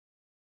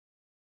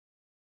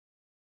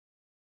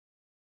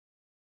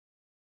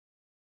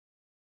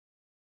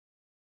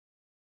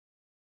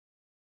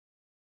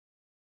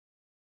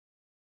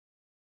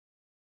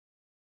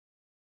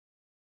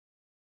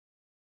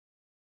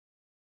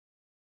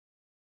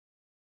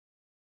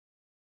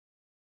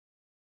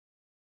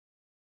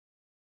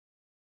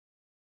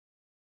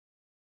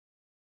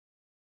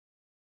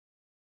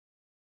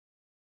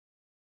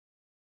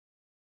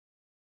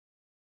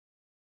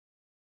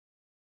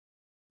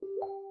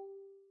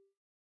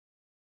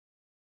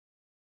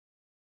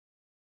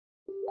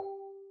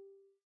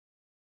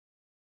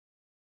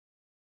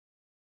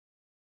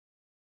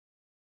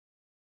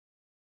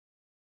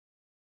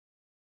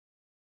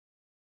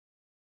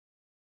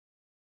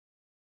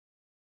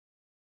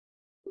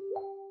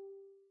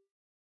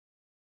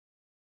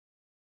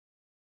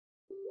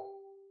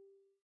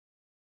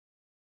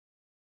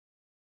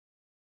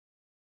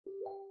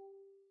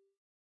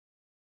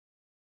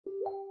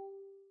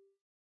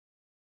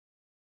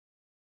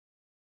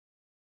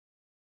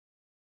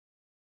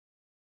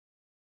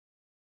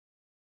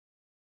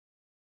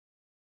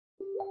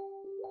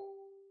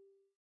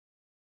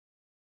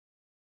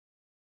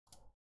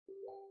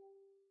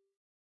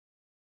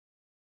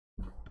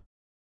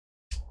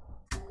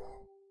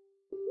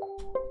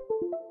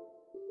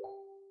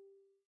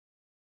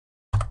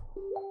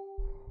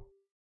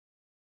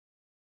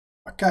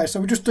Okay,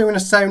 so we're just doing a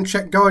sound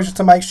check, guys, just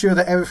to make sure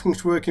that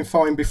everything's working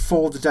fine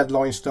before the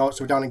deadline starts,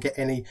 so we don't get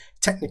any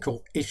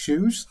technical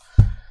issues.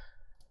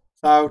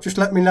 So just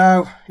let me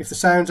know if the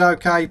sound's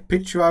okay,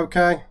 picture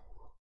okay.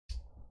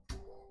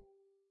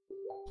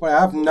 What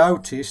I have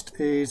noticed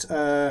is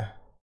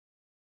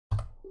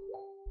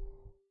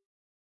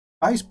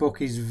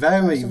Facebook is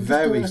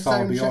very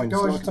far behind.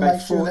 It's like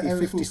about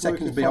 40-50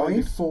 seconds behind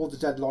before the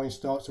deadline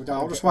starts. So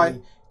I'll just wait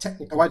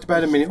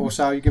about a minute or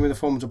so. You give me the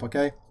thumbs up,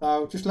 okay?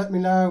 So just let me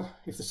know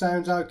if the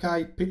sound's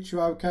okay,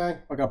 picture okay.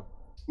 I got to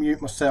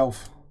mute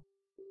myself.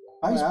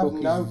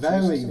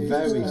 Facebook is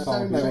very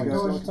far behind.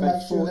 It's like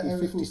about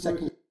 40-50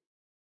 seconds.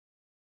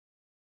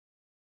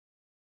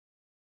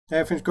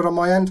 Everything's good on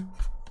my end.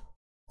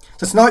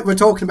 So tonight we're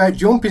talking about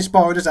jumping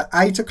spiders at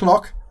 8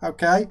 o'clock,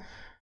 okay?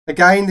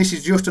 Again, this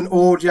is just an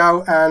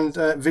audio and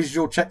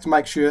visual check to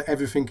make sure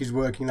everything is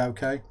working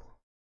okay.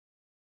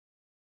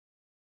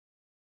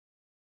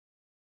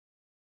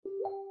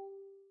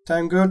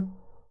 Sound good?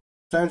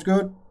 Sounds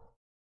good?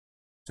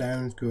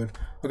 Sounds good.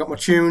 I've got my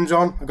tunes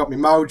on, I've got my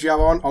mojo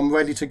on, I'm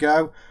ready to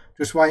go.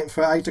 Just waiting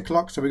for 8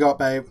 o'clock, so we got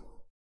about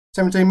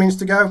 17 minutes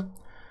to go.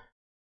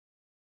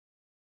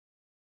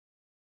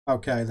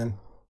 Okay then.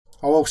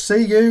 I will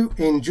see you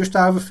in just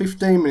over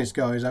 15 minutes,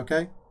 guys,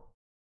 okay?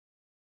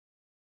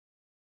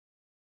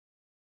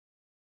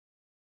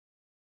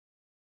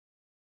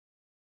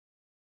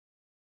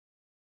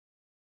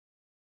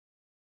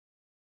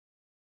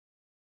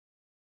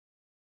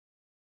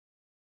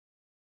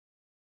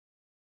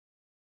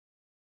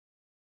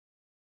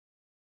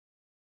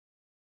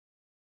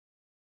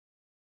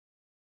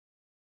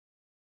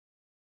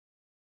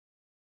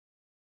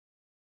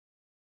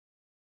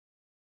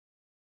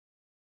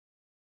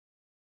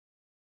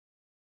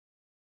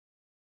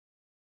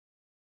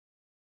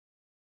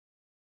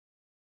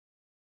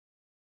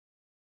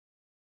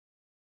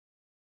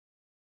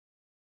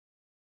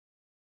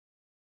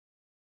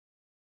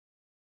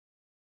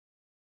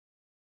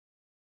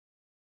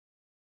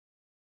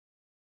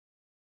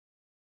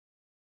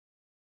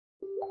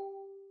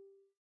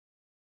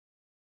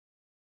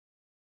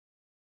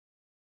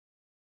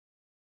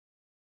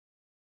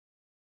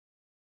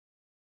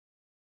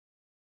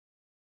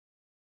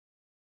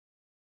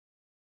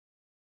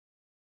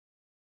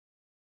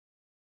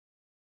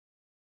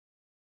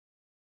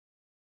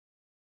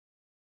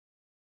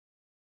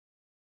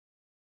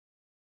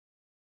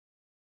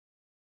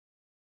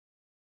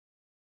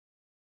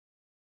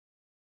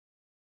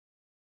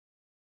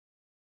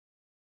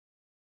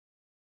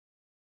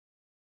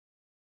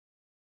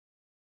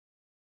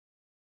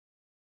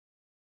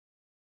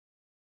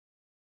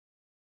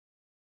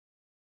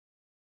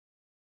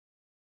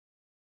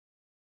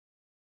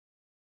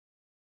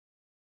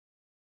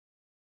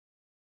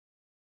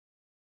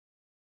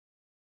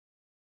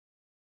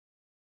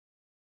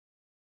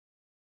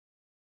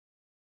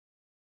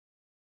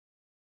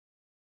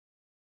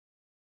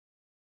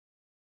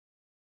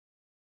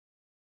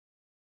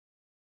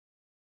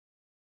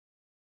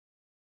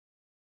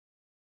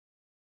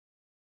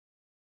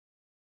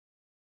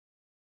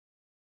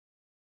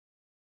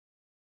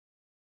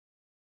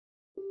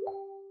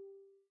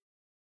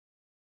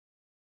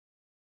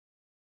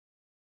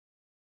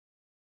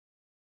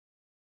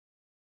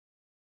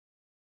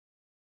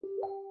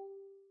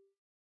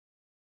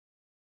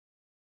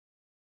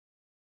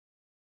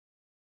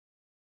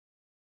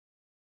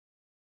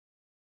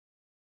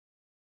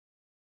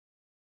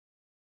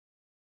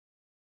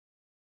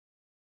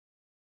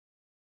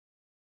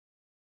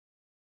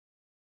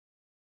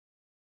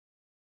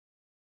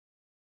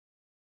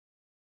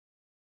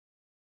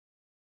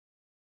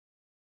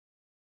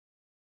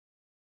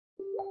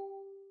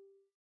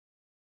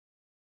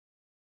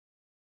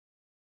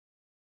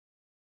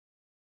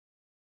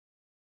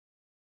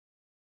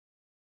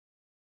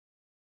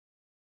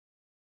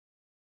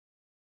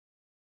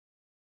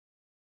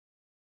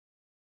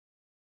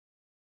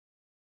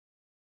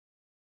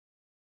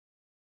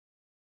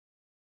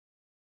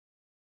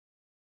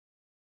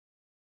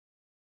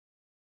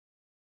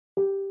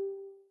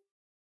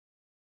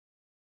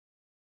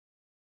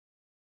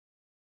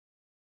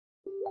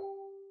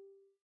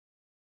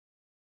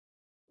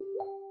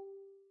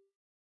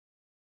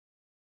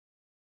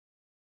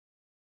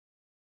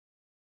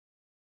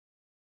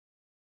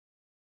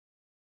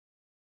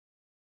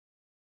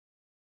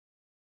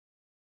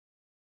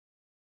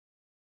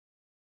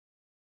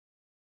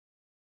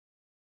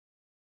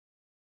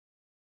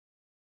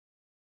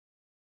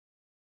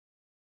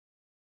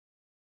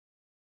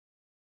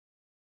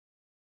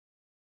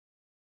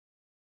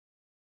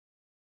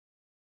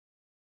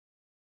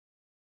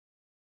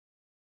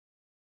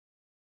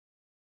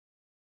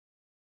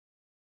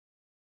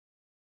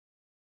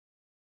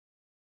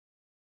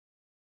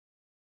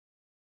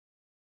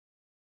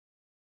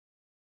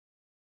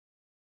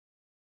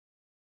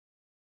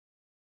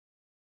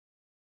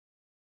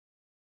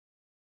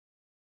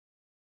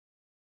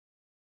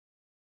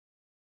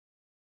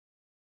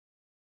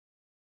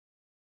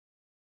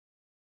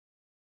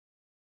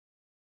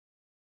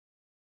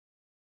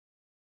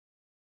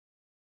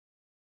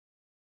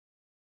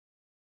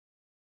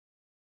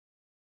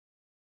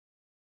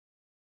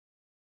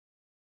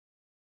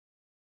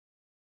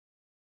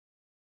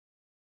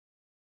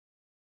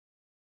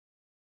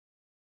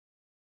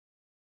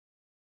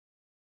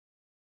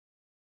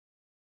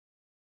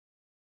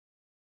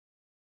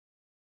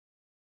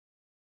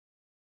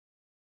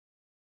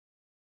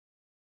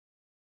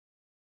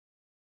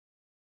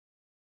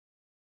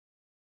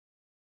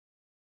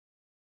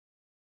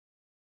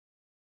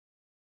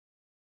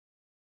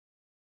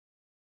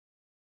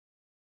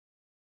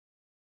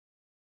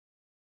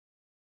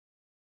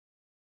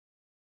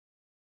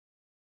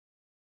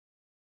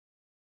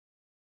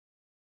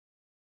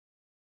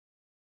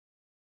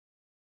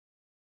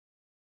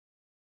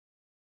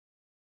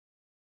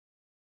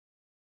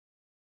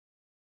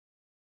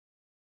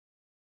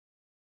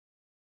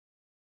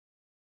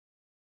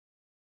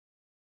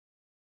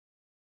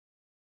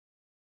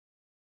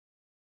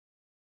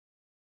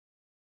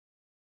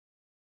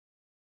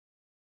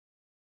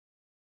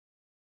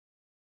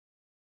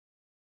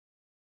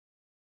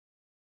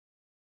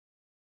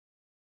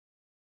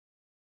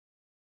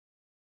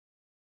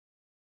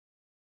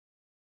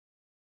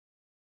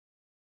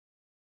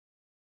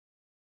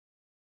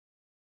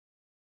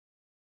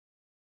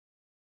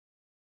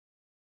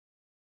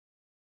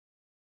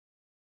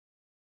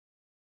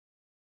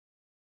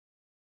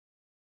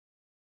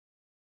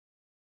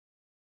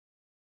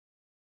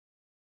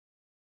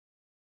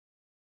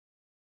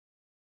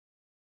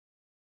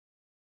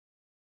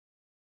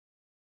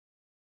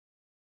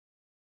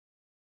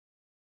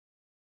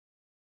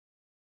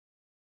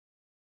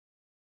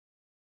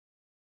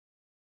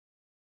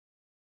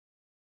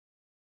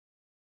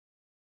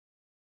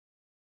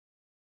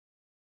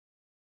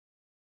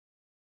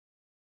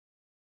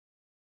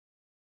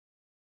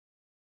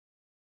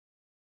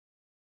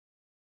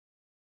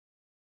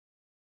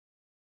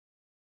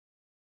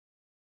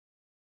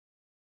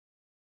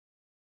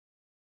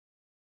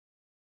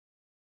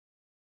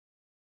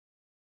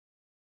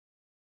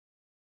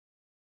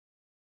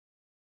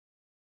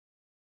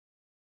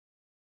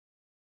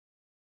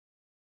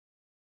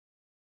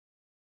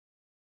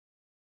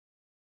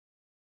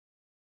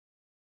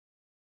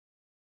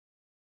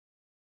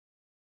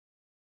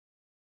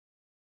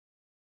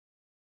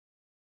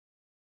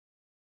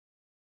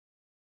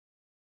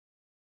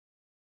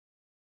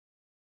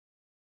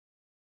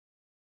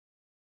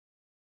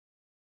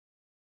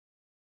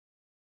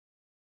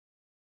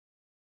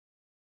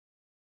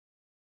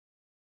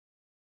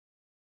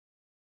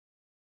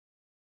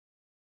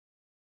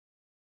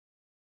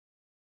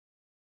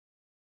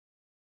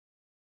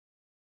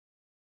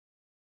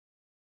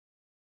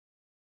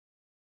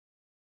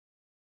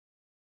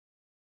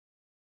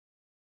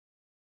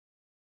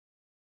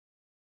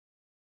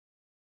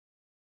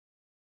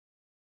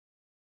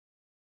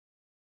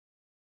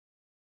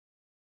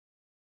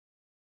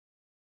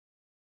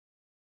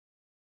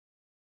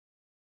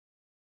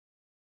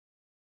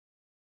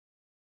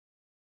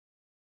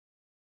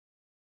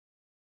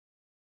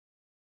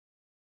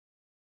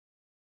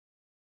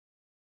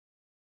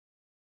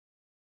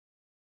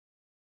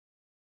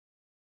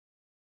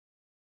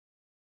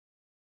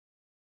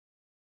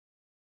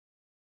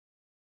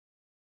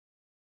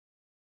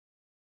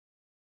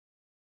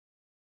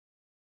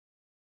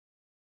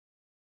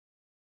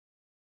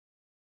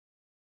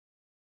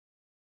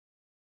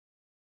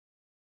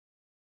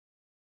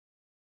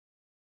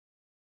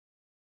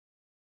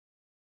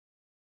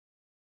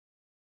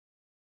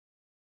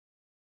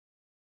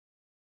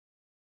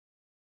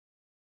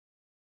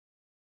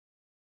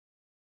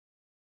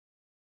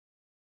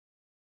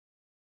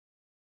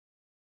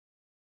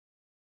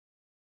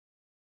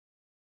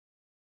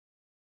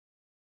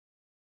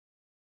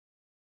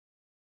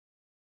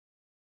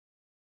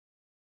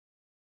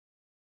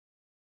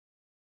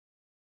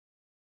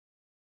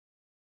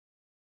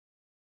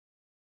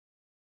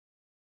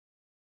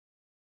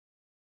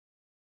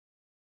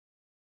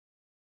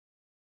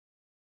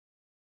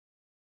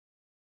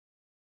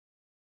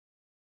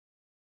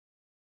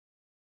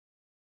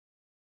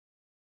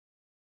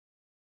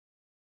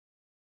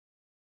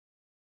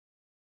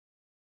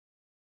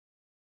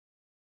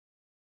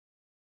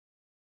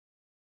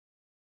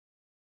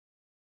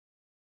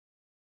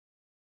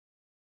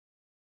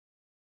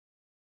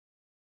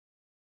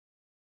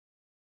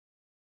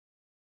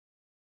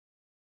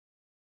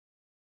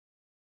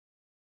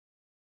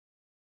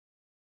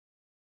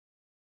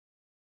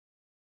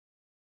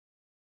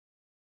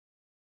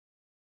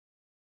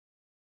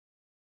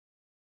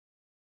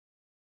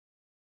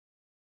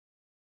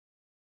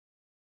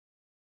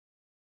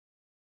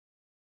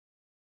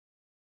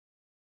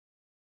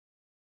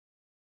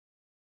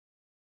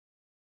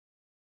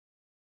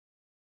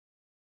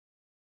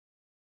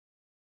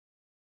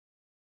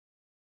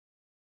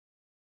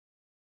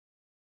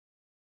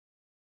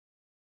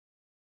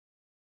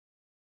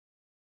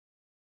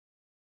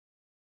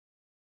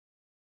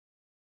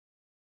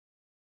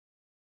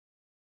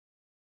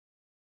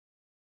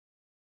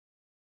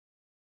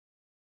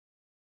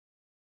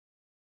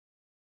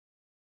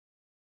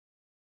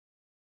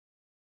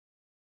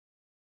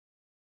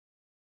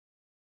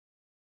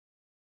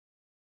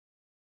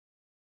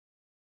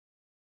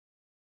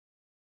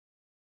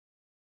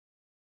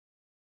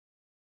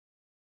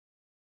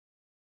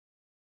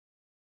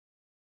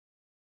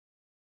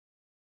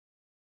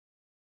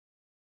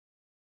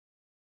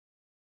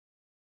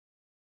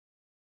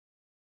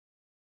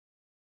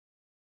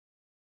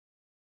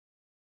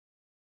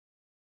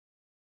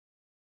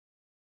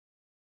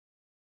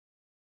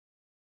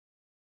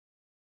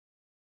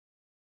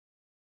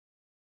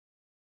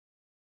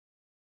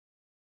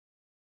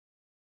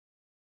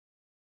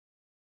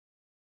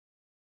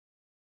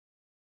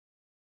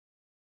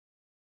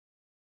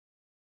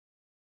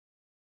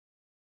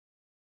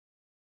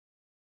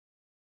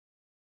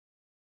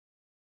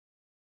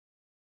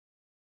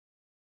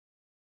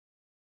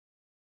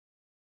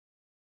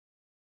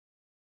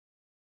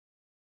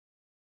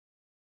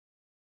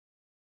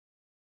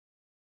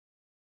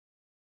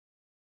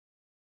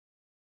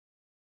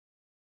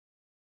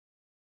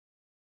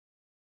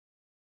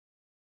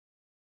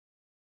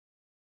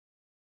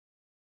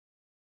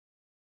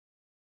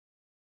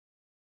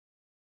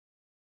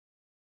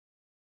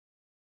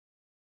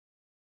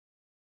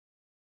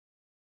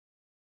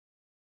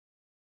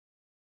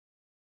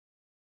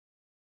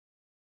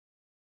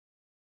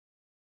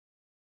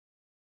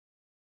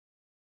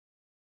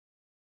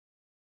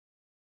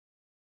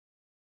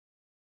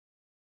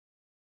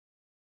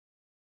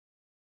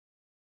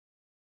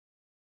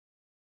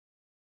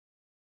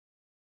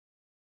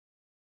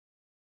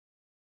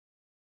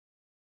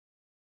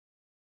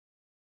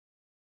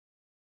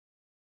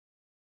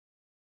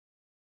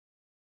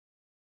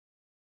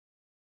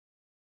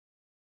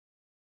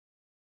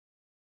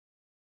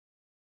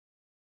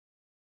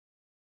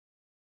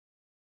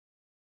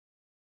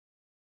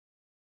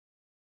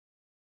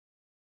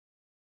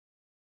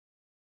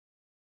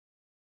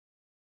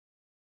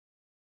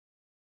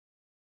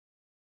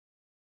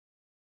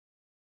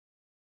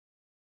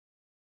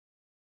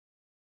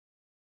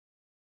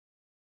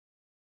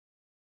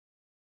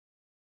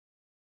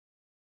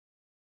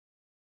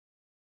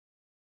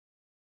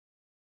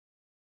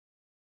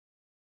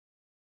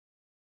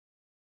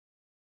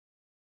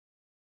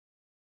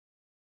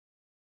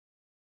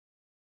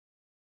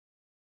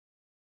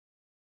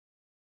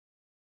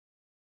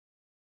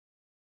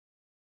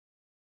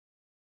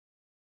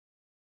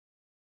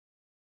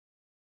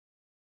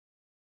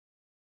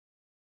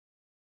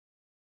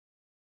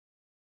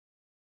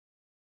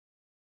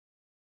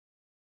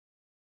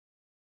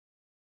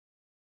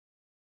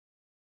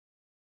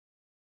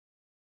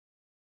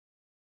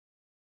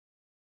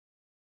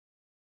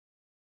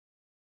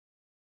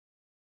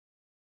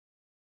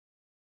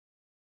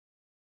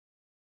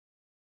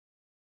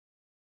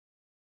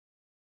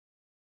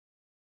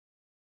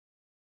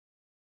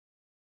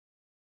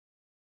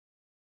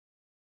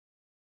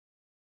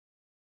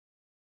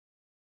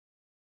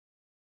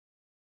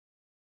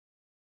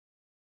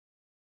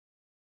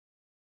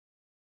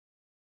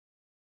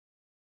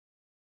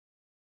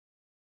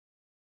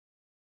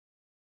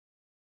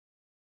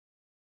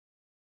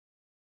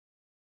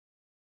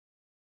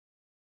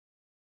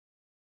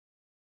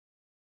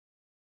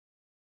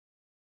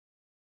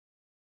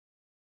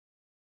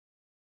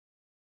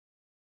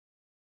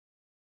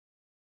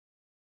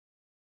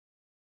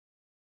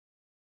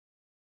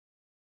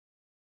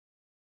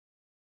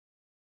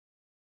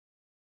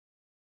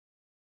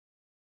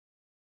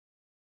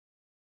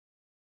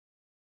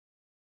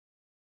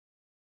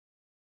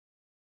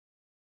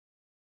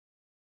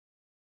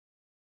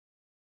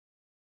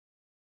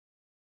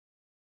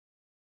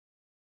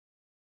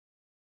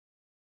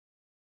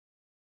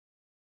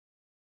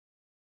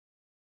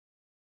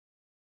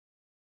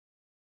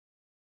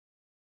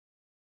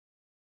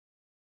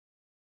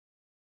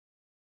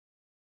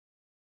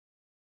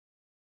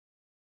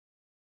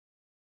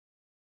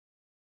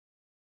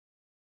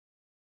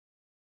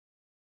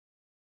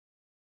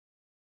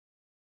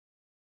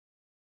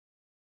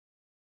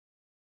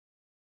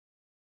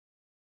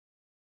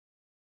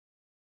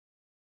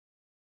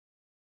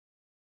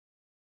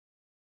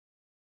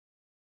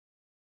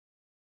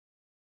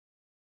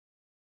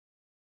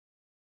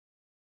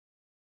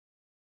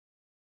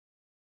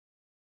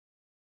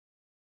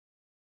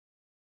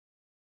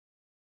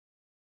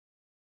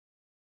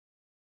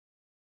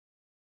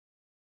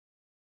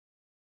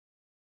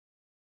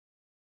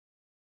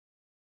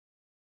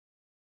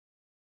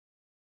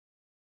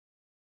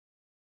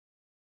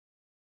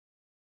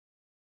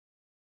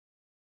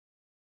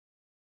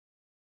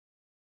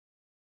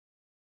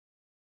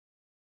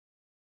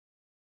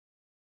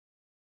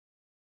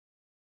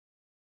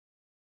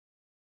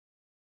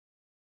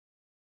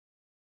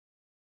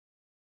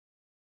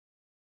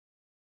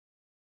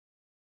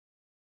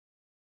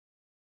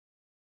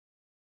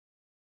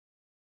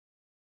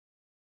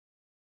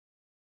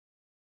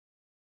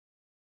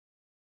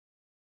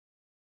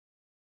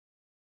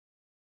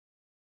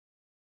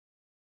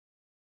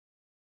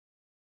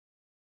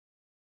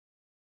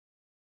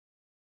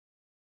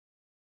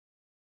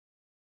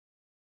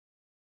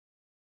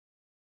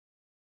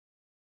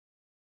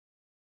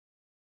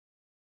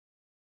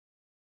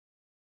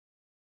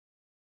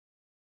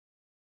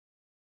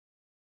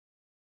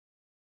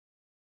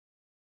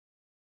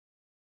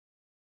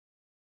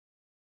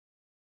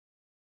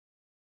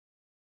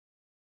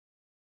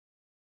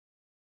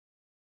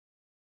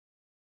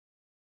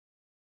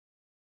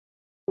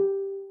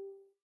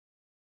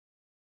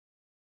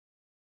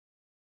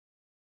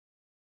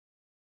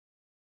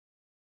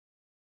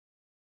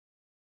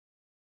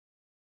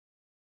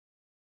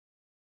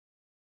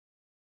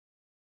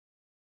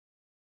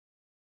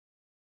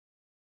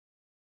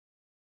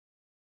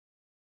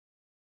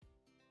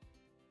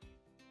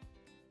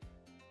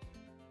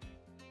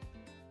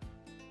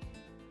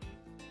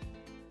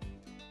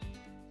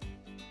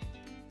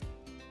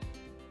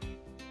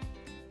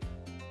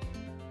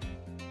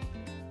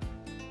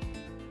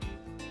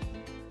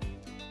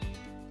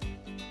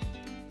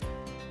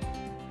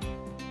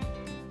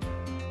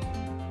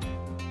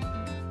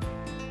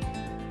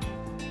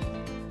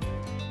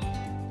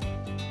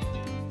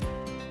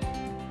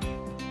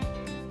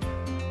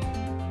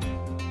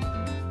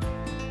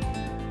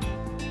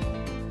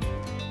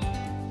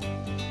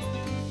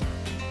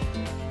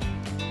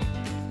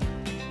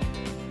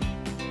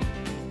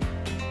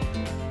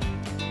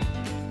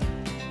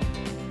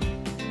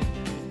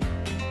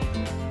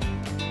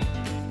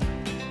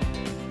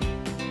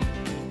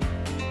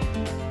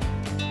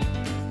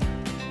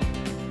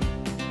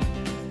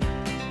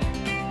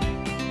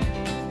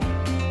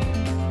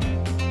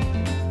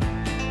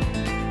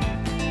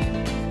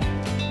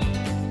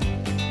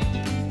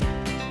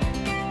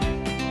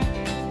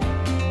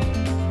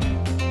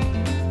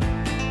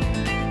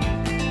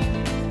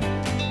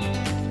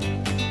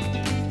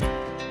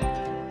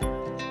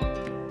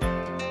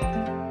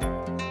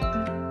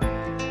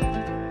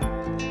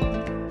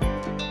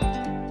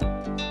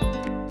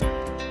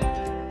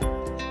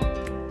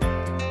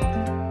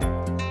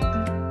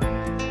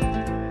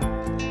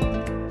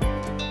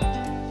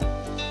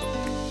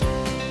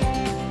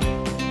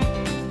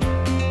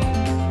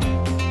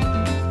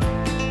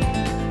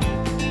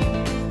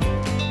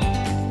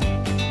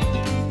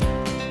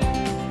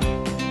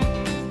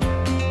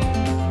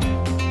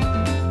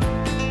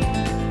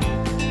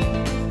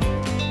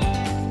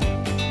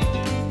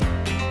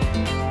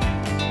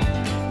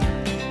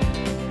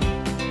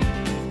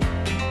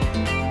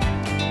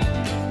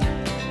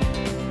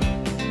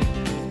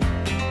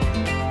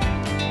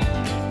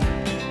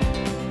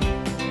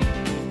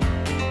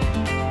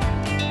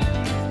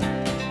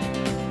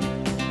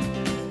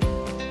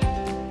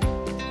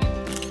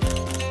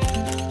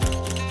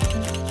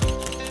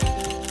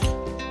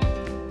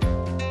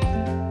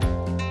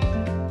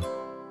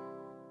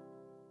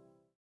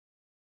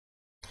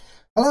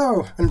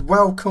 Hello and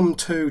welcome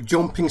to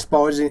Jumping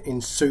Spiders in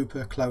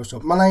Super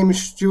Close-Up. My name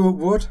is Stewart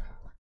Wood.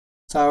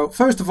 So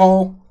first of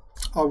all,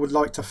 I would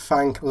like to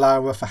thank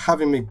Laowa for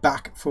having me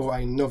back for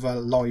another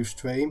live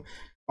stream.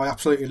 I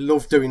absolutely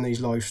love doing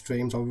these live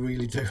streams. I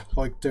really do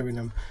like doing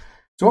them.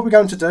 So what we're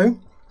going to do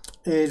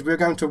is we're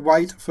going to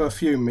wait for a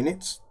few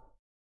minutes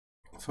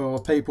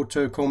for people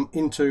to come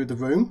into the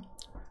room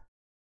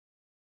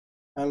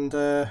and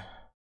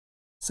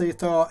see if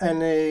there are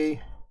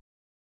any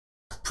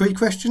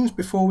pre-questions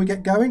before we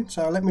get going.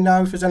 So let me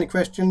know if there's any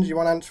questions you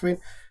want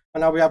answering. I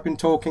know we have been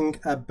talking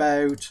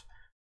about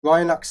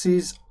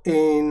Rhinoxes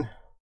in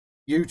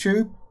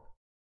YouTube.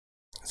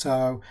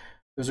 So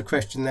there's a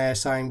question there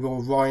saying,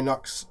 will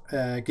Rhinox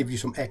give you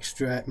some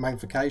extra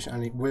magnification?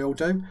 And it will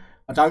do.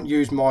 I don't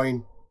use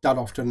mine that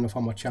often enough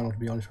on my channel, to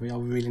be honest with you. I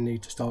really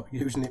need to start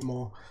using it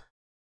more.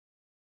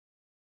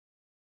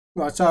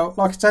 Right, so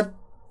like I said,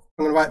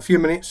 I'm going to wait a few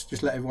minutes,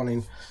 just let everyone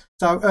in.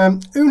 So,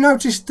 who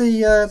noticed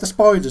the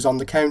spiders on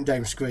the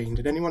countdown screen?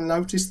 Did anyone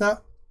notice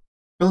that?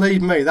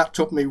 Believe me, that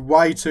took me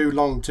way too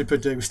long to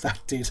produce. That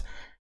did.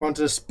 I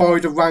wanted to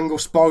spider wrangle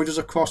spiders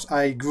across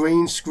a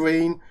green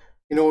screen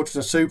in order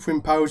to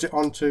superimpose it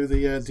onto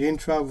the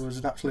intro. It was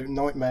an absolute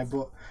nightmare,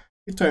 but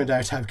it turned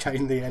out okay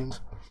in the end.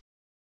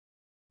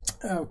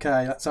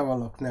 Okay, let's have a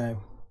look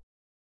now.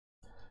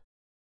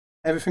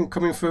 Everything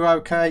coming through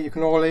okay? You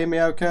can all hear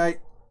me okay?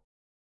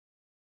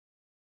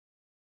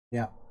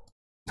 Yeah.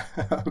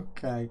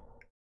 Okay.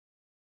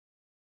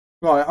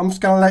 Right, I'm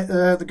just going to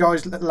let the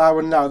guys let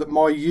Laowa know that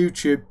my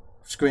YouTube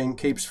screen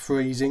keeps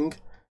freezing.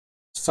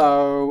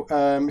 So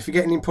if you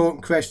get any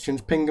important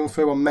questions, ping them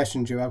through on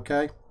Messenger,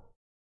 okay?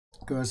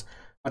 Because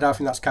I don't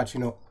think that's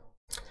catching up.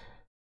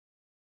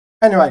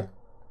 Anyway,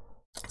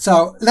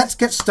 so let's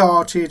get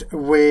started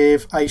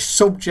with a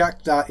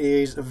subject that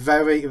is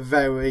very,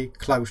 very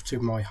close to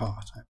my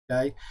heart,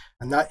 okay?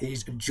 And that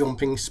is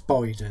jumping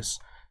spiders.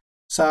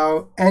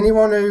 So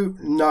anyone who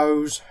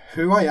knows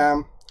who I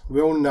am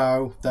will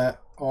know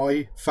that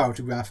I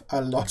photograph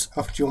a lot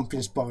of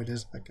jumping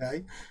spiders,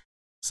 okay?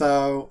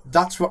 So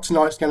that's what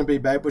tonight's going to be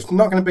about, but it's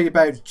not going to be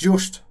about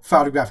just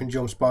photographing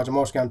jump spiders. I'm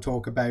also going to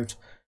talk about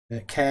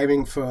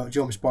caring for a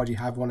jumping spider you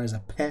have one as a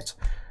pet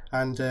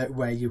and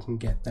where you can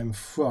get them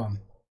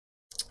from.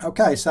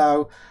 Okay,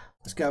 so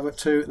let's go over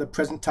to the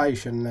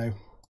presentation now.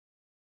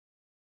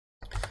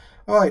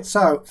 Alright,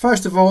 so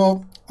first of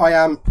all, I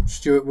am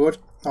Stewart Wood.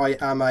 I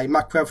am a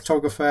macro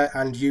photographer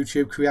and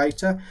YouTube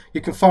creator. You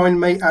can find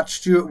me at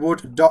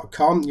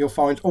stewartwood.com. You'll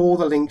find all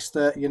the links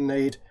that you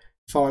need to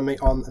find me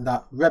on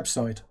that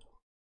website.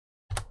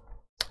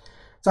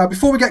 So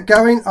before we get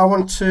going, I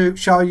want to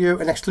show you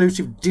an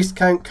exclusive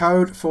discount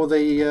code for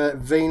the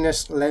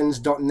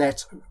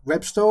venuslens.net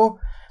web store.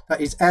 That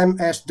is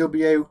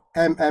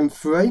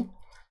MSWMM3.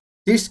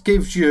 This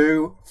gives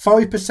you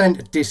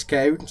 5%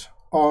 discount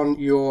on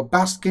your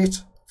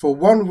basket for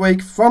 1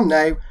 week from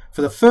now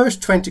for the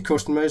first 20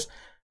 customers,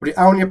 but it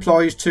only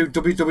applies to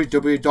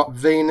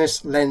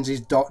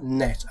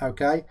www.venuslenses.net.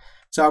 okay,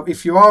 so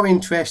if you are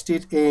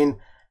interested in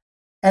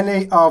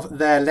any of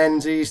their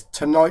lenses,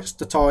 tonight's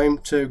the time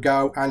to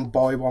go and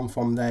buy one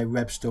from their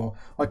web store.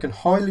 I can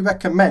highly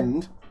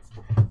recommend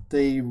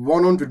the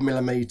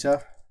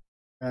 100mm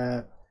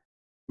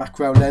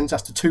macro lens.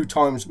 That's the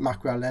 2x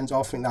macro lens.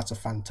 I think that's a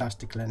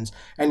fantastic lens.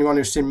 Anyone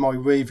who's seen my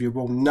review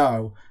will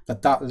know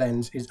that that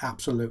lens is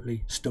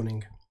absolutely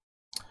stunning.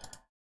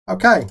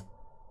 Okay,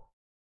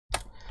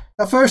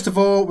 now first of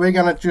all, we're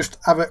going to just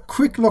have a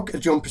quick look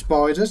at jumping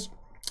spiders,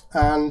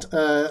 and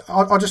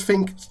I just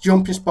think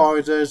jumping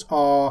spiders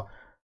are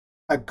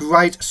a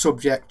great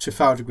subject to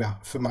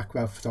photograph for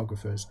macro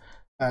photographers,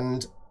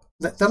 and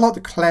they're like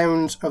the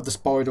clowns of the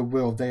spider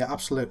world. They are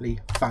absolutely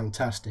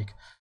fantastic.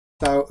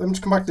 So let me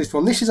just come back to this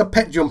one. This is a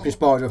pet jumping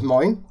spider of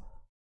mine.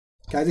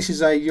 Okay, this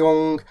is a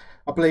young,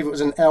 I believe it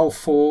was an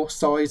L4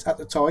 size at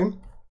the time.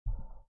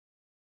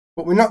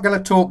 But we're not going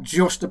to talk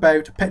just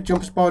about pet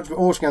jumping spiders, we're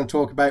also going to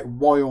talk about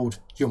wild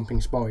jumping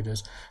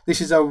spiders.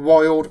 This is a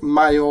wild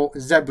male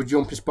zebra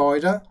jumping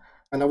spider,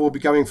 and I will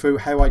be going through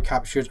how I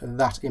captured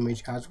that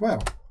image as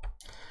well.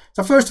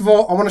 So first of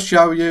all, I want to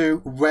show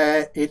you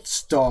where it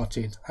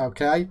started,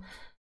 okay?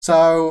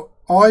 So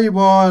I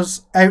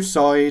was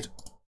outside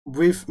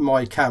with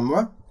my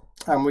camera,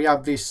 and we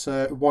have this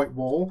white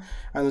wall,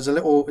 and there's a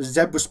little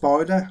zebra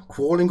spider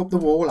crawling up the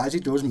wall as he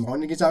does,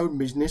 minding his own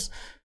business.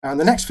 And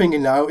the next thing you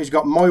know, he's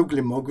got my ugly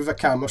mug with a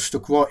camera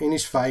stuck right in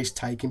his face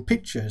taking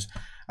pictures.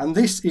 And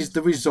this is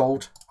the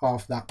result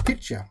of that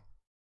picture.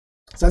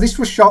 So this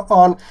was shot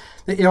on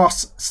the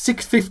EOS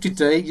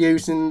 650D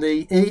using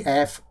the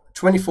EF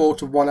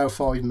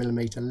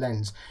 24-105mm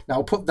lens. Now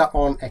I'll put that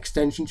on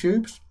extension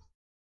tubes.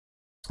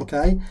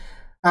 Okay.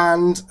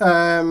 And,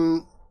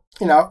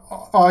 you know,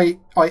 I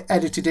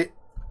edited it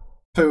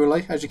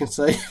poorly, as you can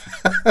see.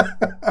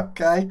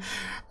 Okay,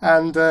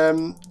 and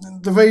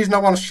the reason I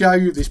want to show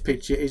you this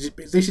picture is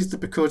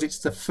because it's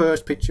the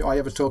first picture I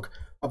ever took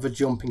of a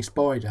jumping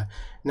spider.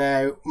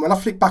 Now when I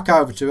flick back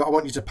over to it, I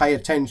want you to pay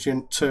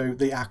attention to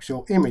the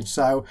actual image.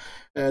 So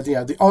you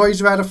know, the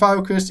eyes are out of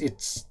focus,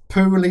 it's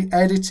poorly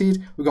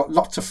edited. We've got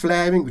lots of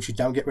flaring, which you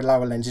don't get with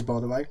Laowa lenses, by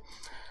the way.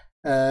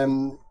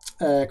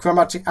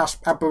 Chromatic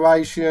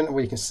aberration,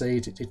 well, you can see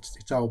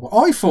it's old. But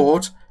I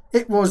thought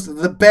it was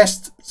the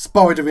best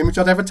spider image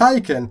I'd ever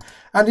taken,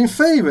 and in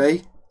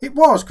theory it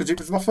was, because it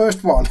was my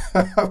first one.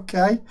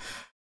 Okay,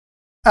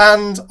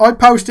 and I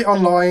posted it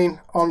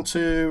online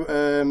onto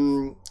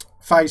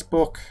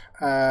Facebook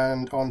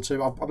and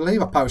onto, I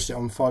believe I posted it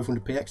on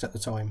 500px at the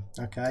time.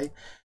 Okay,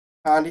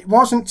 and it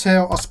wasn't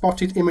till I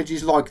spotted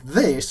images like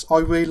this I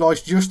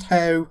realised just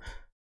how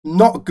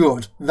not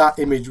good that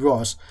image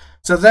was.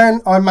 So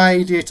then I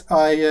made it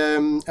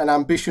an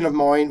ambition of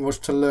mine was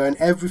to learn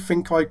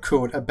everything I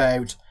could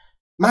about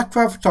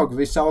macro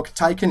photography so I could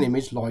take an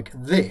image like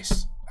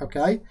this.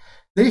 Okay,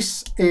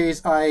 this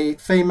is a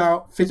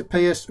female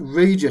Phidippus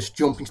regius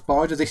jumping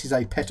spider. This is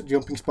a pet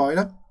jumping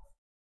spider.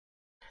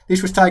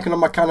 This was taken on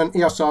my Canon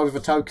EOS R with a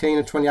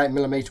Tokina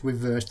 28mm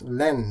reversed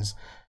lens,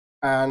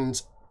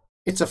 and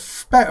it's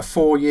about a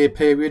 4-year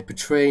period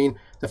between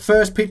the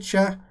first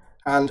picture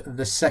and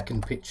the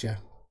second picture.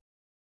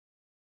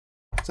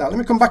 So let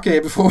me come back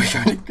here before we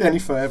go any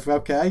further.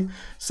 Okay,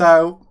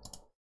 so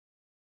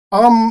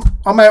I'm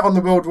out on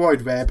the World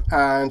Wide Web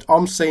and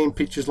I'm seeing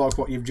pictures like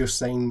what you've just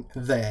seen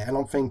there, and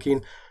I'm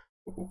thinking,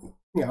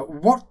 you know,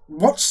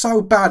 what's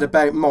so bad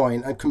about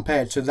mine and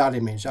compared to that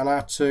image? And I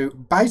had to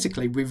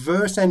basically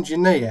reverse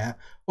engineer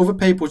other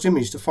people's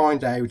images to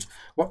find out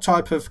what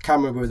type of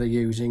camera were they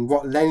using,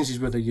 what lenses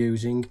were they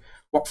using,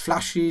 what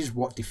flashes,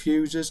 what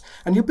diffusers.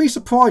 And you'll be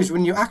surprised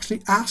when you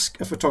actually ask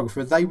a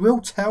photographer, they will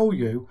tell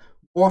you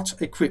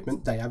what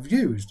equipment they have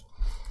used.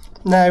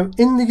 Now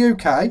in the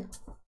UK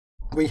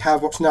we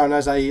have what's known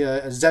as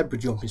a zebra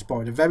jumping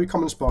spider, very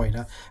common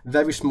spider,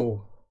 very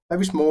small,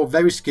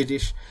 very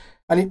skittish,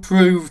 and it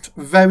proved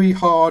very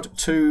hard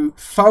to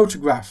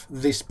photograph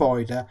this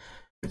spider,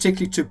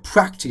 particularly to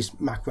practice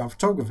macro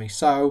photography.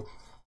 So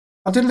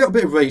I did a little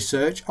bit of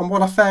research, and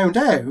what I found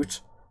out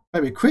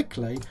very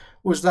quickly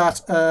was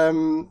that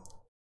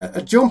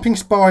a jumping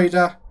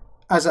spider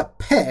as a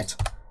pet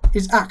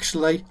is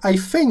actually a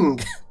thing.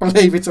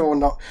 Believe it or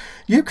not,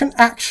 you can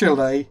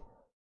actually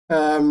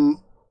go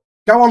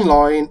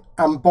online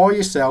and buy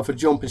yourself a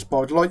jumping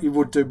spider like you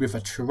would do with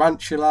a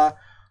tarantula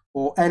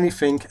or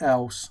anything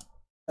else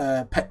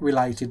pet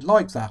related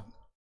like that,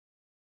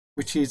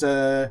 which is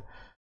you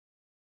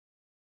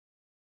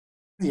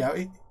know,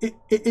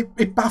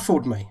 it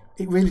baffled me.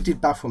 It really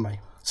did baffle me.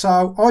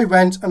 So I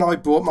went and I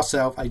bought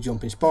myself a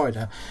jumping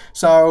spider.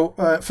 So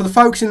for the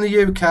folks in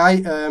the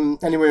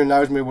UK, anyone who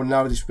knows me will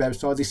know this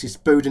website. This is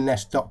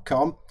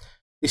spooderNest.com.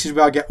 This is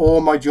where I get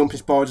all my jumping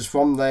spiders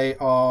from. They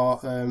are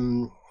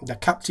they're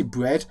captive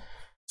bred.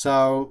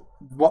 So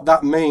what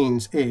that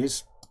means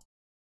is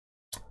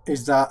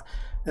that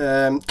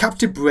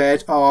captive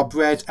bred are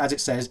bred, as it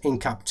says, in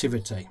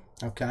captivity.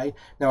 Okay,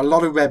 now a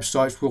lot of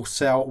websites will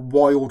sell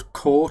wild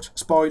caught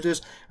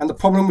spiders, and the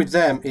problem with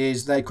them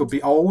is they could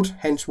be old,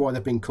 hence why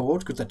they've been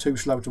caught, because they're too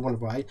slow to run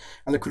away,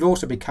 and they could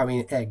also be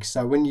carrying eggs.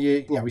 So when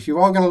you know, if you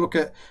are going to look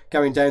at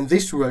going down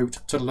this route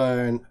to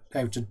learn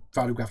how to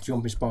photograph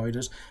jumping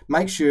spiders,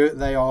 make sure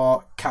they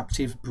are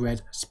captive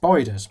bred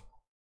spiders.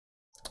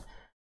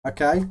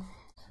 Okay,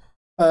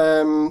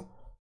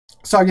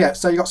 so yeah,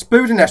 so you've got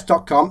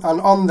spooderNest.com,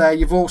 and on there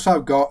you've also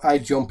got a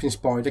jumping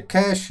spider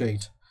care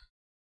sheet.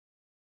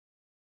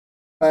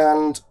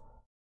 And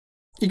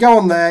you go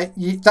on there,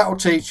 that will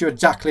teach you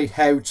exactly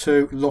how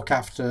to look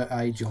after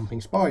a jumping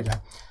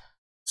spider.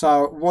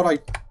 So what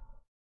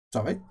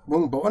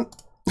wrong button.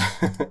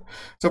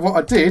 So what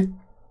I did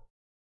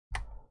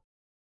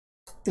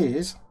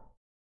is,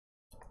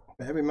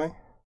 bear with me,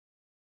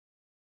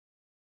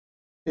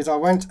 is I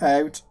went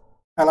out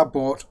and I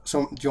bought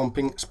some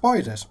jumping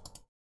spiders.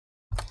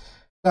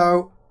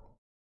 So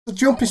the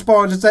jumping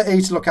spiders, they're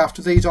easy to look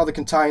after. These are the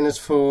containers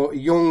for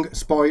young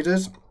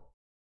spiders.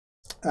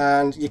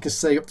 And you can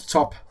see up the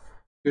top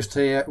just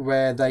here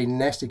where they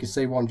nest. You can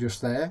see one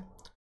just there.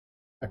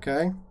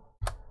 Okay,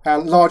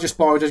 and larger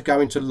spiders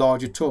go into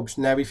larger tubs.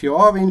 Now if you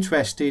are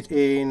interested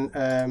in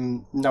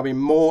knowing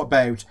more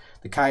about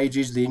the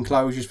cages, the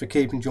enclosures for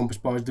keeping jumping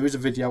spiders, there is a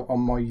video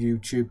on my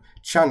YouTube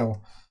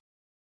channel.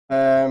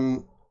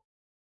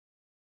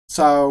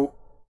 So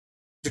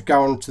just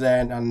go on to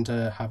there and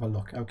have a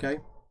look. Okay,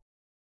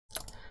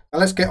 now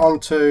let's get on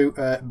to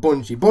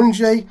Bungie.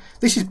 Bungie,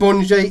 this is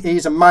Bungie.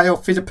 He's a male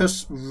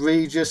Phidippus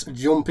regius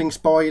jumping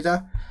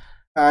spider,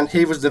 and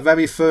he was the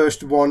very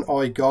first one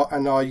I got,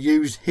 and I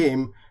used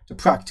him to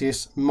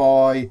practice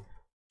my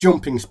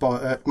jumping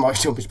spider,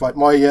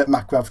 my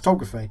macro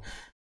photography.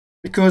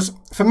 Because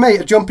for me,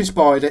 a jumping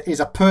spider is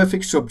a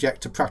perfect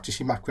subject to practice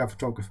your macro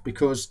photography,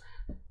 because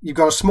you've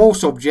got a small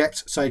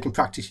subject, so you can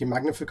practice your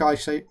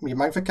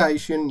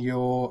magnification,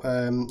 your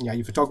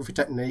photography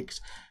techniques,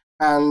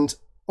 and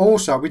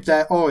also with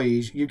their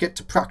eyes you get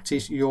to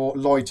practice your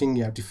lighting,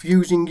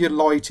 diffusing your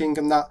lighting,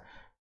 and that.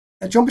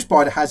 A jumping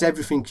spider has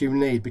everything you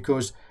need,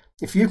 because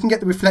if you can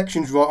get the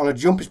reflections right on a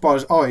jumping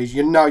spider's eyes,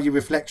 you know your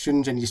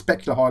reflections and your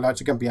specular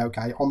highlights are going to be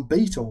okay on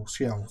beetle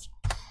shells.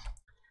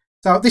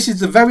 So this is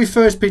the very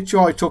first picture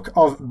I took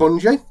of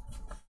Bungie.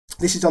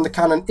 This is on the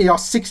Canon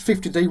EOS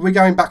 650D. We're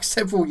going back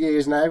several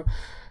years now.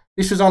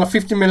 This was on a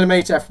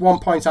 50mm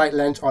f1.8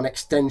 lens on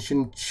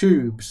extension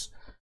tubes.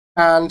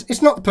 And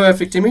it's not the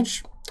perfect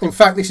image. In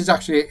fact, this is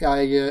actually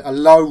a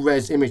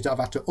low-res image that I've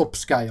had to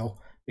upscale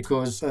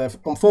because,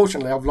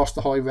 unfortunately, I've lost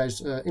the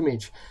high-res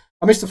image.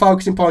 I missed the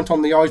focusing point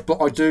on the eyes,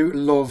 but I do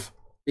love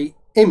the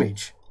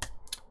image.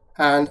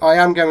 And I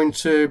am going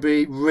to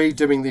be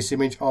redoing this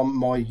image on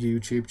my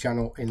YouTube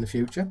channel in the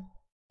future.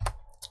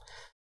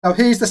 Now,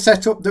 here's the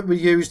setup that we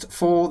used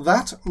for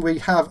that. We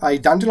have a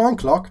dandelion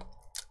clock,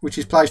 which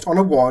is placed on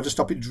a wire to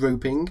stop it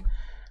drooping.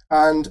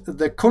 And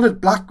the coloured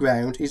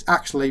background is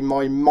actually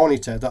my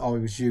monitor that I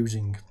was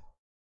using.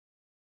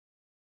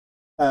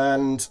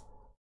 And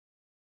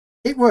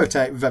it worked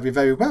out very,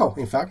 very well.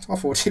 In fact, I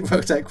thought it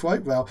worked out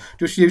quite well,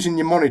 just using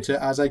your monitor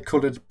as a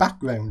coloured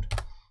background.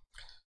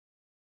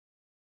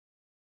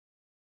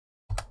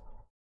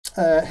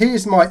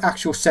 Here's my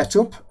actual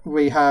setup.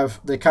 We have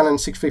the Canon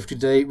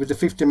 650D with the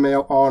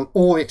 50mm on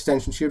all the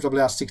extension tubes. I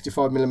believe that's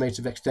 65mm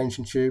of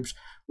extension tubes.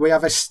 We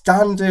have a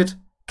standard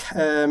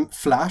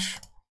flash.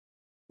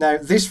 Now,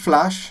 this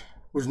flash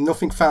was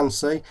nothing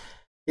fancy.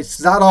 It's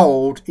that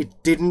old,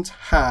 it didn't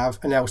have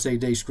an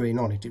LCD screen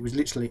on it. It was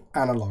literally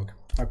analog.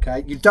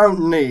 Okay, you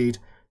don't need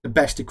the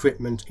best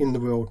equipment in the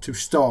world to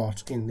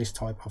start in this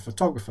type of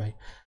photography.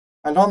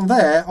 And on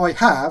there, I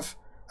have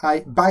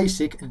a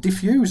basic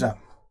diffuser.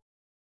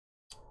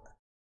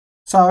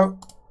 So,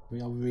 I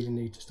really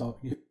need to start.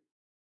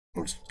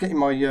 I'm just getting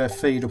my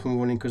feed up and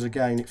running because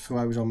again it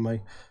froze on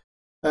me.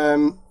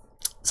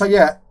 So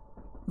yeah,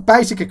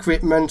 basic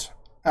equipment,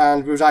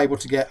 and we was able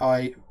to get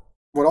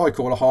what I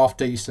call a half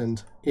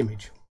decent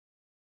image.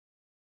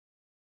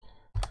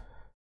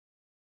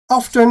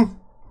 Often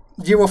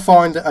you will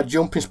find that a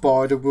jumping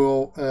spider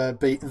will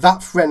be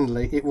that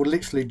friendly, it will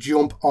literally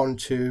jump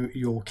onto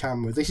your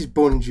camera. This is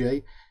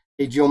Bungie.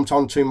 He jumped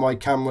onto my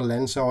camera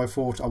lens, so I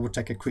thought I would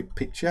take a quick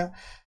picture.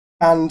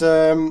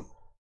 And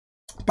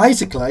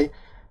basically,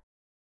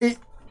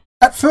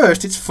 at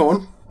first it's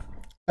fun,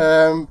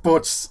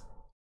 but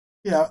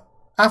yeah,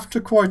 after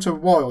quite a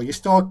while you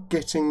start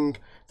getting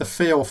the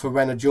feel for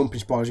when a jumping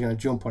spider is going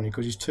to jump on you,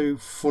 because his two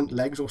front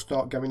legs will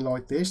start going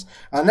like this,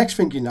 and the next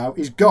thing you know,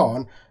 he's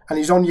gone and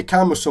he's on your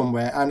camera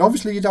somewhere, and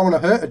obviously you don't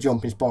want to hurt a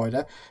jumping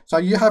spider, so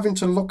you're having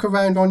to look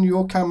around on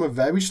your camera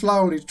very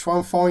slowly to try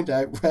and find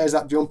out where's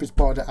that jumping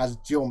spider has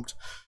jumped.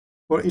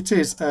 But it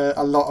is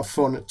a lot of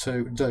fun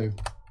to do.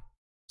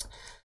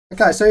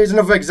 Okay, so here's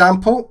another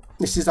example.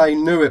 This is a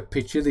newer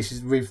picture. This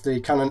is with the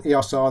Canon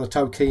EOS R and the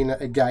Tokina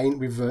again,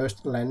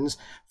 reversed lens.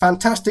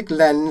 Fantastic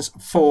lens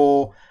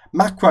for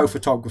macro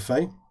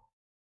photography.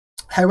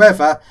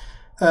 However,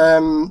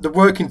 the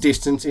working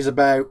distance is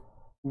about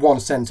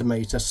 1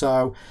 centimetre.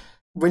 So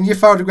when you're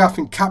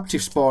photographing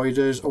captive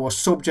spiders or a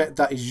subject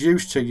that is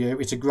used to you,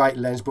 it's a great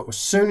lens. But as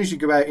soon as you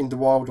go out in the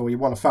wild or you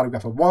want to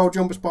photograph a wild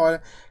jumper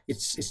spider,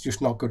 it's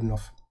just not good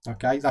enough.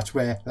 Okay, that's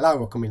where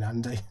Laowa come in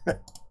handy.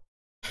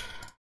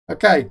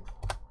 Okay,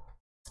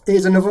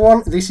 here's another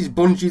one. This is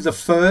Bungie the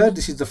third.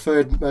 This is the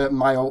third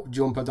male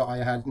jumper that I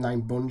had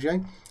named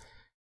Bungie.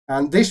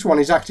 And this one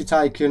is actually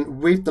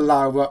taken with the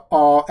Laowa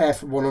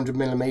RF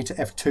 100mm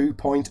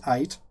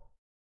f2.8.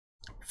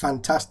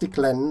 Fantastic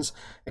lens,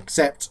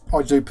 except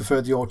I do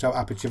prefer the auto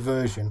aperture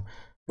version.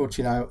 But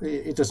you know,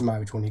 it doesn't matter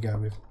which one you go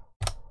with.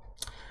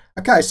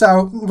 Okay,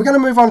 so we're going to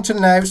move on to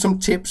now some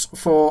tips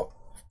for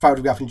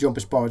photographing jumper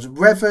spiders.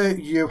 Whether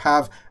you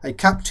have a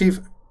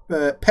captive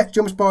pet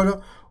jumper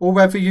spider or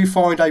whether you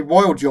find a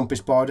wild jumper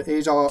spider,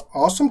 these are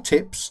some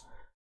tips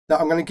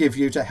that I'm going to give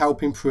you to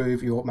help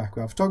improve your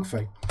macro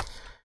photography.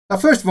 Now,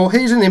 first of all,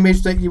 here's an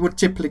image that you would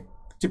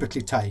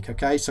typically take.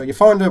 Okay, so you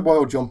find a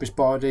wild jumper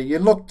spider, you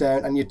look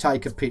down and you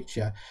take a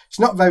picture. It's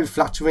not very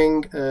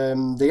flattering.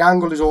 The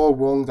angle is all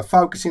wrong, the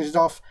focusing is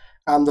off,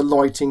 and the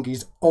lighting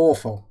is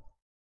awful.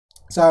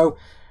 So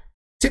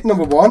tip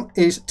number one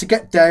is to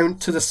get down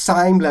to the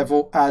same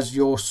level as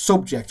your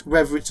subject,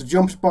 whether it's a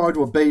jumper spider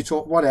or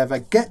beetle, whatever.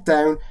 Get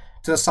down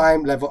to the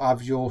same level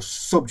of your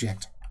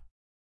subject.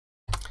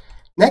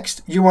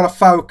 Next, you want to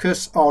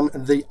focus on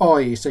the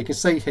eye. So you can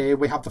see here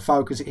we have the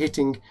focus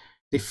hitting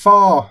the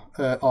far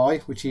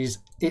eye, which is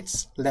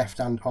its left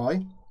hand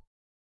eye.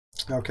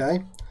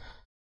 Okay,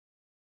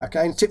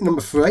 and tip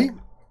number three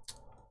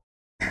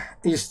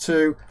is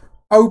to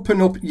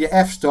open up your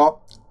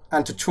f-stop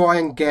and to try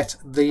and get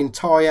the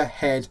entire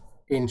head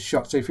in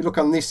shot. So if you look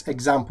on this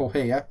example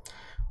here,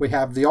 we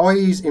have the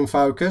eyes in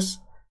focus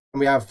and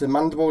we have the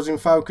mandibles in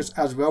focus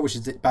as well, which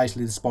is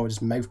basically the spider's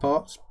mouth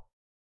parts.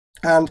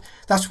 And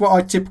that's what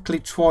I typically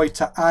try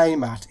to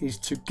aim at, is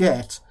to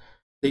get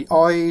the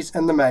eyes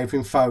and the mouth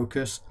in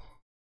focus.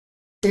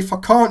 If I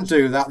can't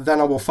do that, then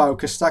I will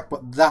focus stack,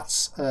 but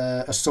that's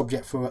a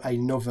subject for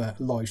another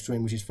live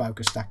stream, which is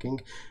focus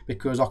stacking,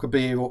 because I could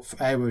be here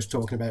for hours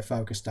talking about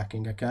focus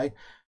stacking. Okay,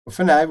 but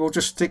for now we'll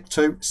just stick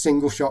to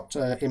single shot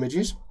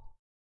images.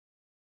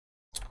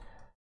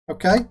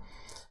 Okay,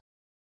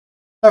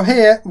 so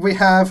here we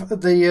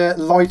have the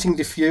lighting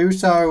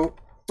diffuse. So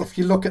if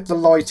you look at the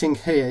lighting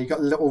here, you've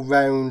got little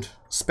round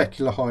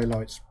specular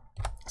highlights.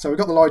 So we've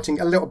got the lighting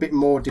a little bit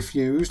more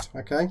diffused,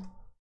 okay?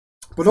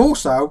 But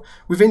also,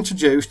 we've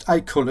introduced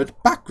a coloured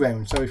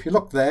background. So if you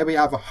look there, we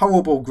have a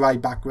horrible grey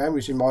background,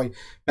 which is my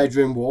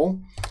bedroom wall.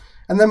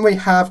 And then we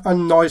have a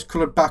nice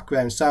coloured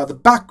background. So the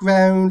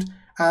background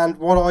and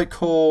what I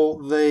call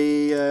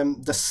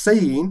the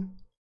scene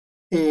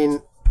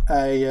in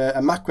a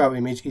macro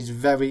image is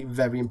very,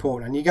 very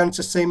important. And you're going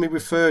to see me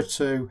refer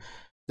to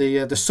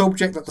the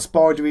subject that the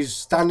spider is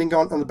standing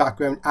on the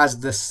background as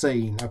the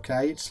scene,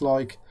 okay?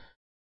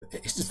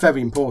 It's just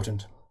very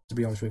important, to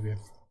be honest with you,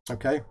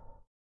 okay?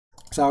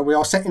 So we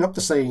are setting up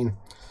the scene.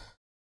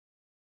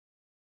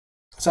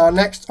 So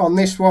next on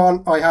this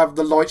one, I have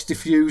the lights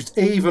diffused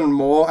even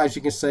more, as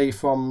you can see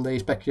from the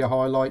specular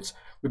highlights.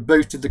 We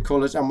boosted the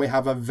colours and we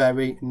have a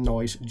very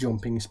nice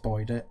jumping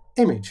spider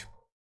image.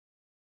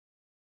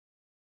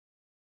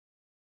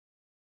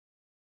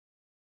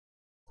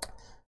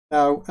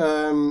 Now,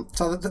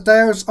 so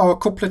there's a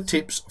couple of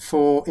tips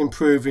for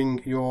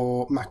improving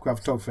your macro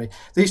photography.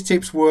 These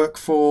tips work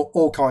for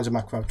all kinds of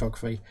macro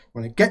photography. You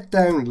want to get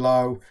down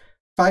low,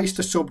 face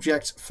the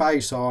subject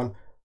face on,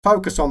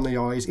 focus on the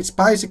eyes. It's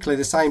basically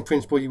the same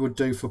principle you would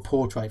do for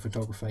portrait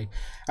photography.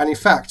 And in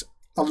fact,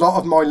 a lot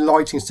of my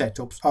lighting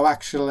setups are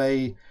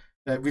actually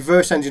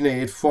reverse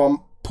engineered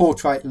from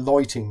portrait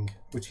lighting,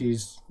 which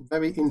is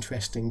very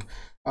interesting.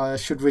 I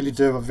should really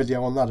do a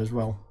video on that as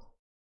well.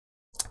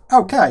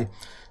 Okay,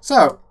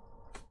 so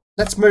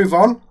let's move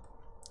on.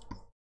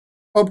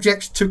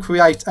 Objects to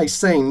create a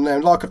scene. Now,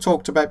 like I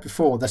talked about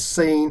before, the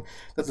scene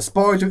that the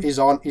spider is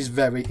on is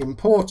very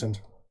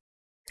important.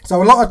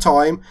 So a lot of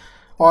time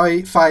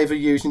I favour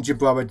using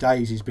Jabrara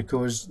daisies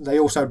because they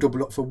also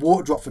double up for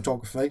water drop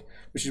photography,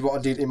 which is what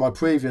I did in my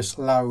previous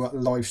Laowa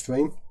live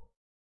stream.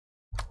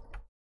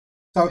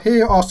 So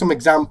here are some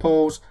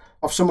examples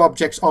of some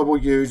objects I will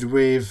use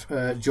with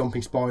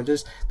jumping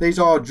spiders. These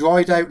are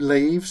dried out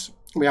leaves.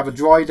 We have a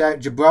dried out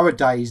Jabrara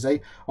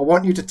daisy. I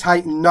want you to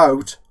take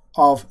note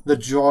of the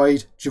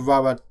dried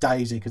Jabrara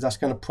daisy because that's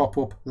going to prop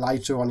up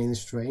later on in the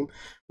stream.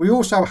 We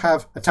also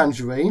have a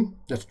tangerine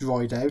that's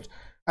dried out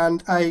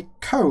and a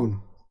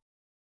cone.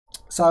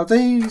 So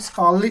these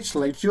are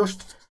literally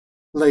just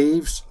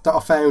leaves that are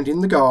found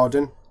in the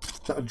garden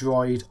that are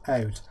dried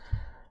out.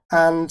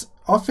 And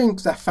I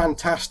think they're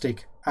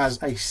fantastic as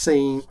a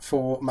scene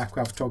for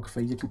macro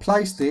photography. You can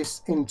place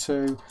this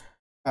into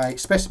a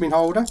specimen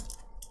holder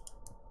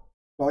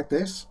like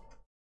this,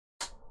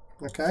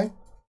 okay,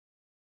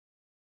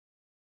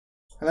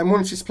 and then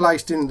once it's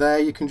placed in there,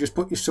 you can just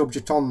put your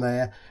subject on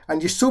there,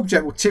 and your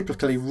subject will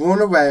typically run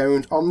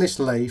around on this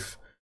leaf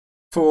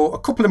for a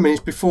couple of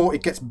minutes before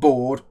it gets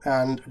bored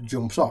and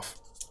jumps off.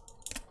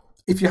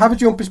 If you have a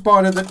jumping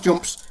spider that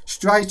jumps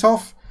straight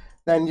off,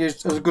 then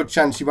there's a good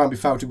chance you won't be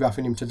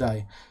photographing him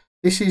today.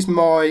 This is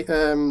my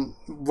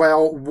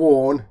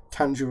well-worn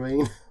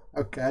tangerine,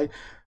 okay.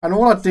 And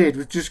all I did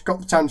was just got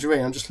the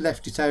tangerine and just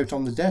left it out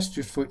on the desk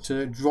just for it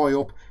to dry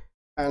up,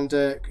 and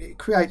it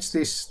creates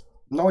this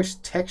nice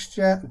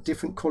texture,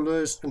 different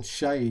colours and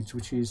shades,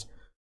 which is,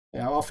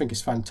 you know, I think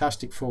it's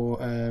fantastic for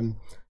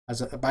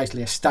as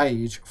basically a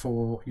stage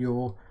for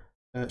your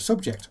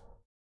subject.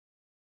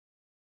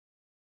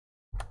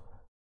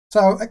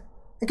 So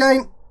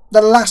again,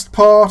 the last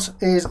part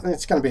is,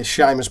 it's going to be a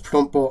shameless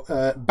plug,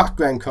 but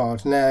background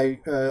cards. Now,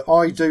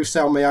 I do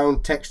sell my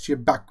own texture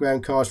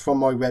background cards from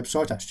my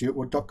website at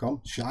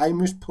stewartwood.com.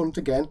 Shameless punt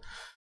again.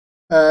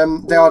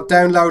 They are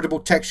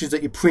downloadable textures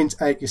that you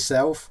print out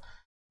yourself.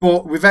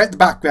 But without the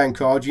background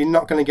card, you're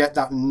not going to get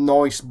that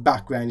nice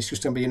background. It's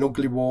just going to be an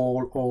ugly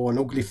wall or an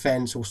ugly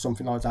fence or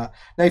something like that.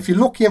 Now, if you're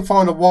lucky and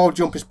find a wild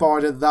jumping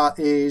spider that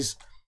is,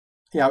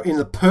 you know, in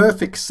the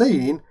perfect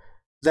scene,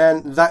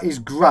 then that is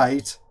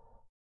great.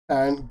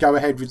 And go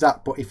ahead with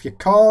that. But if you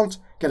can't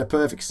get a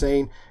perfect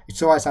scene,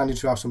 it's always handy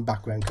to have some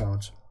background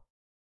cards.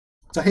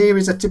 So here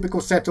is a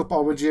typical setup I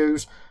would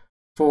use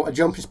for a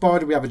jumping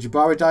spider. We have a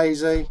Jabrara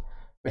daisy,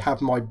 we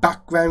have my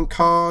background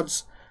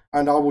cards,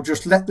 and I will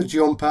just let the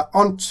jumper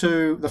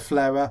onto the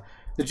flower.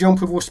 The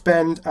jumper will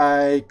spend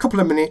a couple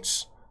of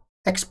minutes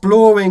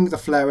exploring the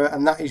flower,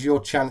 and that is your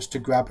chance to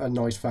grab a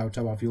nice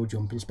photo of your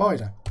jumping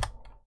spider.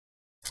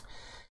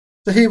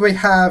 So here we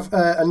have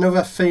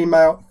another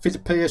female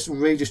Phidippus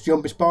Regis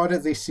jumping spider.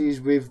 This is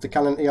with the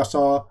Canon EOS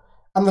R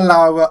and the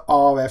Laowa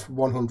RF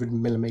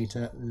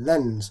 100mm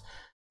lens.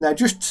 Now,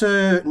 just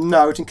to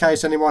note, in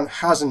case anyone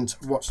hasn't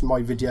watched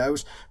my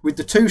videos, with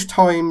the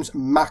 2x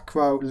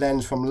macro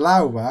lens from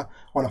Laowa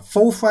on a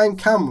full frame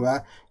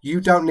camera,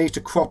 you don't need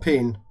to crop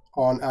in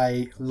on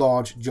a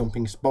large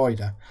jumping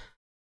spider.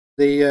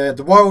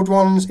 The wild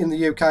ones in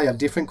the UK are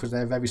different because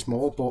they're very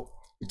small, but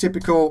the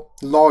typical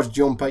large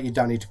jumper, you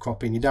don't need to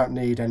crop in. You don't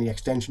need any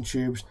extension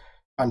tubes.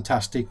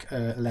 Fantastic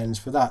lens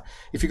for that.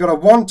 If you've got a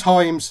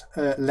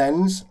 1x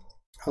lens,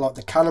 like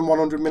the Canon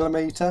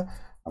 100mm,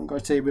 I'm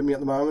going to see with me at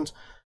the moment.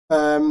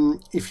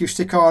 If you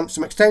stick on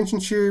some extension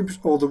tubes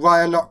or the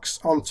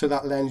Rayanox onto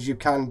that lens, you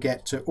can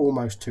get to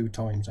almost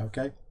 2x,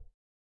 okay?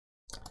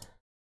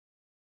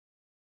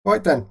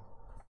 Right then.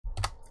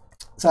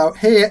 So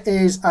here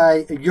is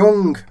a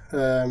young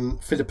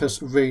Phidippus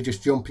Regis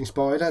jumping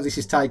spider. This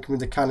is taken with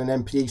the Canon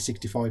MPE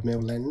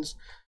 65mm lens,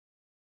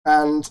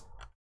 and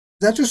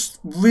they're just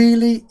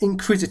really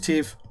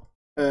inquisitive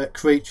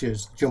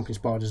creatures. Jumping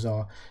spiders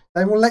are.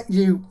 They will let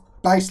you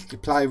basically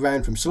play around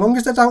with them. So long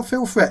as they don't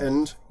feel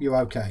threatened, you're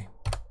okay.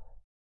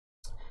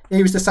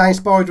 Here is the same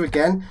spider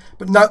again,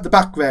 but note the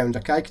background,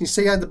 okay? Can you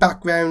see how the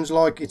background's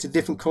like it's a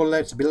different colour,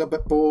 it's a little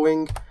bit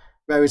boring?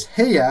 Whereas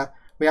here,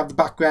 we have the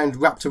background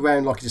wrapped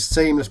around like it's a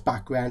seamless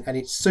background, and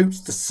it suits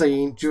the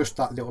scene just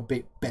that little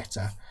bit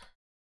better.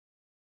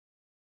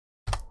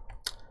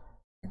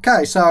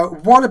 Okay, so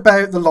what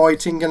about the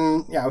lighting,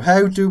 and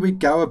how do we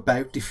go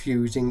about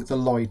diffusing the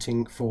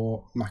lighting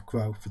for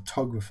macro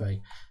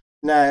photography?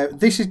 Now,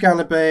 this is going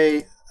to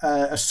be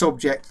a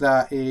subject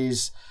that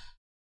is...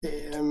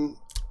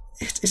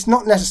 it's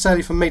not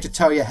necessarily for me to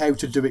tell you how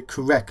to do it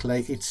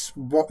correctly. It's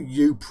what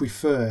you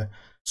prefer.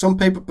 Some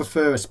people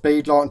prefer a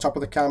speed light on top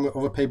of the camera,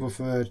 other people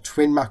prefer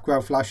twin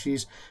macro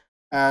flashes,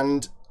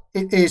 and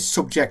it is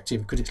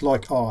subjective because it's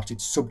like art,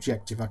 it's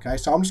subjective. Okay,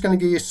 so I'm just going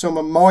to give you some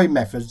of my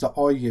methods that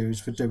I use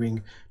for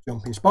doing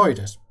jumping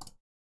spiders.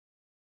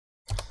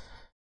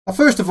 Now,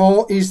 first of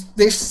all is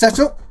this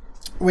setup.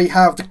 We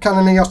have the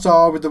Canon EOS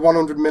R with the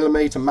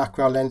 100mm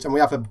macro lens, and we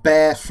have a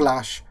bare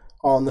flash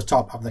on the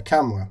top of the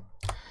camera.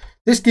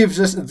 This gives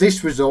us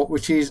this result,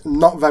 which is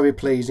not very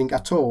pleasing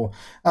at all.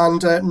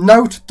 And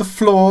note the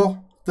floor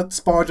that the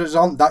spider is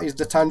on, that is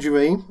the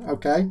tangerine,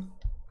 okay?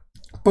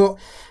 But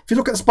if you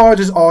look at the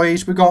spider's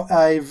eyes, we've got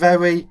a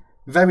very,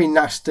 very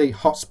nasty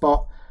hot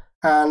spot,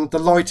 and the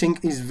lighting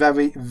is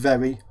very,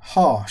 very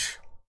harsh.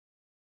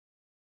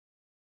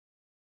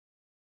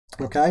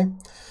 Okay?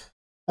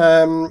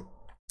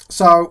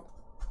 So,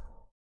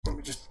 let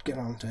me just get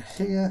on to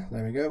here,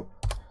 there we go.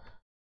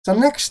 So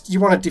next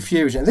you want a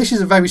diffuser, and this is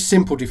a very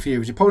simple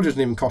diffuser. It probably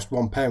doesn't even cost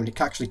 £1. It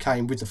actually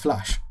came with the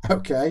flash,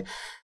 okay?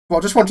 But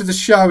I just wanted to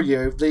show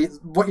you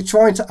what you're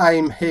trying to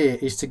aim here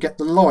is to get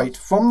the light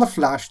from the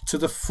flash to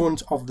the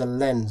front of the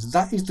lens.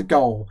 That is the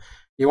goal.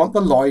 You want the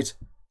light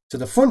to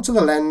the front of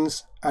the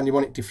lens and you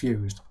want it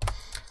diffused.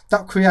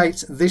 That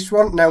creates this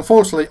one. Now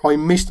unfortunately I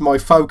missed my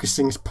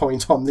focusing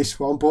point on this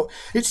one, but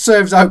it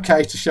serves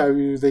okay to show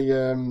you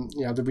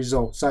the the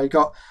result. So you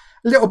got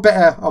a little bit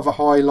of a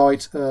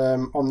highlight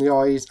on the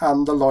eyes,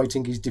 and the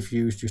lighting is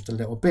diffused just a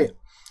little bit.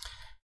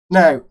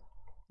 Now,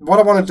 what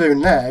I want to do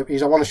now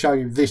is I want to show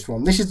you this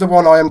one. This is the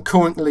one I am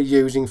currently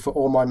using for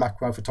all my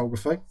macro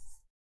photography.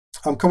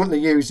 I'm currently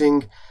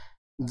using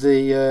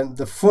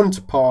the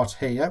front part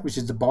here, which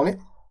is the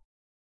bonnet.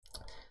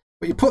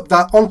 But you put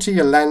that onto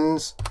your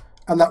lens,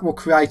 and that will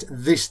create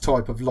this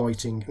type of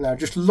lighting. Now,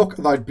 just look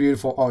at those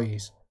beautiful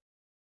eyes.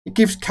 It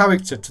gives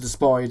character to the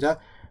spider.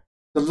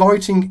 The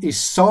lighting is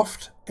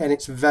soft, and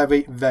it's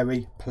very,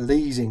 very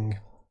pleasing.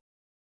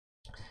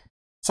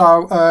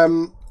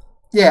 So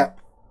yeah,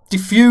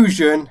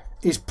 diffusion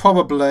is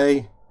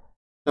probably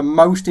the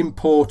most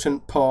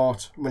important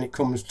part when it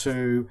comes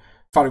to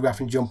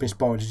photographing jumping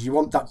spiders. You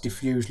want that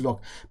diffused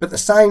look, but at the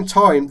same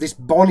time this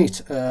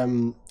bonnet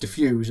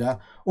diffuser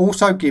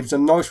also gives a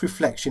nice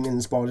reflection in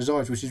the spider's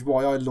eyes, which is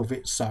why I love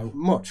it so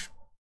much.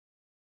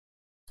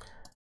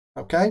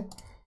 Okay,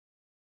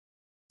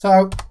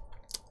 so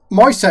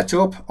my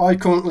setup, I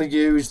currently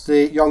use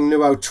the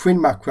Yongnuo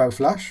twin macro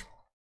flash,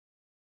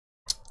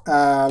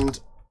 and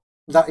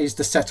that is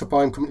the setup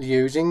I'm currently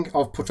using.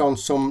 I've put on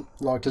some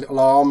like little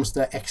arms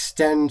that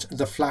extend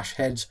the flash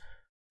heads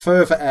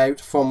further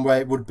out from where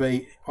it would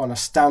be on a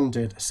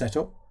standard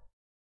setup.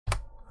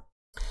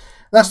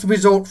 That's the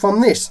result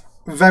from this.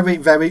 Very,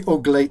 very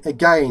ugly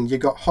again. You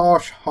got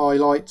harsh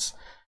highlights.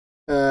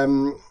 I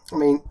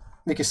mean,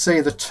 you can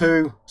see the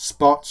two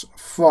spots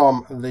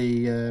from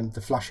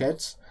the flash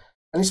heads,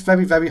 and it's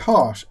very, very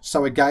harsh.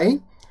 So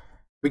again,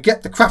 we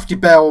get the Crafty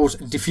Bells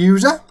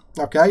diffuser.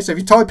 Okay, so if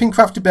you type in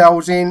Crafty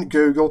Bells in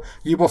Google,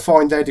 you will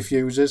find their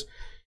diffusers.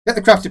 Get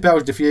the Crafty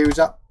Bells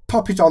diffuser,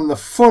 pop it on the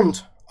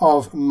front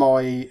of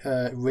my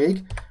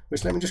rig,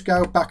 which, let me just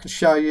go back and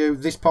show you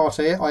this part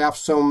here. I have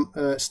some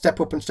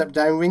step up and step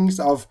down rings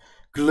that I've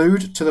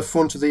glued to the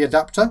front of the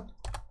adapter.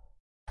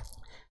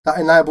 That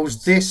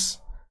enables this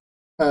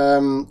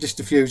this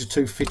diffuser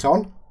to fit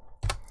on,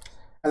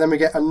 and then we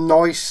get a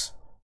nice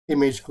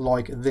image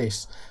like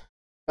this.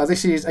 Now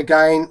this is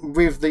again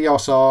with the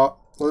EOS R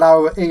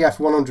Laowa EF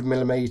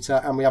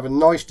 100mm, and we have a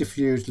nice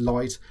diffused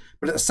light,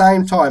 but at the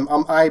same time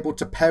I'm able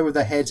to power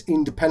the heads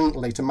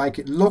independently to make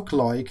it look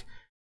like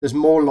there's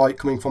more light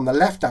coming from the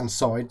left hand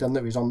side than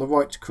there is on the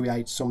right, to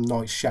create some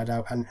nice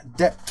shadow and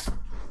depth.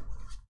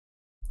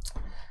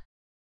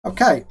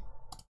 Okay,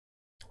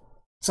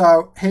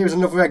 so here's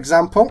another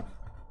example.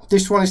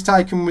 This one is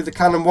taken with the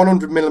Canon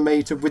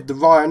 100mm with the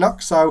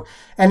Ryonox. So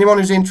anyone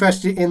who's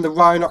interested in the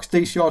Ryonox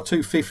DCR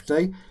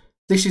 250,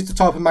 this is the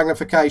type of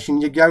magnification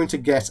you're going to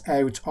get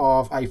out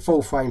of a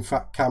full frame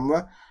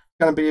camera. It's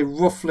going to be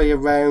roughly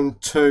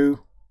around 2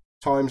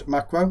 times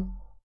macro.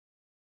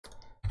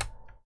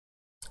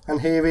 And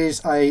here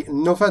is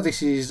another.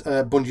 This is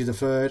Bungie the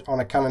Third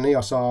on a Canon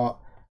EOS R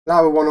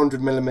Laowa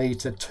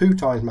 100mm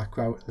 2x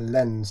macro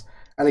lens.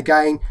 And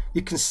again,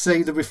 you can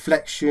see the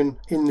reflection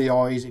in the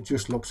eyes. It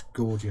just looks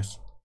gorgeous.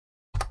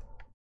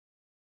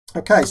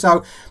 Okay,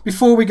 so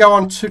before we go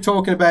on to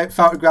talking about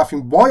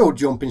photographing wild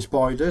jumping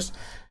spiders,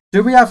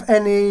 do we have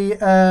any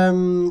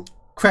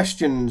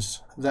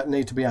questions that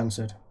need to be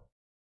answered?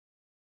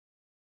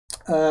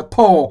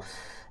 Paul,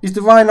 is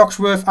the Rhinox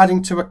worth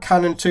adding to a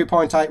Canon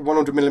 2.8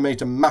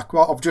 100mm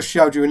macro? I've just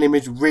showed you an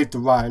image with the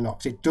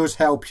Rhinox. It does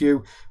help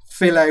you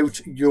fill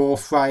out your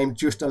frame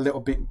just a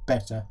little bit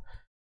better.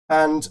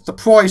 And the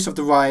price of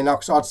the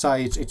Rhinox, I'd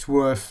say it's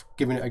worth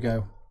giving it a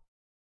go.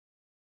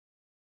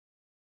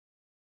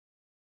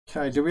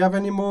 Okay, do we have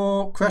any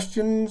more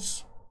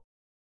questions?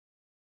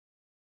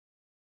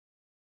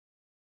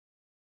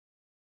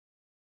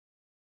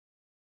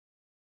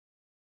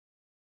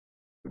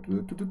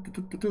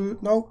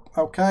 No?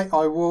 Okay,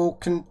 I will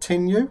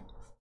continue.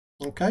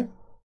 Okay.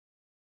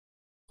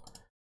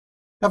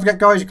 Don't forget,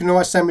 guys, you can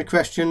always send me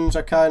questions,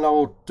 okay, and I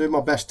will do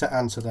my best to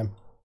answer them.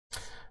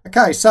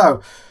 Okay,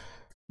 so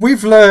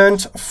we've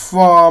learned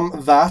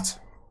from that.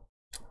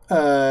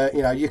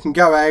 You know, you can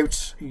go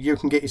out, you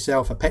can get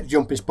yourself a pet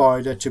jumping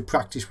spider to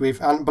practice with,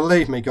 and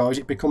believe me, guys,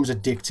 it becomes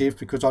addictive,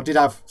 because I did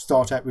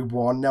start out with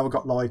one. Now I've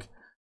got like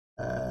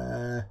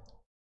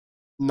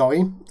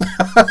 9.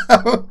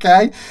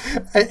 Okay,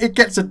 it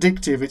gets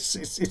addictive.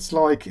 It's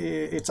like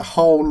it's a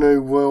whole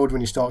new world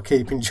when you start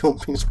keeping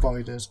jumping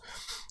spiders,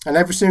 and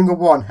every single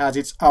one has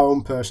its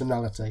own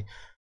personality.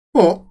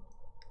 But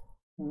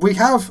we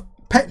have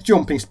pet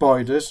jumping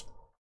spiders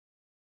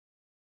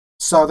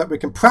so that we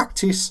can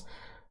practice,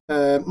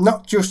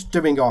 not just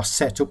doing our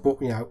setup,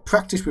 but, you know,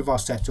 practice with our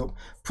setup,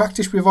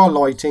 practice with our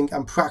lighting,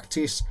 and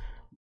practice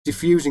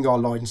diffusing our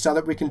lighting, so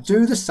that we can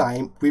do the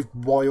same with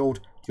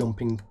wild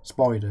jumping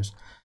spiders.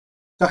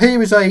 So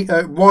here is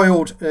a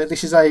wild,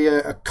 this is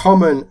a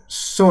common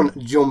sun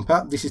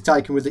jumper. This is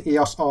taken with the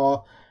EOS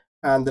R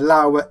and the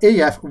Laowa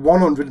EF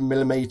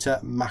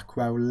 100mm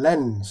macro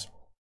lens.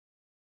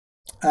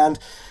 And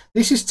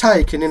this is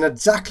taken in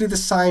exactly the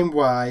same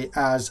way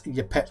as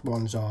your pet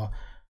ones are.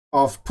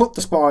 I've put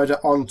the spider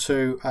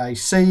onto a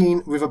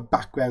scene with a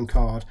background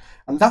card,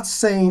 and that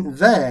scene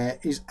there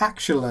is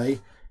actually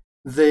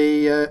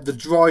the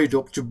dried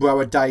up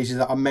Jabroa daisy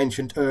that I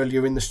mentioned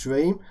earlier in the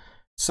stream.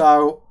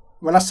 So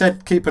when I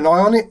said keep an eye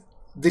on it,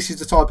 this is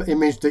the type of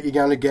image that you're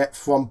going to get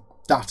from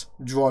that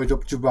dried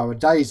up Jabroa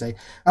daisy.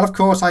 And of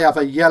course I have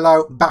a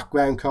yellow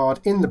background card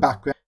in the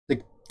background.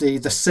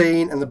 The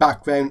scene and the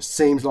background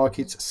seems like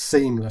it's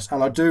seamless,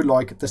 and I do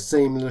like the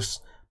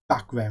seamless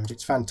background.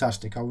 It's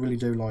fantastic. I really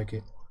do like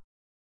it.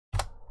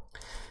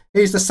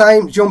 Here's the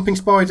same jumping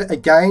spider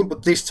again,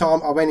 but this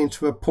time I went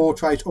into a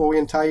portrait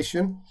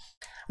orientation.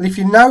 And if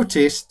you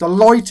notice, the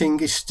lighting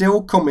is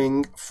still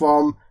coming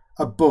from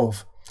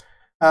above.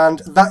 And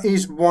that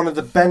is one of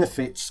the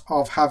benefits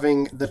of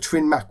having the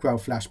twin macro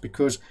flash,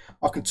 because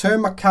I can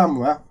turn my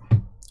camera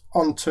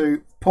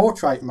onto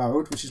portrait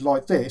mode, which is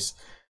like this,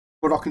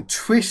 but I can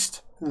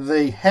twist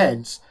the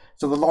heads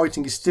so the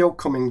lighting is still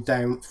coming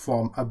down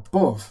from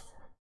above,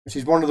 which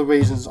is one of the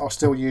reasons I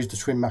still use the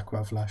twin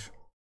macro flash.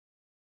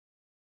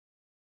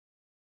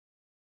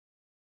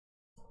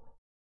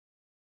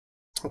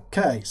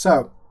 Okay,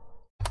 so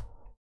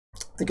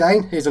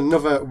again, here's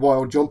another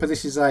wild jumper.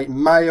 This is a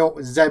male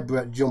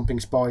zebra jumping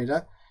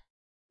spider.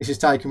 This is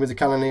taken with the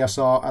Canon EOS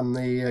R and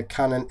the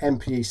Canon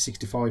MPE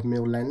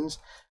 65mm lens.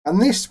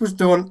 And this was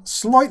done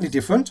slightly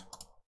different.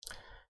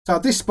 So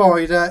this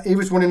spider, he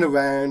was running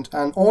around,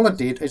 and all I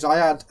did is I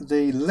had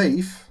the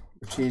leaf,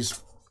 which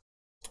is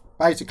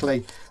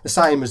basically the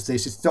same as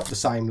this. It's not the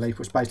same leaf,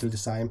 but it's basically the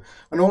same.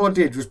 And all I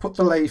did was put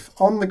the leaf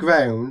on the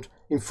ground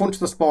in front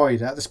of the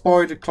spider. The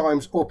spider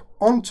climbs up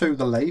onto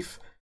the leaf,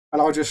 and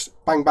I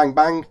just bang, bang,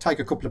 bang, take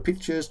a couple of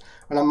pictures,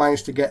 and I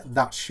managed to get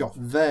that shot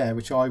there,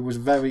 which I was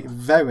very,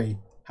 very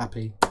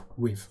happy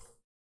with.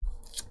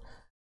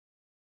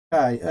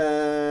 Okay,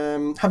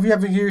 have you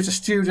ever used a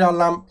studio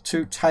lamp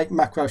to take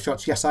macro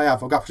shots? Yes, I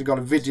have. I've actually got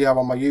a video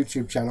on my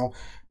YouTube channel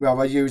where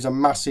I use a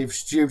massive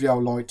studio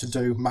light to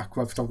do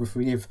macro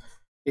photography.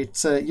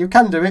 You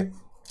can do it.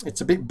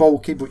 It's a bit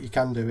bulky, but you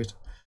can do it.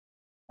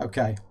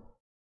 Okay.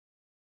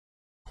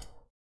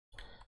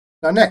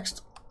 Now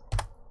next,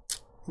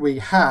 we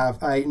have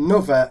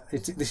another,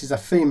 this is a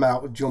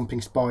female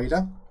jumping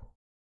spider.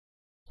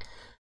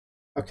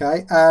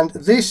 Okay, and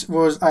this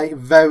was a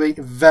very,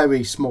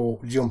 very small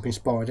jumping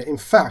spider. In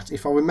fact,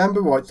 if I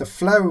remember right, the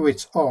flower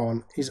it's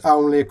on is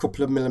only a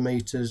couple of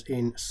millimeters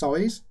in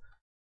size.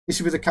 This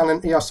is with the Canon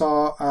EOS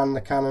R and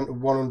the Canon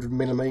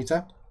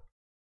 100mm.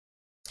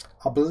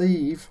 I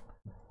believe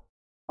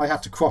I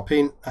had to crop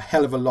in a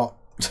hell of a lot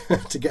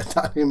to get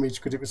that image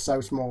because it was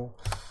so small.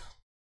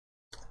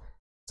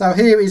 So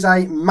here is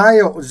a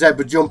male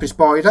zebra jumping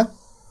spider.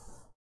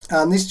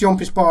 And this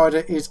jumping spider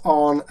is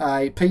on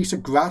a piece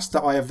of grass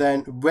that I have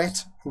then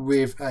wet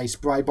with a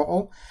spray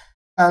bottle.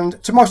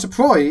 And to my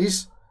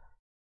surprise,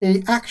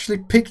 he actually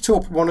picked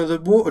up one of the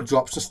water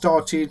drops and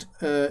started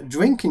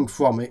drinking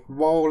from it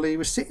while he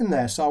was sitting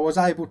there. So I was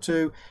able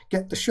to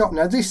get the shot.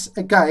 Now this,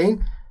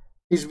 again,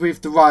 is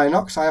with the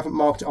Rhinox. I haven't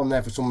marked it on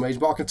there for some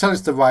reason, but I can tell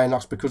it's the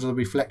Rhinox because of the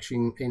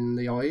reflection in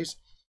the eyes.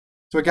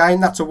 So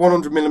again, that's a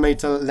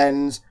 100mm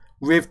lens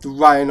with the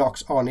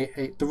Rhinox on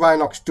it. The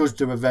Rhinox does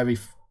do a very,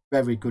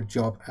 very good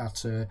job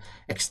at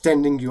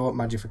extending your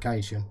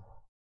magnification.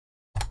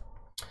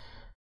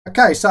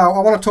 Okay, so I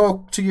want to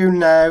talk to you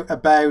now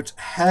about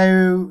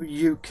how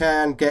you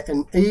can get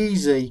an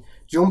easy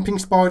jumping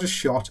spider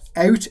shot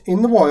out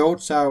in the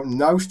wild, so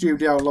no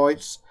studio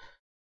lights.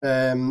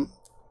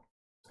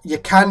 You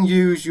can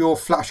use your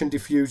flash and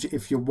diffuser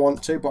if you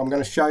want to, but I'm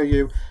going to show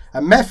you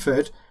a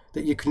method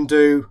that you can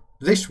do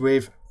this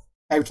with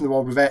out in the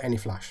wild without any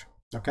flash.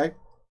 Okay,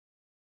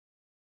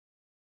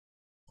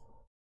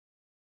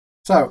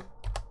 so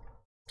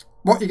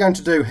what you're going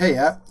to do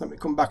here, let me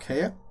come back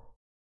here,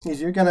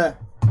 is you're going to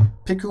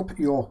pick up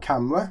your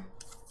camera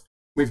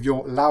with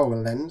your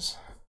Laowa lens.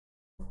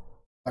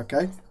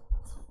 Okay,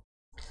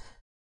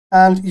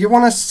 and you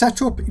want to set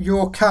up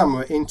your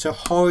camera into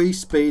high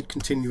speed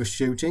continuous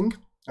shooting.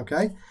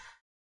 Okay,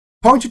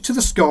 point it to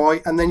the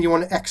sky, and then you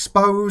want to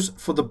expose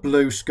for the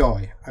blue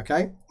sky.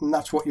 Okay, and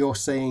that's what you're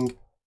seeing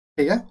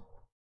here.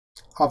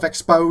 I've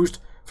exposed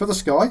for the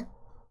sky.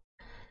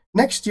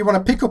 Next, you want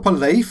to pick up a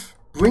leaf,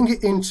 bring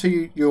it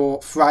into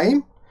your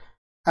frame,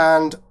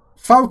 and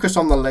focus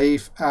on the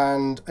leaf,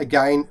 and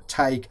again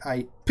take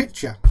a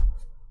picture.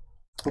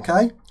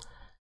 Okay,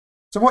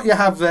 so what you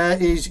have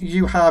there is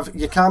you have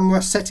your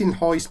camera set in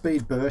high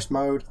speed burst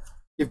mode.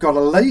 You've got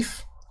a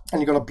leaf and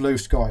you've got a blue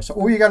sky. So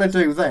all you're going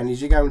to do then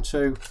is you're going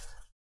to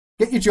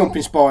get your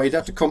jumping spider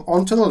to come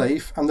onto the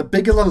leaf, and the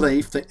bigger the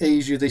leaf, the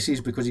easier this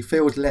is because he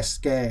feels less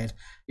scared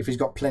if he's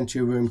got plenty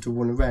of room to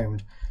run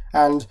around.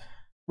 And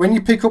when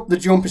you pick up the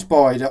jumping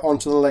spider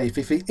onto the leaf,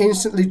 if he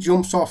instantly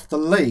jumps off the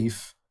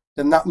leaf,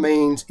 then that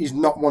means he's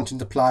not wanting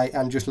to play,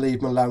 and just leave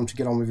him alone to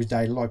get on with his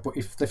daily life. But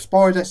if the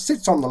spider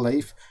sits on the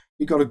leaf,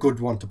 you've got a good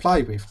one to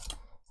play with.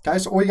 Okay,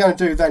 so all you're going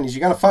to do then is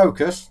you're going to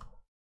focus.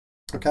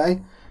 Okay,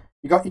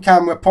 you got your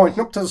camera pointing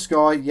up to the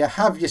sky, you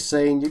have your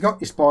scene, you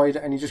got your spider,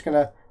 and you're just going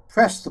to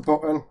press the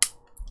button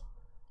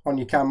on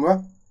your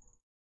camera.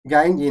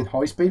 Again, you're in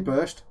high speed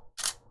burst.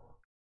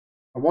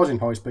 I was in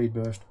high speed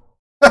burst.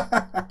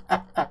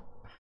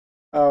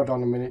 Hold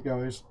on a minute,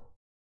 guys.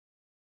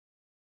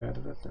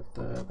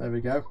 There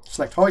we go.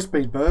 Select high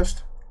speed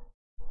burst.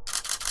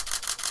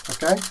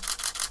 Okay,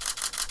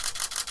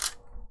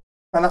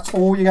 and that's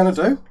all you're going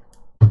to do.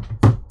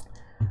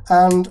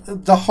 And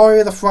the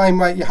higher the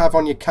frame rate you have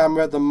on your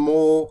camera, the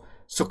more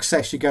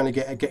success you're going to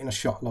get at getting a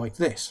shot like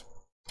this.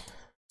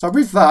 So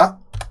with that,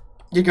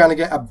 you're going to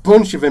get a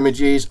bunch of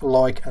images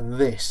like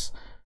this.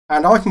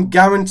 And I can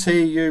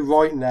guarantee you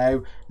right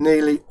now,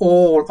 nearly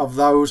all of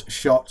those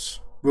shots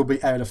will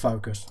be out of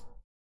focus.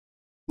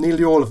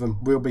 Nearly all of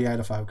them will be out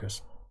of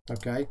focus.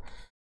 Okay,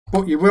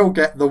 but you will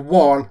get the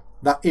one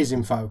that is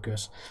in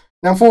focus.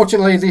 Now,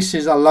 unfortunately, this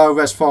is a low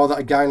res file that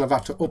again I've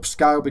had to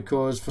upscale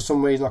because for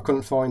some reason I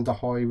couldn't find the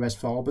high res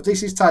file. But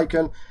this is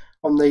taken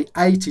on the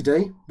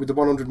 80D with the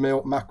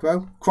 100mm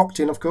macro, cropped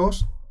in of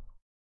course.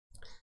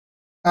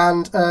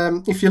 And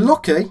if you're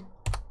lucky,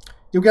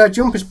 you'll get a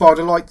jumping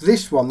spider like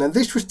this one. Now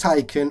this was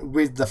taken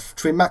with the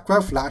trim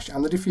macro flash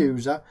and the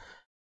diffuser,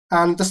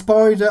 and the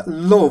spider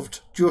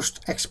loved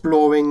just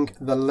exploring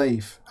the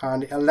leaf,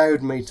 and it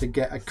allowed me to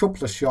get a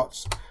couple of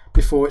shots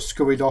before it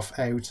scurried off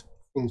out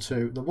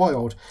into the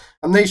wild.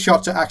 And these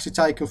shots are actually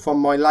taken from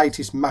my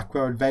latest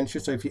macro adventure,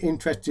 so if you're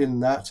interested in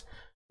that,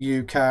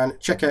 you can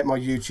check out my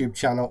YouTube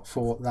channel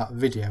for that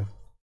video.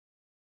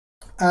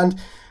 And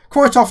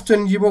quite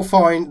often you will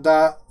find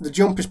that the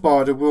jumping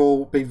spider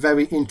will be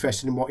very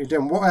interested in what you're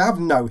doing. What I have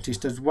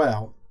noticed as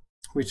well,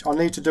 which I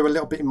need to do a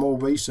little bit more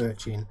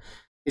research in,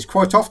 is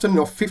quite often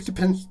enough,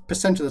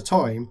 50% of the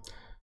time,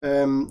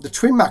 the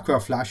trim macro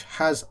flash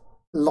has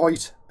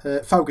light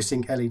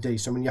focusing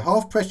LEDs. So when you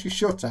half press your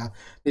shutter,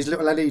 these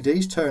little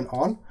LEDs turn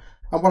on.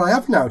 And what I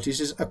have noticed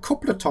is a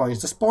couple of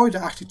times the spider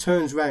actually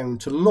turns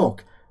around to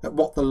look at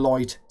what the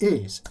light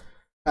is.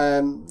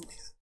 You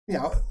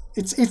know,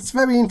 it's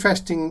very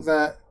interesting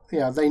that, you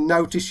know, they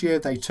notice you,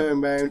 they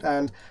turn around,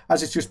 and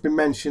as it's just been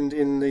mentioned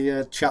in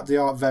the chat, they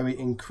are very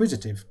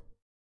inquisitive.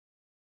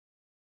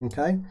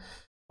 Okay,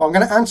 well, I'm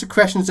going to answer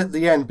questions at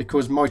the end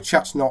because my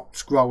chat's not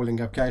scrolling.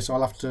 Okay, so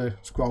I'll have to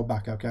scroll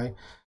back. Okay,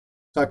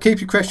 so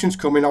keep your questions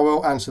coming, I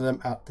will answer them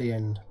at the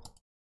end.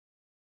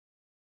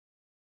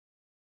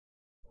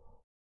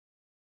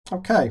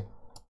 Okay,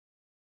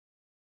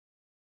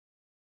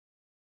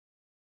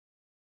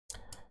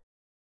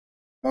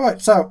 all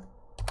right, so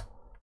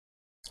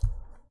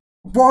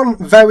one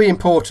very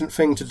important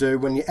thing to do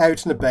when you're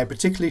out and about,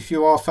 particularly if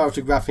you are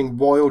photographing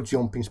wild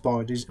jumping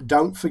spiders,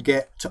 don't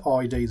forget to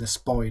ID the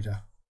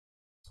spider.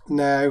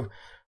 Now,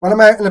 when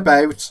I'm out and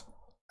about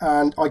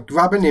and I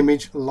grab an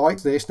image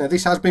like this, now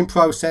this has been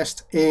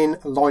processed in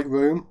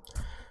Lightroom,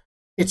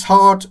 it's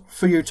hard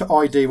for you to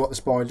ID what the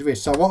spider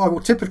is. So what I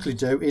will typically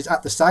do is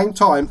at the same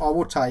time I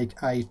will take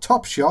a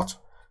top shot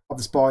of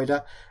the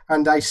spider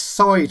and a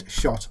side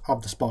shot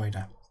of the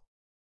spider.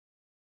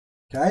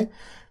 Okay,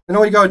 and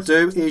all you got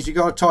to do is you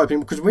got to type in,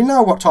 because we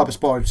know what type of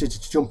spider it is.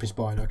 It's a jumping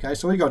spider. Okay,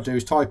 so all you got to do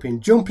is type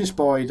in jumping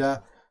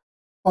spider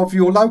of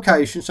your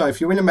location. So if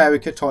you're in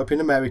America, type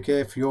in America.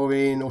 If you're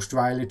in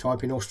Australia,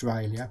 type in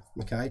Australia.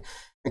 Okay,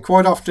 and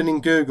quite often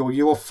in Google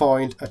you will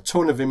find a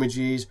ton of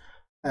images,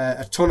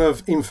 a ton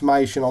of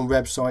information on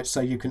websites,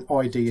 so you can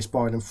ID a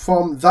spider. And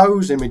from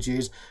those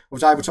images I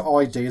was able to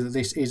ID that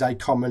this is a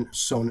common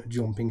sun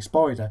jumping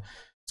spider.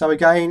 So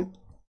again,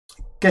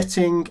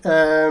 getting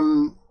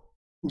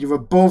your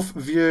above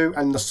view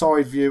and the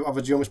side view of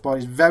a jumping spider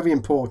is very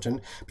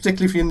important,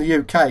 particularly if you're in the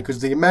UK, because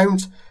the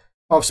amount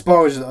of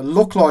spiders that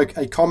look like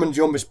a common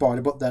jumping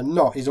spider but they're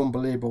not is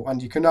unbelievable,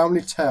 and you can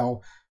only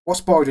tell what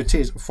spider it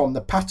is from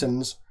the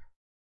patterns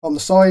on the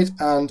side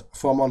and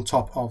from on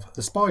top of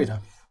the spider.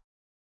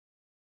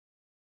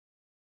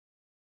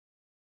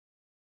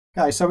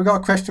 Okay, so we got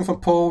a question from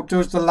Paul.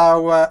 Does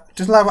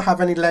Laowa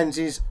have any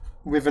lenses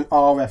with an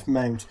RF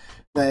mount?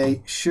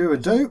 They sure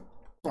do.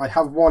 I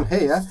have one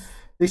here.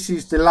 This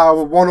is the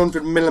Laowa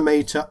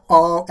 100mm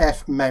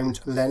RF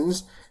mount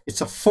lens.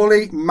 It's a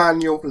fully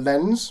manual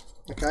lens.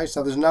 Okay,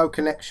 so there's no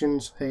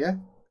connections here.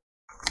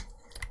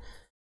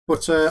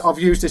 But I've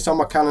used this on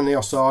my Canon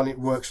EOS R and it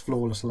works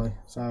flawlessly.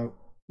 So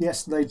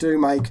yes, they do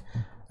make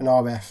an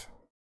RF.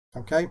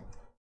 Okay.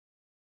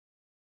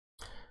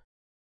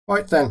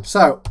 Right then,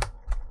 so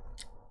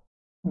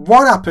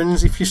what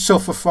happens if you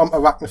suffer from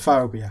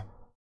arachnophobia?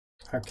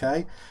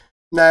 Okay.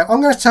 Now,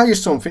 I'm going to tell you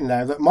something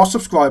now that my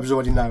subscribers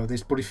already know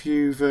this, but if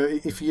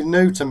you're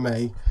new to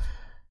me,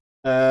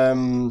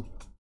 I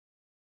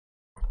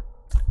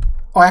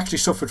actually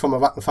suffered from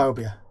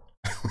arachnophobia.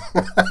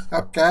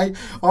 Okay,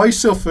 I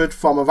suffered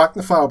from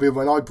arachnophobia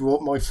when I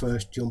bought my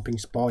first jumping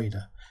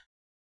spider,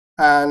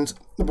 and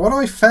what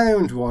I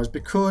found was,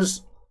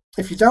 because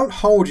if you don't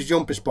hold your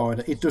jumping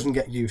spider, it doesn't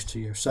get used to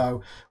you.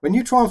 So when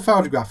you try and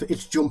photograph it,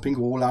 it's jumping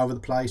all over the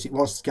place. It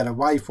wants to get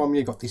away from you.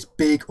 You've got this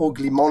big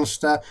ugly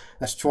monster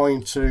that's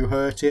trying to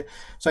hurt it.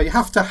 So you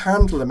have to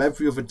handle them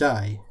every other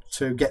day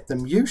to get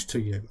them used to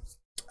you.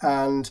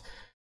 And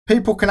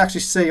people can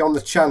actually see on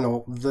the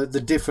channel the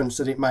difference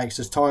that it makes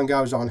as time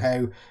goes on,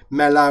 how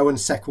mellow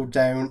and settled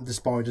down the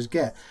spiders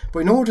get. But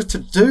in order to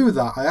do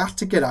that, I had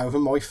to get over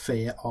my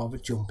fear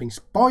of jumping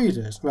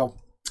spiders. Well,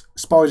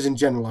 spiders in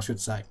general, I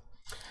should say.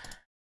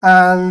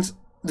 And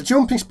the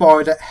jumping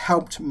spider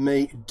helped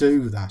me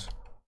do that.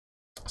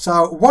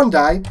 So one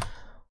day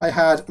I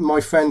had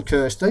my friend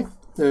Kirsty,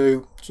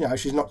 who, you know,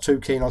 she's not too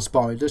keen on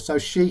spiders, so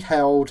she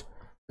held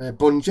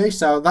Bungee.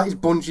 So that is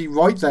Bungee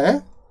right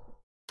there.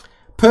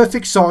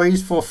 Perfect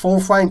size for a full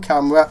frame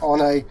camera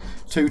on a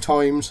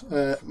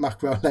 2x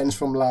macro lens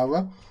from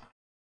Laowa.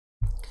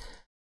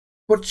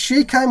 But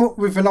she came up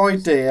with an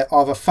idea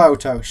of a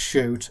photo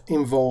shoot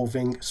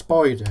involving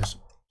spiders.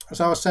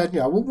 So I said,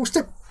 you know, we'll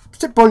stick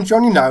Bungee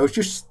on your nose,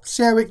 just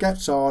see how it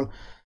gets on.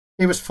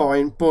 It was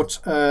fine, but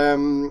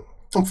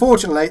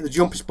unfortunately the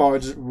jumping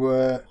spiders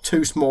were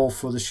too small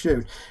for the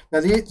shoot.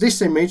 Now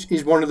this image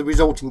is one of the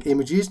resulting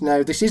images.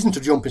 Now this isn't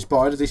a jumping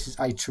spider, this is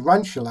a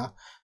tarantula,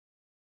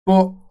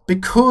 but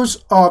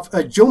because of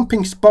a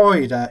jumping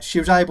spider, she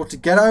was able to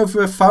get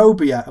over a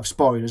phobia of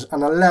spiders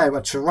and allow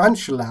a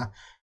tarantula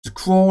to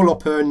crawl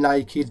up her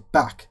naked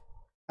back.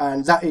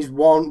 And that is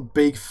one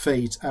big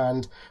feat.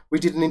 And we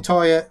did an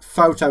entire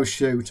photo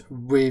shoot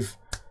with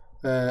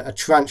a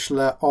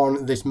tarantula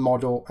on this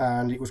model,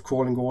 and it was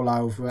crawling all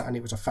over, and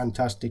it was a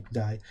fantastic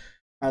day.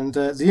 And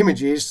the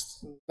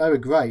images, they were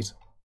great.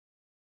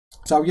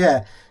 So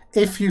yeah,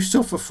 if you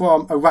suffer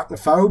from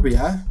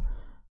arachnophobia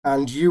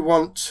and you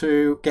want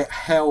to get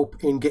help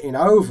in getting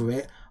over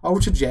it, I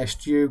would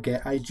suggest you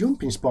get a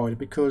jumping spider,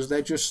 because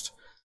they're just,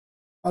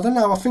 I don't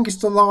know, I think it's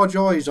the large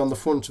eyes on the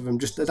front of them.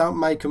 Just, they don't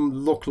make them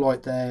look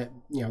like they're,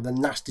 you know, they're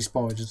nasty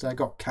spiders. They've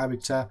got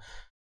character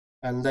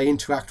and they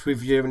interact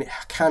with you, and it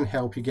can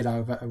help you get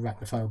over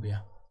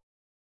arachnophobia.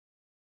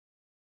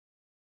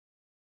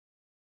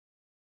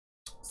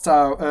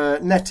 So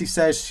Nettie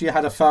says she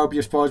had a phobia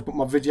of spiders, but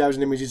my videos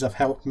and images have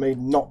helped me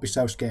not be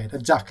so scared.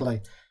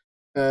 Exactly.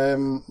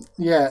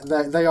 Yeah,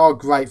 they are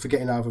great for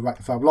getting over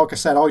arachnophobia. Like I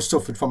said, I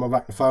suffered from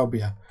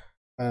arachnophobia,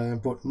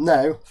 but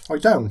now I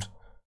don't.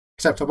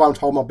 Except I won't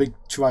hold my big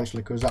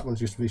tarantula, because that one's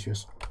just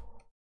vicious.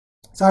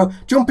 So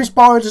jumping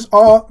spiders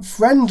are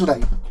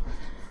friendly.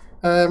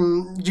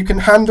 You can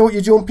handle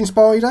your jumping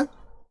spider.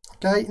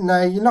 Okay,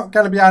 now you're not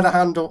going to be able to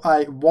handle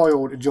a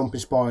wild jumping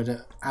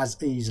spider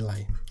as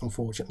easily,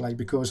 unfortunately,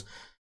 because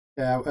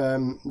you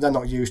know, they're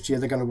not used to you.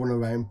 They're going to run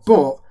around.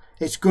 But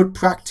it's good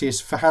practice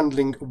for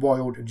handling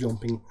wild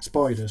jumping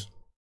spiders,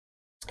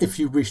 if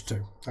you wish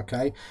to.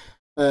 Okay.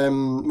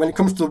 When it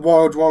comes to the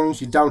wild ones,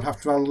 you don't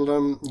have to handle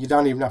them. You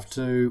don't even have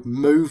to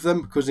move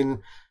them, because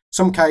in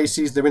some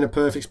cases they're in a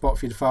perfect spot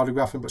for you to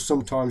photograph them, but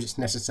sometimes it's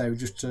necessary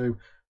just to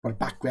put a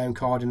background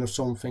card in or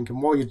something.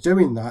 And while you're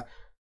doing that,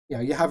 you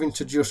know, you're having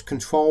to just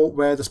control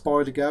where the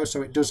spider goes.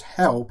 So it does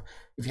help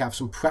if you have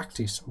some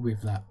practice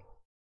with that.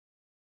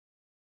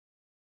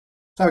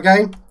 So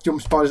again,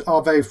 jumping spiders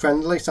are very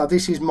friendly. So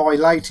this is my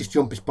latest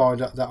jumping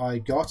spider that I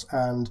got,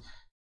 and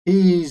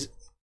he's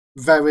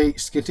very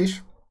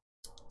skittish.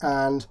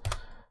 And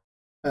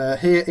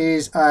here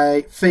is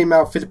a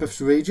female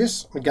Phidippus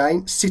regius,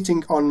 again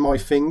sitting on my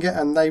finger,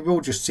 and they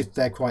will just sit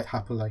there quite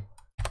happily.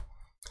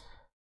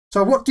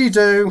 So what do you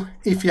do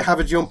if you have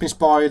a jumping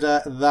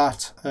spider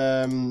that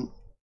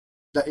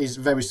that is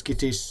very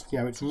skittish? You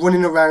know, it's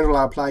running around all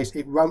over the place,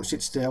 it won't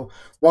sit still.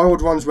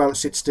 Wild ones won't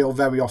sit still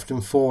very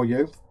often for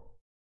you,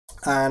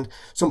 and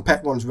some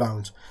pet ones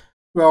won't.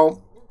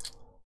 Well,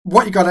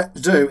 what you got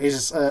to do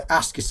is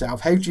ask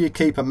yourself, how do you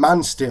keep a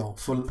man still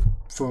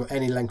for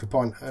any length of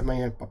time? I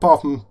mean,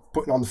 apart from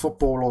putting on the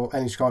football or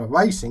any kind of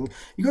racing,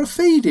 you got to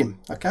feed him.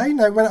 Okay,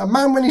 now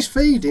when he's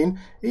feeding,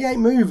 he ain't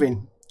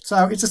moving.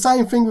 So it's the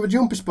same thing with a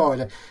jumping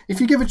spider. If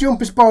you give a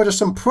jumping spider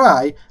some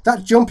prey,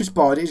 that jumping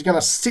spider is going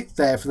to sit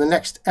there for the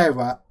next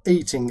hour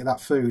eating that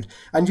food,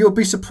 and you'll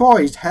be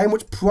surprised how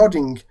much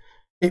prodding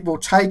it will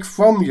take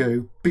from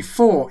you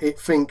before it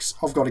thinks,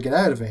 I've got to get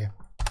out of here.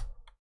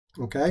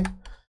 Okay.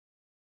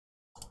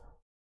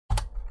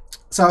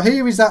 So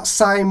here is that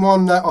same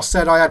one that I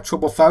said I had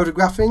trouble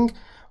photographing.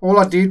 All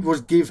I did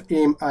was give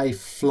him a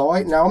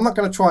fly. Now, I'm not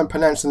going to try and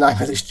pronounce the name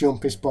of this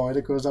jumping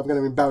spider because I'm going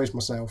to embarrass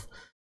myself.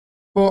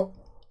 But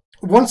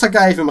once I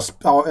gave him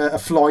a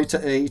fly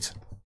to eat,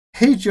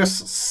 he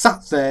just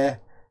sat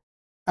there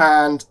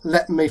and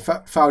let me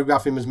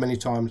photograph him as many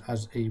times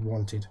as he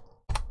wanted.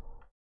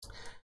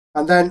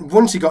 And then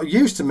once he got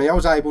used to me, I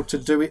was able to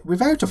do it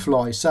without a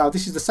fly. So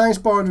this is the same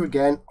spider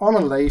again on a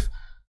leaf,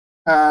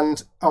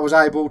 and I was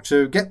able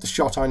to get the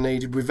shot I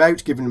needed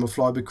without giving him a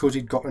fly because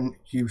he'd gotten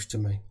used to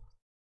me.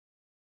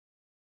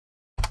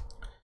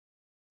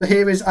 So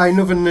here is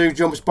another new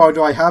jumper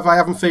spider I have. I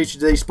haven't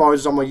featured these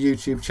spiders on my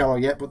YouTube channel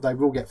yet, but they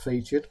will get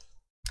featured.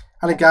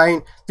 And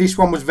again, this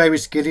one was very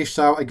skittish,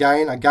 so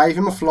again, I gave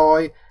him a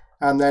fly,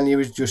 and then he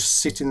was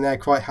just sitting there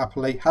quite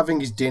happily,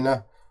 having his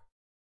dinner,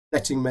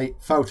 letting me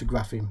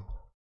photograph him.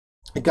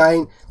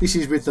 Again, this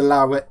is with the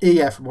Laowa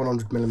EF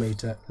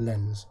 100mm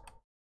lens.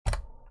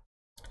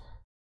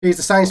 Here's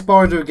the same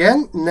spider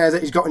again. Now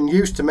that he's gotten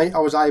used to me, I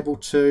was able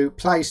to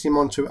place him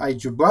onto a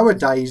Jabrona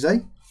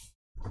daisy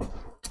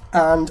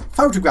and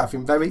photograph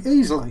him very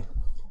easily.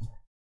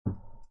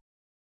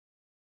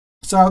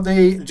 So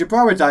the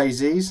Jabrona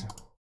daisies,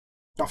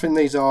 I think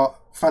these are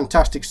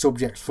fantastic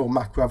subjects for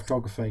macro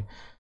photography.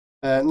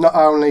 Not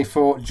only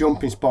for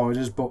jumping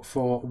spiders, but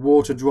for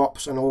water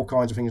drops and all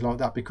kinds of things like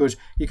that, because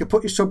you can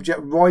put your subject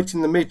right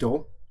in the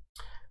middle,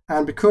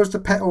 and because the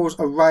petals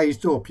are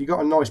raised up, you got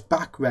a nice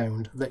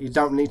background that you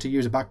don't need to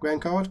use a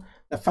background card.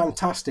 They're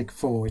fantastic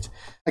for it.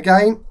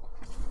 Again,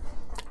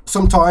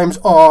 sometimes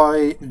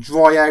I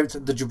dry out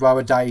the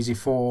Jabrona daisy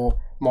for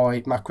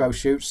my macro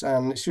shoots,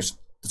 and it's just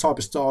the type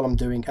of style I'm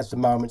doing at the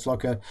moment. It's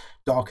like a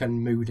dark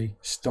and moody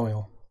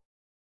style.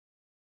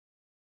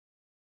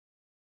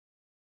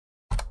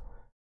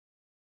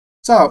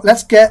 So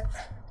let's get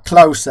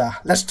closer.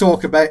 Let's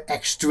talk about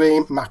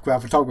extreme macro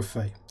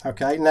photography.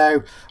 Okay,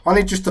 now I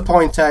need just to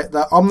point out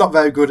that I'm not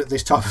very good at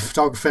this type of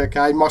photography.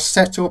 Okay, my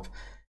setup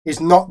is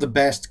not the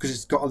best because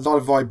it's got a lot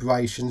of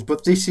vibrations,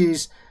 but this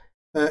is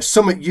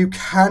something you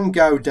can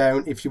go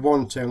down if you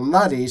want to, and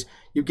that is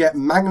you get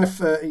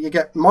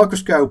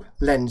microscope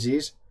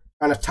lenses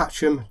and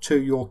attach them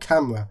to your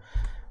camera.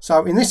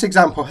 So in this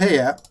example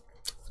here,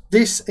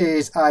 this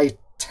is a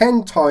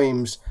 10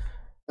 times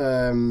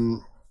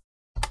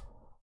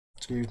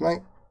excuse me.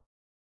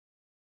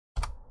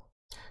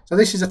 So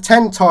this is a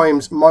 10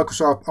 times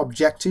microscope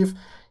objective.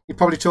 You're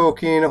probably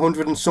talking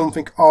 100 and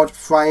something odd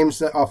frames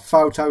that are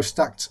focus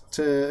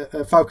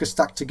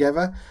stacked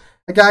together.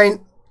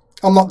 Again,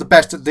 I'm not the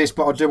best at this,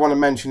 but I do want to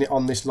mention it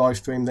on this live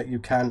stream that you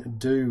can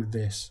do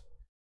this.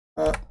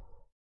 I'm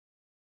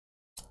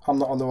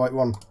not on the right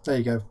one. There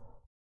you go.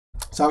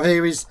 So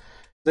here is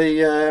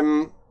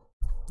the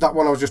that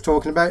one I was just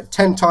talking about,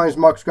 10 times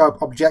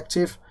microscope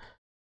objective.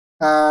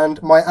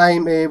 And my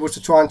aim here was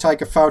to try and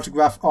take a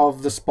photograph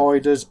of the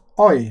spider's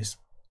eyes.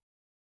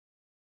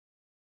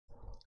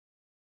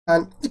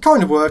 And it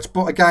kind of worked,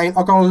 but again,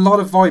 I've got a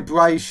lot of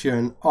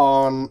vibration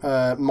on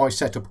my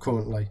setup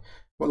currently.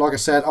 But like I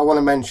said, I want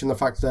to mention the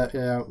fact that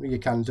you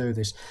can do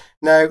this.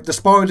 Now, the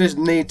spiders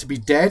need to be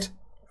dead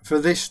for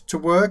this to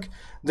work.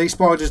 These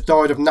spiders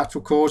died of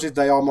natural causes.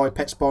 They are my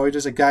pet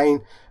spiders.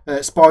 Again,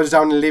 spiders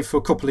only live for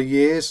a couple of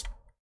years.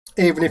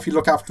 Even if you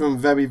look after them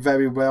very,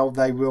 very well,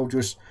 they will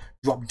just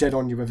drop dead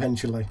on you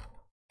eventually.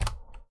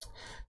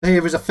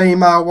 Here is a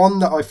female one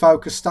that I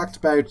focus stacked,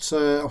 about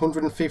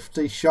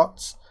 150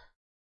 shots.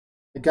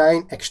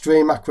 Again,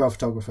 extreme macro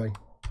photography.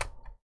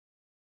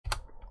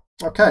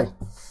 Okay.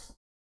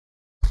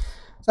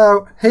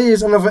 So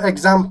here's another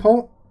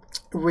example.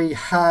 We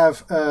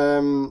have,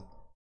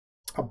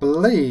 I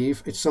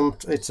believe it's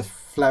a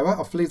flower.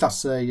 I believe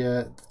that's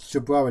a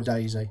Jabrona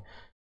daisy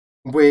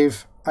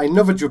with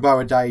another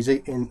Jabrona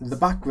daisy in the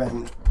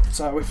background.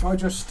 So if I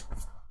just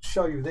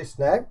show you this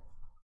now.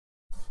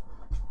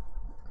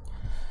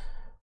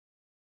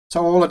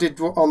 So all I did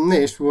on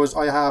this was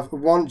I have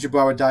one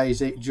Jabrona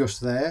daisy just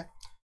there.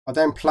 I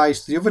then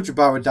placed the other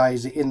Jabrona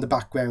daisy in the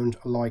background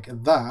like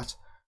that,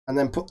 and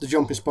then put the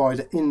jumping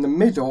spider in the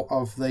middle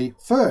of the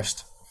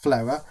first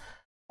flower,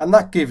 and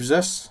that gives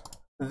us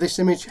this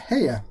image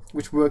here,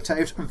 which worked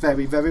out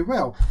very, very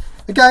well.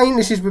 Again,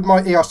 this is with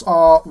my EOS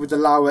R with the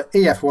Laowa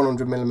EF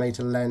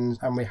 100mm lens,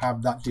 and we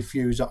have that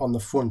diffuser on the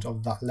front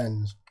of that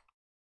lens.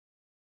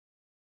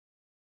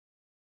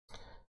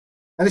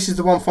 And this is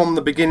the one from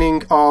the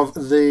beginning of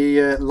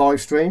the live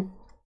stream.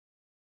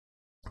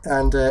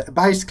 And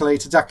basically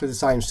it's exactly the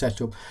same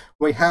setup.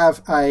 We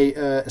have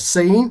a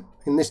scene,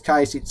 in this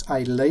case it's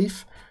a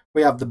leaf.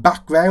 We have the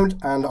background,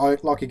 and I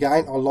like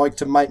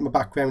to make my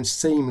background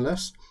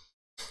seamless.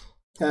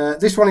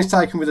 This one is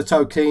taken with a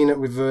Tokina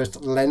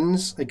reversed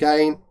lens.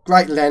 Again,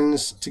 great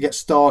lens to get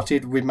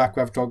started with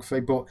macro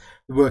photography, but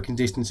the working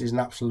distance is an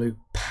absolute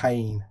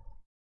pain.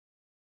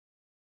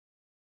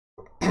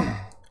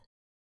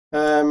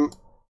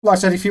 Like I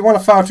said, if you want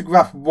to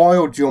photograph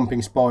wild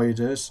jumping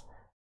spiders,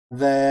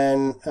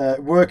 then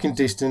working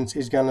distance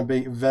is going to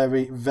be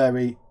very,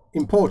 very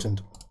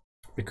important,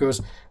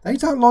 because they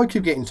don't like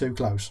you getting too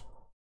close.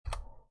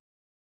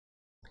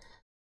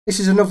 This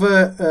is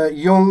another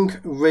young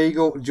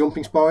regal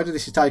jumping spider.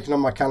 This is taken on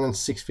my Canon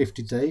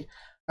 650D,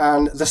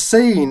 and the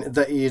scene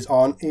that he is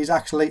on is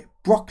actually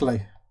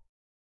broccoli.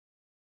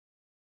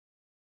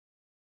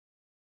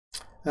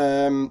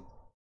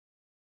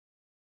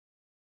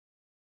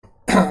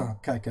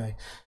 Okay.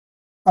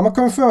 Am I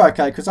coming through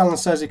okay? Because Alan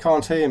says he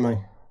can't hear me.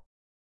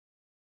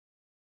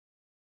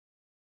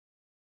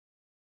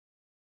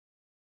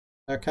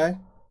 Okay. Is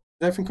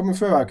everything coming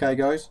through okay,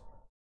 guys?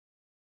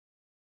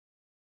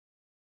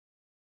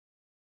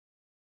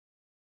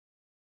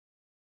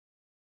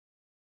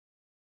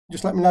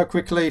 Just let me know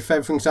quickly if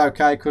everything's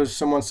okay, because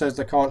someone says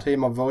they can't hear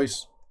my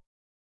voice.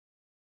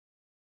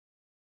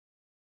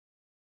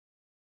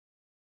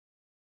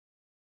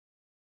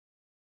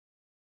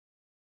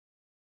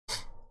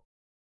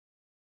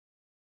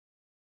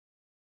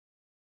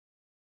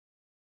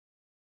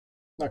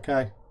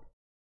 Okay.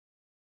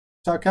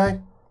 It's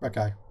okay?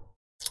 Okay.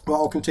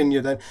 Well, I'll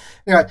continue then.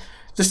 Anyway,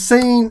 the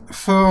scene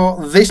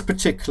for this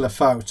particular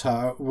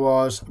photo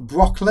was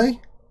broccoli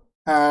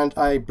and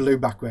a blue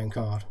background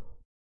card.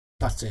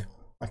 That's it.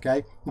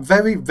 Okay.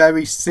 Very,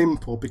 very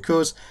simple,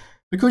 because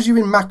you're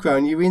in macro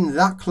and you're in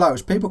that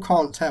close, people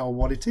can't tell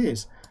what it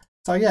is.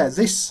 So yeah,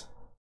 this,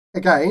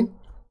 again,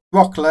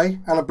 broccoli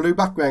and a blue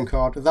background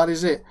card. That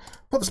is it.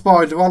 Put the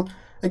spider on.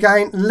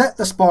 Again, let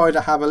the spider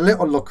have a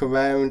little look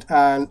around,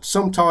 and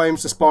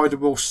sometimes the spider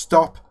will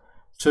stop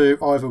to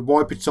either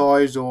wipe its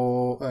eyes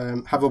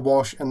or have a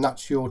wash, and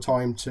that's your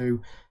time to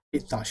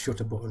hit that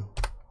shutter button.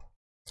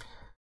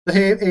 So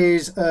here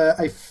is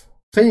a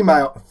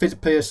female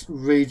Phidippus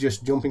regius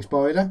jumping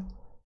spider,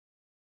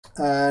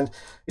 and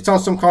it's on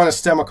some kind of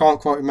stem. I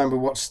can't quite remember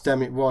what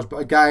stem it was, but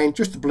again,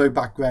 just a blue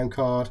background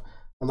card,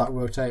 and that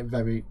worked out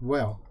very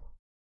well.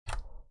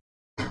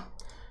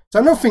 So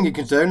another thing you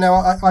can do,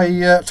 now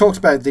I talked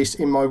about this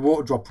in my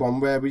water drop one,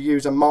 where we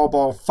use a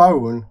mobile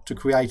phone to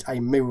create a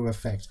mirror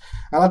effect.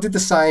 And I did the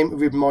same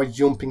with my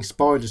jumping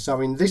spider.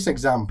 So in this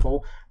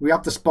example, we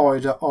have the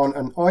spider on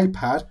an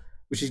iPad,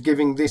 which is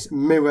giving this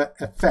mirror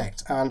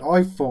effect. And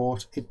I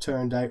thought it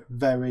turned out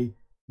very,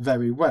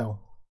 very well.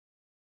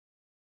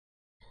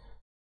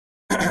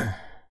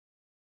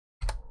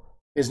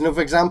 Here's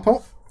another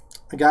example.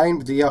 Again,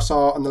 with the EOS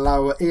R and the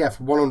Laowa EF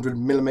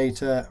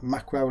 100mm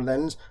macro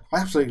lens. I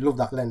absolutely love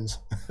that lens.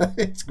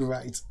 It's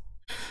great.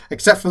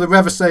 Except for the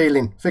rever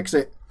sealing. Fix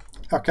it.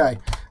 Okay.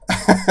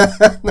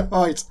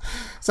 Right.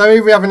 So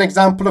here we have an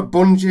example of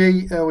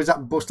bungee. Is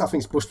that bust? I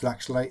think it's busted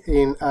actually.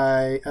 In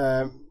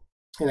a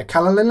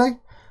calla lily.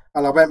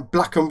 And I went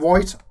black and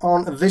white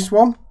on this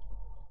one.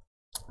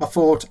 I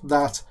thought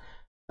that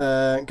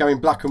going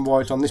black and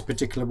white on this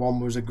particular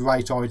one was a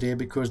great idea,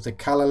 because the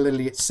calla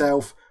lily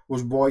itself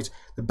was white,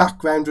 the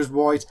background was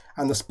white,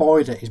 and the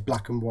spider is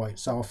black and white.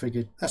 So I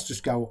figured, let's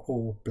just go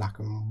all black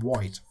and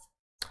white.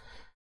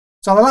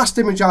 So the last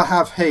image I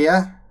have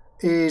here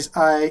is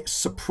a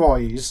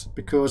surprise,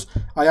 because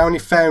I only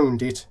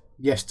found it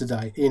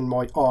yesterday in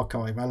my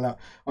archive, and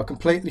I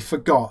completely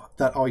forgot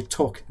that I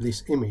took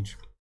this image.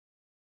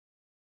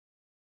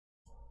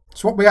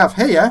 So what we have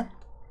here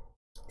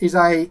is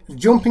a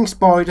jumping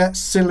spider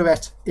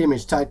silhouette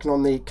image taken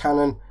on the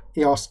Canon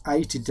EOS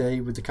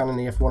 80D with the Canon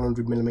EF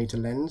 100mm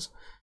lens.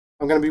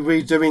 I'm going to be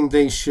redoing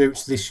these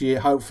shoots this year,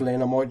 hopefully,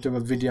 and I might do a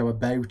video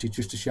about it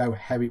just to show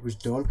how it was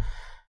done.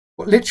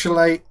 But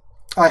literally,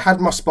 I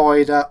had my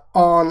spider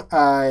on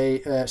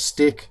a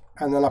stick,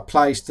 and then I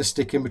placed the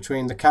stick in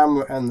between the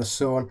camera and the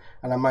sun,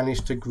 and I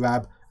managed to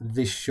grab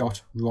this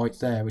shot right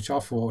there, which I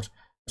thought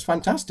was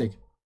fantastic.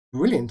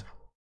 Brilliant.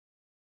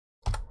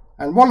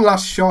 And one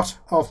last shot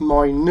of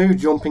my new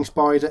jumping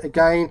spider.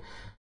 Again,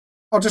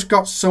 I just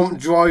got some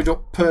dried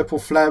up purple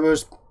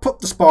flowers, put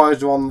the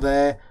spider on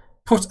there,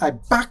 put a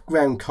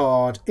background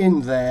card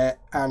in there,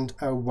 and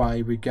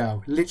away we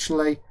go.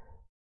 Literally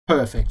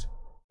perfect.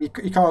 You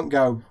can't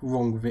go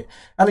wrong with it.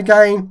 And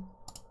again,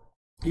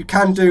 you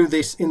can do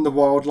this in the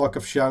wild like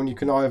I've shown. You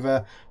can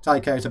either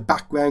take out a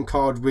background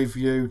card with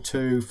you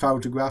to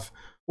photograph,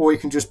 or you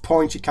can just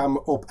point your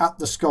camera up at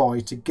the sky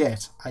to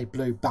get a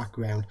blue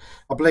background.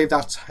 I believe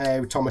that's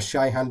how Thomas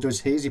Shahan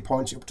does his. He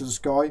points it up to the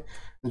sky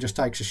and just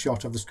takes a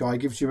shot of the sky. It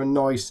gives you a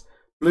nice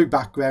blue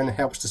background and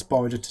helps the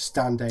spider to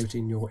stand out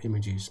in your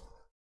images.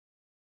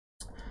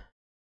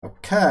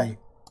 Okay,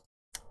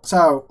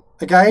 so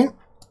again,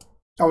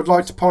 I would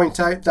like to point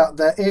out that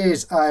there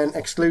is an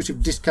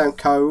exclusive discount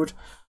code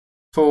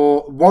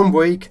for 1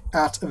 week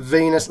at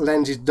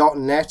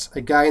venuslenses.net.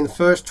 Again, the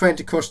first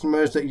 20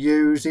 customers that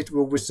use it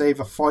will receive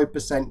a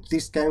 5%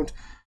 discount.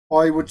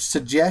 I would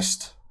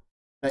suggest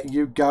that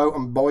you go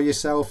and buy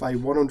yourself a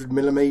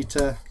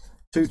 100mm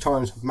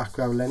 2x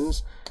macro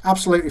lens.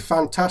 Absolutely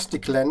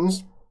fantastic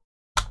lens,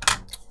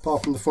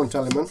 apart from the front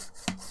element.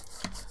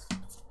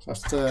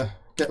 Just to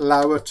get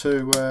Laowa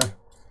to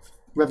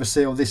weather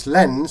seal this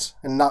lens,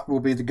 and that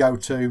will be the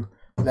go-to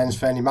lens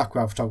for any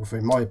macro photographer,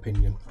 in my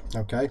opinion.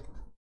 Okay.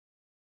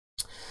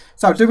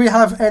 So, do we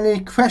have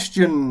any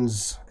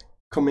questions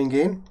coming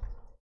in?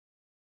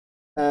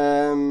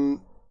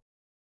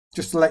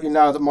 Just to let you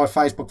know that my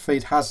Facebook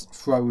feed has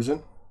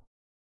frozen.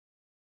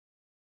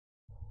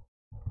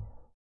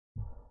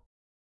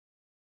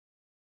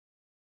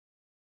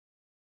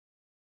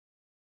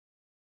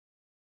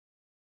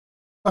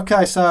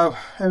 Okay, so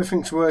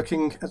everything's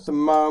working at the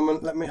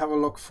moment. Let me have a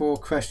look for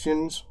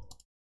questions.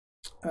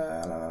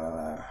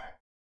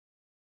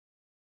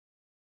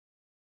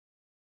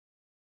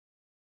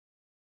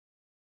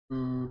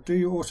 Do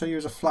you also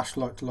use a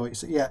flashlight to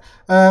light? Yeah.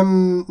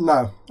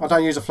 No, I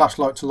don't use a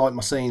flashlight to light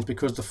my scenes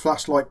because the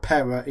flashlight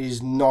power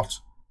is not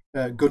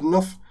good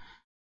enough.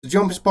 The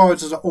jumping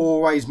spiders are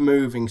always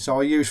moving, so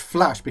I use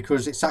flash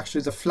because it's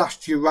actually the flash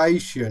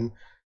duration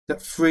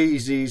that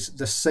freezes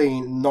the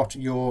scene, not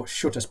your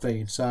shutter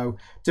speed. So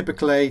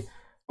typically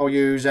I'll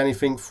use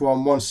anything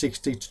from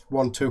 160 to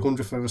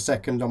 1/200th of a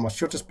second on my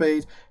shutter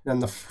speed, and then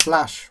the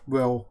flash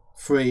will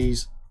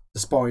freeze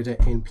the spider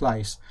in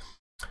place.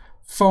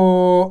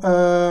 For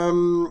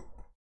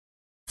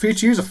you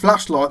to use a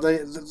flashlight,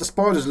 the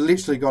spider's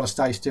literally got to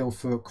stay still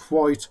for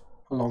quite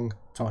a long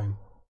time.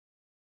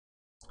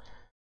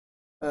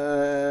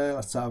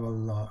 Let's have a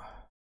look.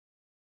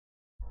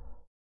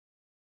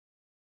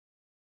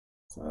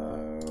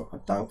 So I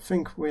don't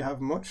think we have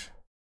much.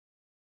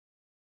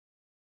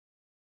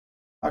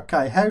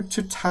 Okay, how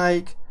to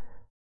take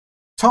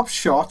top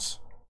shots.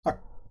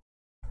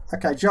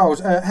 Okay,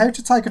 Giles, how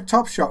to take a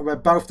top shot where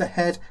both the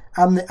head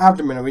and the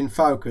abdomen are in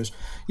focus.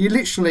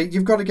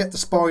 You've got to get the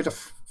spider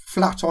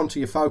flat onto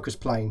your focus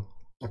plane.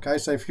 Okay,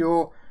 so if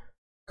you're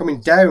coming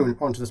down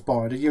onto the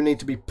spider, you need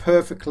to be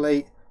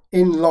perfectly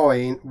in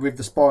line with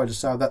the spider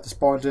so that the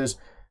spider's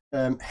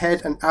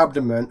head and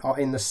abdomen are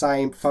in the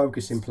same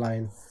focusing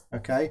plane.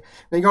 Okay,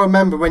 now you got to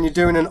remember, when you're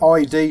doing an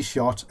ID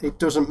shot, it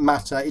doesn't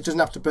matter. It doesn't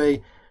have to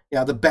be, you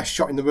know, the best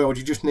shot in the world.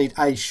 You just need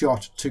a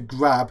shot to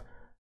grab,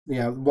 you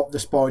know, what the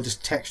spider's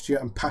texture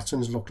and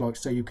patterns look like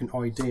so you can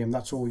ID them.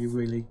 That's all you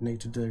really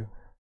need to do.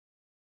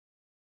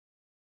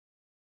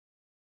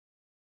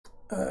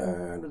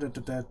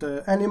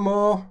 Any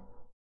more?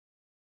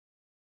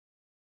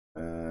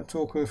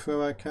 Talking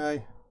through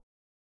okay.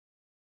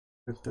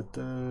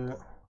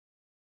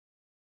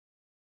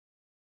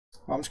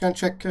 I'm just going to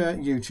check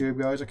YouTube,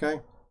 guys,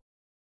 okay?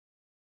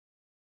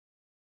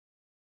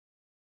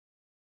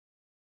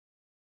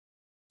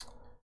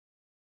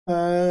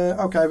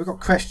 Okay, we've got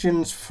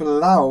questions for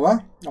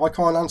Laowa. I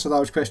can't answer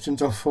those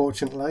questions,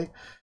 unfortunately.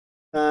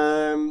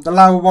 The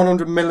Laowa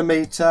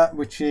 100mm,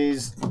 which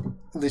is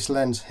this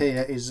lens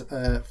here, is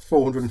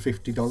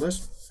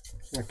 $450.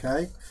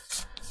 Okay.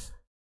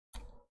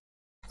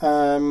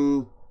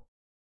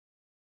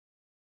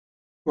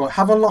 Right,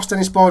 have I lost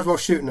any spiders while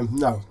shooting them?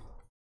 No,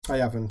 I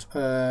haven't.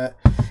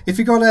 If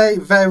you've got a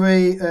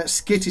very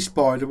skitty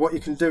spider, what you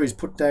can do is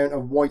put down a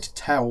white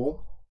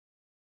towel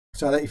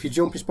so that if your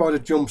jumping spider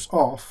jumps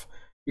off,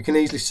 you can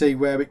easily see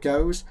where it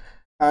goes.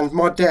 And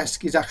my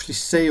desk is actually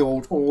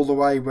sealed all the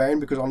way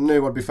round because I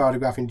knew I'd be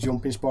photographing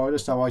jumping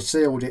spiders, so I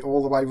sealed it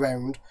all the way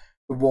round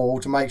the wall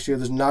to make sure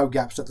there's no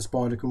gaps that the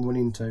spider can run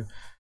into.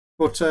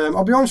 But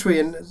I'll be honest with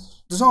you,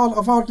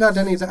 I've hardly had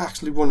any that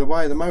actually run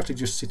away. They mostly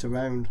just sit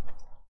around.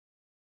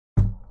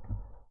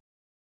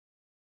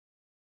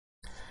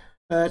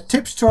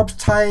 Tips to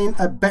obtain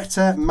a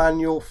better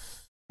manual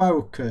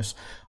focus.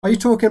 Are you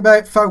talking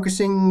about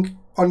focusing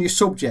on your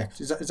subject?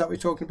 Is that what you're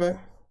talking about?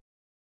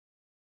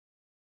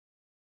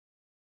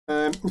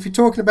 If you're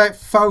talking about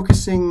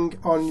focusing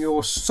on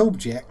your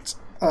subject,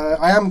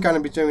 I am going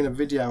to be doing a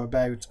video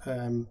about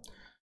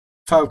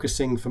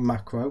focusing for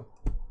macro.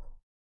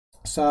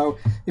 So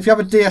if you have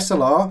a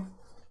DSLR,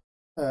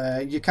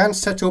 you can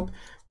set up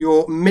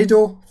your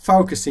middle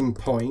focusing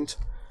point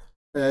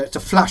to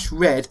flash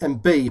red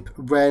and beep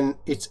when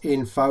it's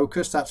in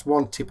focus. That's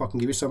one tip I can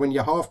give you. So when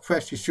you half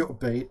press your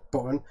shutter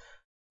button,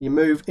 you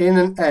move in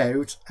and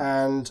out,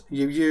 and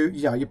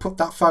you put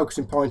that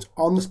focusing point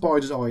on the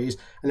spider's eyes,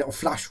 and it'll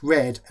flash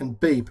red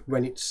and beep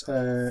when it's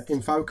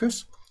in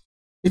focus.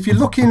 If you're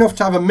lucky enough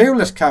to have a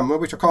mirrorless camera,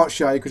 which I can't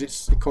show you because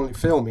it's currently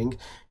filming,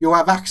 you'll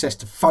have access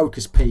to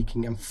focus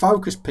peaking, and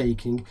focus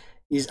peaking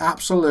is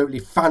absolutely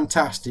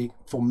fantastic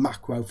for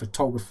macro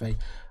photography,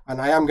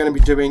 and I am going to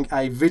be doing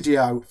a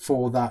video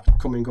for that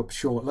coming up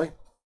shortly.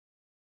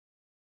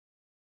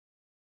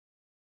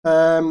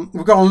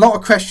 We've got a lot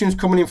of questions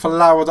coming in for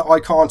Laowa that I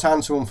can't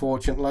answer,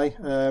 unfortunately.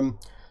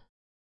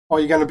 Are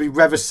you going to be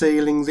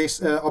reversealing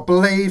this? I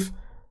believe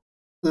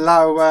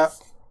Laowa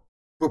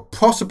will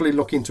possibly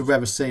look into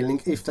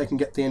reversealing if they can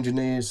get the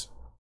engineers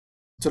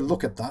to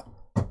look at that.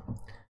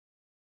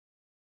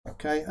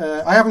 Okay,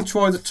 I haven't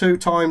tried the 2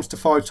 times to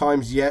 5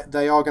 times yet.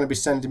 They are going to be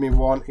sending me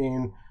one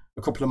in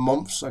a couple of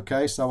months.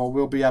 Okay, so I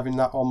will be having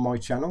that on my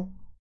channel.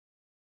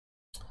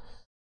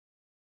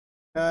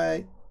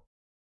 Okay.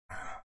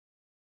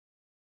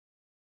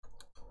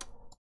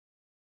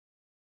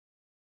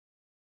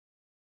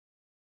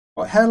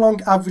 Right, how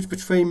long average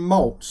between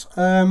molts?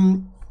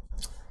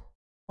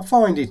 I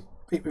find it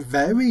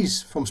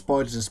varies from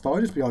spiders to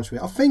spiders, to be honest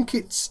with you. I think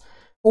it's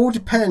all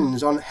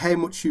depends on how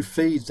much you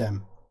feed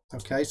them.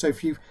 Okay, so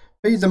if you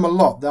feed them a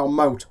lot, they'll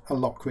molt a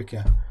lot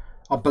quicker,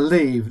 I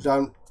believe.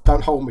 Don't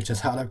hold me to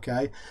that,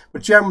 okay?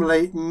 But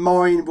generally,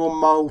 mine will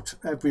molt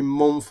every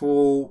month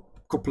or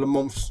couple of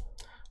months.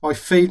 I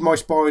feed my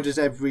spiders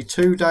every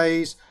 2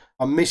 days.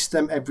 I miss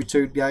them every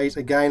 2 days.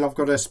 Again, I've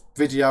got a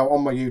video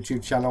on my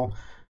YouTube channel,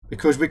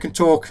 because we can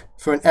talk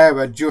for an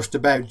hour just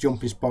about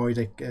jumping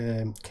spider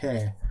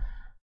care.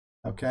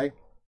 Okay,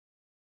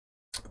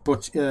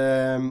 but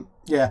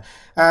yeah,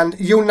 and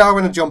you'll know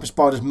when a jumping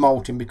spider's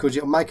molting because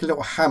it'll make a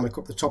little hammock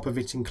up the top of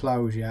its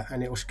enclosure,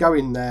 and it'll go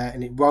in there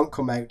and it won't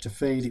come out to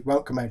feed, it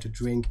won't come out to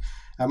drink.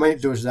 And when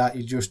it does that,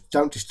 you just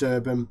don't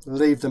disturb them,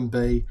 leave them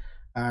be,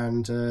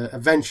 and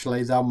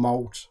eventually they'll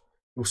molt.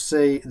 You'll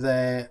see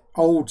their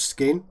old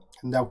skin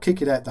and they'll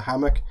kick it out the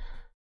hammock,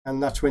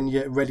 and that's when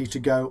you're ready to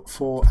go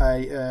for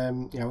a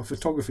a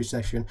photography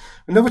session.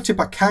 Another tip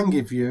I can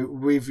give you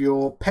with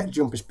your pet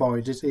jumping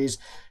spiders is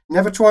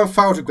never try and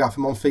photograph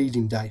them on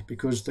feeding day,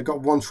 because they've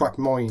got one track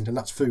mind, and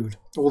that's food.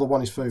 All they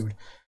want is food.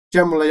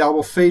 Generally, I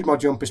will feed my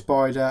jumping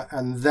spider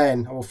and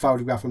then I will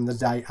photograph them the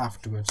day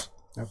afterwards.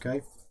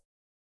 Okay.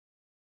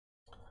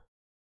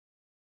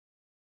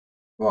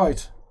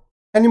 Right.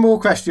 Any more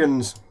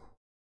questions?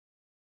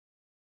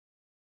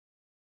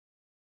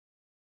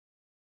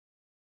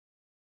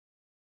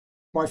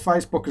 My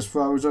Facebook is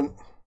frozen.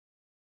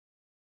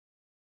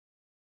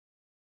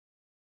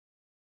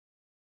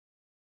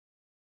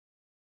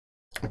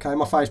 Okay,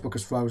 my Facebook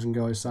is frozen,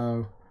 guys,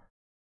 so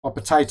my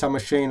potato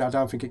machine, I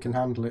don't think it can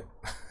handle it.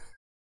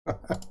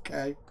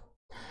 Okay.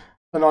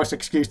 A nice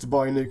excuse to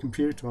buy a new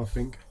computer, I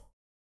think.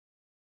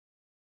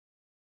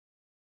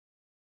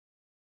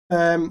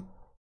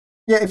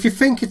 Yeah, if you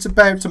think it's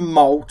about to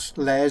molt,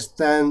 Les,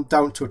 then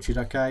don't touch it,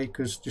 okay?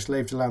 Because just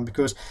leave it alone.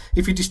 Because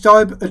if you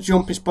disturb a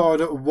jumping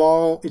spider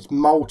while it's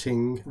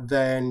molting,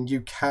 then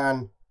you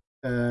can,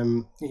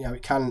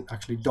 it can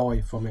actually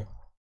die from it.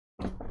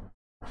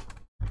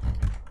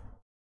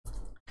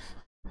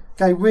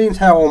 Okay,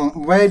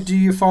 Wienhelm, where do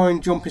you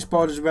find jumping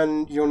spiders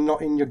when you're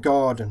not in your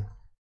garden?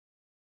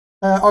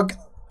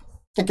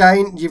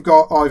 Again, you've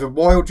got either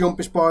wild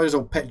jumping spiders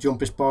or pet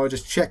jumping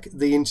spiders. Check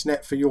the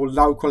internet for your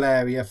local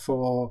area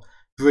for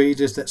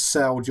breeders that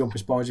sell jumping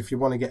spiders if you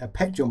want to get a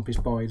pet jumping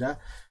spider.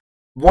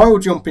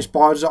 Wild jumping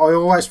spiders, I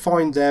always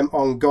find them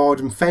on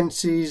garden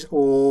fences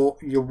or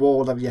your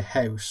wall of your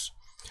house.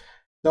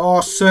 There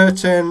are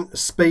certain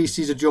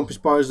species of jumping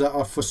spiders that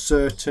are for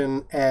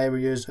certain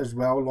areas as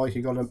well, like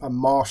you got a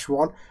marsh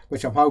one,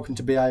 which I'm hoping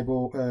to be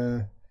able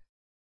to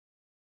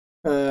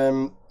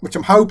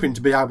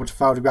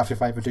photograph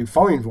if I ever do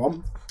find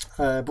one.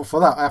 But for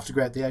that, I have to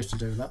go out the house to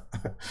do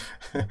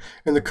that.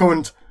 In the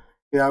current,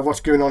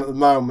 what's going on at the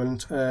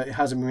moment, it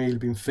hasn't really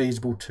been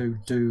feasible to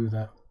do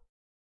that.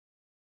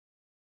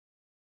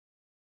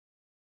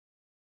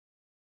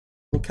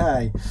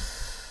 Okay.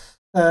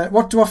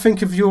 What do I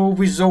think of your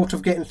result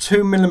of getting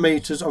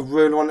 2mm of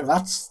ruler on it?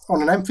 That's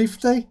on an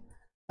M50.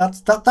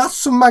 That's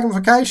some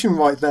magnification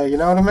right there. You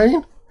know what I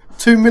mean?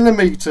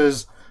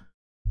 2mm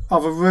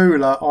of a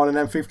ruler on an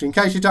M50. In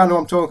case you don't know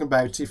what I'm talking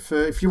about,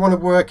 if you want to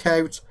work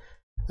out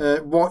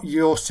what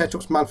your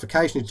setup's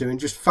magnification is doing,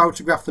 just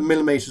photograph the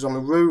millimeters on a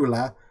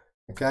ruler,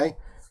 okay,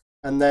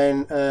 and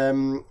then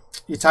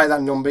you take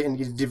that number and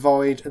you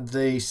divide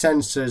the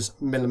sensor's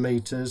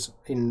millimeters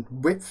in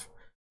width.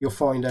 You'll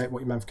find out what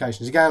your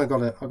magnification is. Again, I've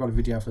got a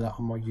video for that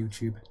on my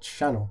YouTube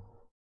channel.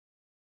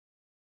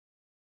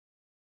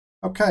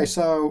 Okay,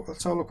 so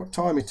let's have a look what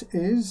time it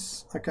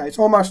is. Okay, it's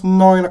almost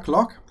 9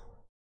 o'clock.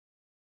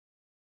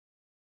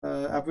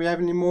 Have we had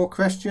any more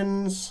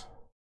questions?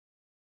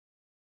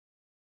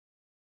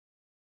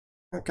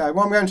 Okay,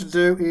 what I'm going to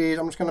do is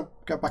I'm just going to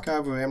go back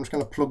over here. I'm just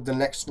going to plug the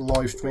next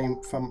live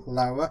stream from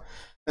Laowa.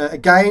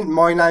 Again,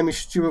 my name is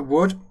Stewart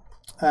Wood.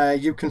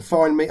 You can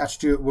find me at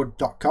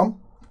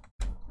stewartwood.com.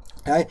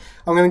 Okay,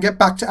 I'm going to get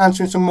back to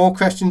answering some more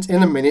questions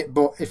in a minute,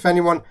 but if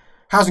anyone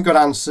hasn't got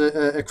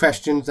a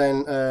question,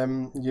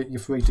 then you're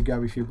free to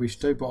go if you wish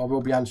to, but I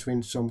will be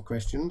answering some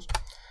questions.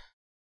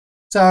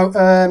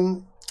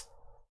 So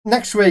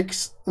next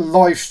week's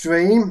live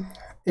stream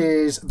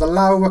is the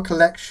Laowa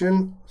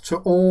collection to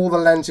all the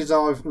lenses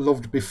I've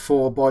loved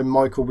before by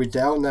Michael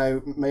Riddell.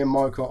 Now, me and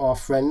Michael are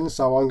friends,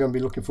 so I'm going to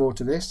be looking forward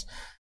to this.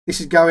 This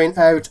is going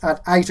out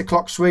at 8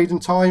 o'clock Sweden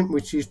time,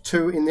 which is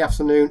 2 in the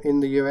afternoon in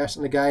the US.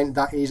 And again,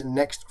 that is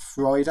next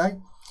Friday.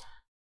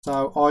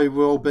 So I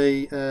will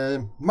be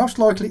most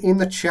likely in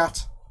the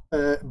chat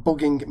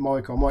bugging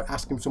Michael. I might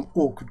ask him some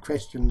awkward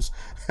questions.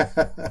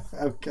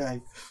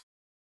 Okay.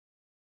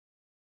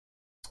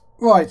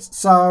 Right,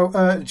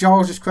 so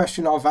Giles'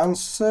 question I've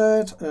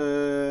answered.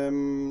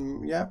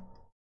 Yeah.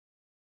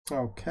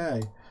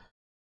 Okay.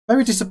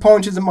 Very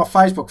disappointed that my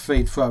Facebook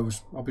feed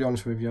froze, I'll be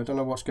honest with you. I don't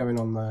know what's going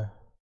on there,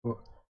 but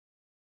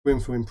room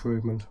for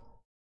improvement.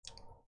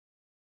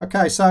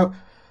 Okay, so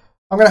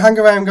I'm going to hang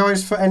around,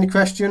 guys, for any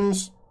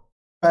questions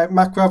about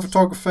macro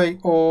photography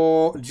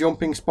or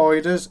jumping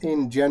spiders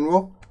in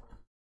general.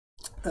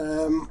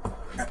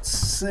 Let's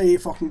see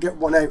if I can get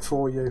one out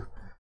for you.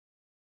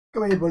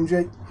 Come here,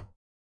 Bungie.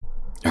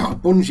 Oh,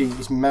 Bungie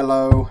is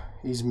mellow.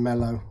 He's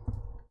mellow.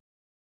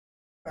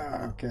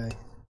 Okay.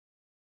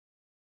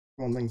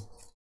 Come on, then.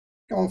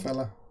 Go on,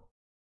 fella.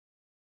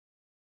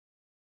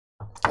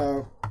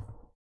 So,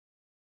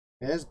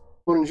 here's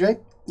Bungie.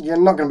 You're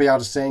not going to be able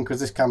to see him because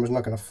this camera's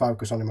not going to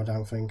focus on him, I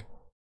don't think.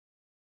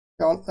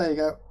 Go on, there you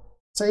go.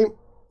 See him?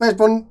 There's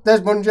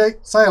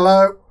Bungie. Say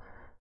hello.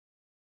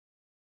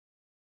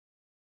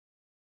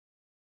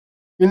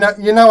 You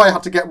know I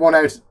had to get one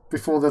out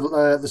before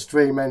the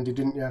stream ended,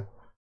 didn't you?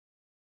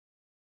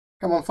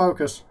 Come on,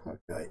 focus.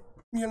 Okay.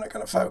 You're not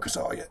going to focus,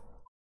 are you?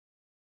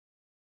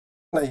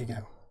 There you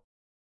go.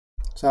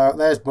 So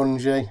there's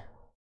Bungie.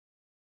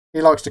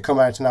 He likes to come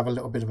out and have a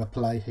little bit of a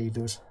play, he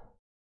does.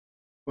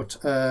 But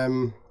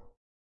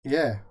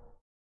yeah.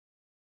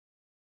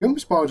 Jumper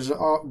spiders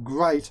are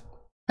great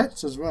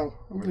pets as well.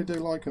 I really do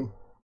like them.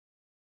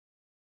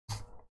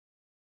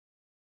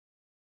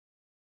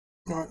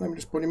 Right, let me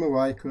just put him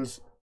away because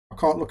I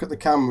can't look at the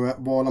camera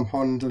while I'm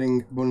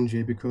handling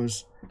Bungie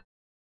because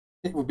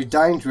it would be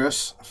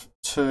dangerous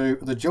to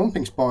the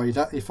jumping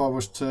spider if I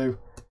was to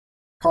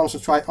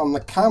concentrate on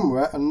the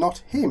camera and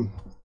not him.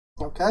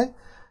 Okay,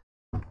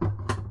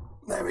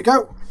 there we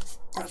go.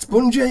 That's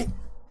Bungie.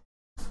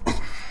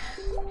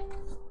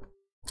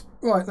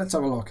 Right, let's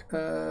have a look.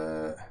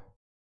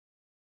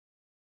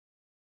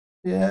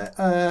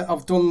 Yeah,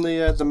 I've done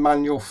the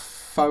manual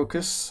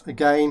focus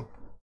again.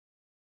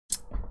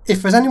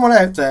 If there's anyone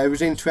out there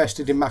who's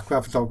interested in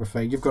macro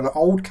photography, you've got an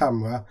old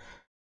camera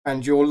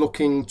and you're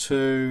looking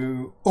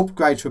to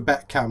upgrade to a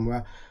better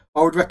camera,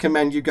 I would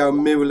recommend you go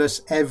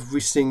mirrorless every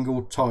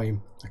single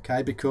time,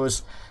 okay?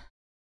 Because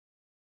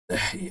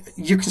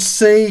you can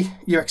see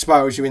your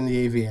exposure in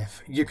the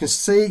EVF. You can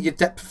see your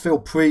depth of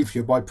field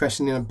preview by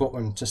pressing in a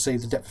button to see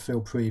the depth of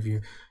field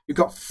preview. You've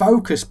got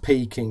focus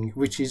peaking,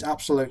 which is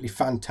absolutely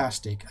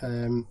fantastic.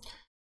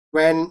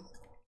 When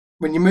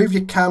you move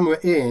your camera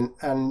in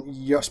and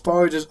your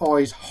spider's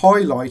eyes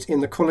highlight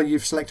in the colour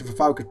you've selected for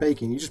focus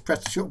peaking, you just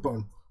press the shutter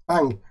button.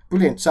 Bang,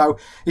 brilliant. So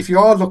if you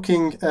are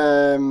looking,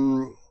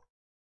 you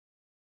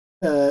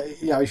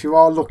know, if you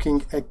are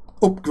looking at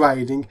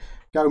upgrading,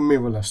 go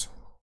mirrorless.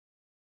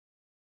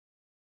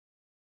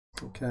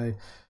 Okay.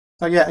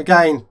 So yeah,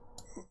 again,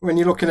 when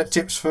you're looking at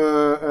tips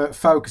for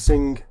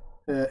focusing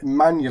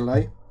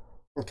manually,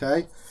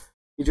 okay,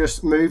 you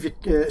just move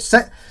your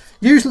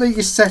usually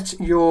you set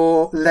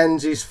your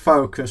lens's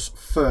focus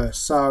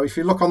first. So if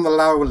you look on the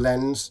Laowa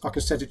lens, I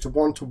can set it to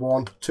 1 to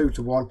 1, 2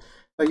 to 1.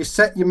 So you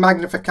set your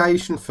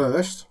magnification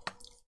first,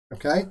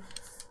 okay,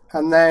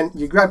 and then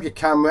you grab your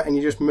camera and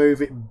you just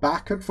move it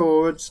back and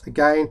forwards.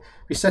 Again,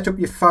 you set up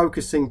your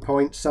focusing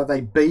points so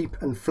they beep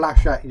and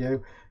flash at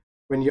you.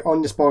 When you're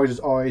on the spider's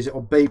eyes,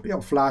 it'll beep,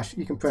 it'll flash,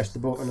 you can press the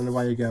button and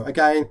away you go.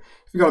 Again,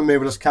 if you've got a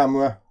mirrorless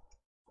camera,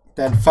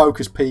 then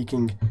focus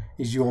peaking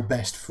is your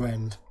best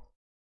friend.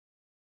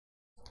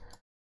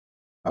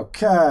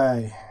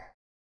 Okay.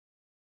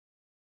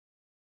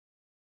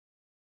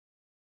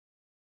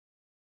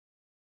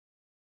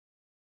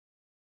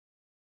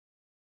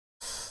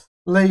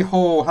 Lee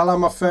Hall, hello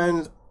my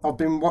friend. I've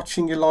been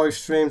watching your live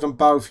streams on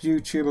both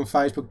YouTube and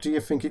Facebook. Do you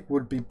think it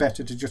would be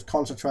better to just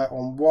concentrate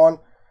on one?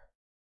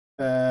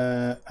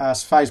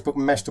 As Facebook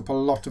messed up a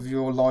lot of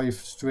your live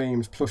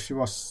streams, plus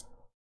you're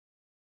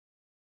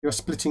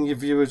splitting your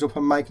viewers up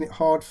and making it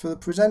hard for the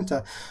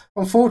presenter.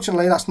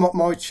 Unfortunately, that's not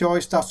my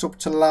choice. That's up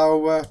to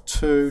Laowa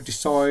to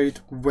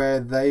decide where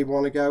they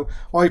want to go.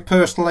 I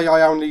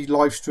only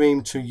live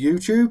stream to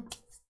YouTube.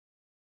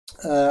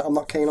 I'm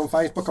not keen on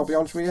Facebook, I'll be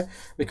honest with you,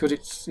 because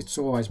it's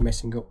always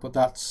messing up. But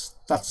that's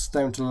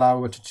down to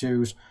Laowa to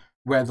choose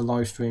where the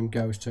live stream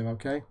goes to.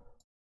 Okay.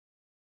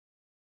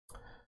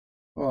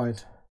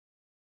 Right.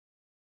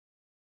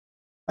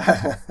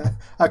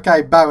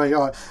 Okay, Barry.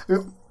 All right.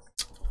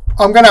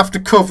 I'm going to have to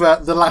cover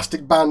the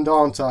elastic band,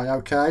 aren't I?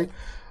 Okay.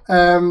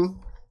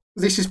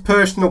 This is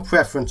personal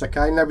preference.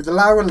 Okay. Now with the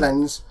Laowa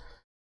lens,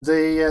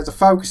 the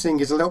focusing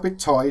is a little bit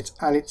tight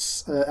and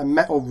it's a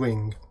metal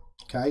ring.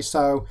 Okay,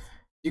 so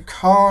you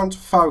can't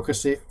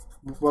focus it.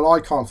 Well,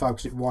 I can't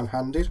focus it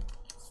one-handed.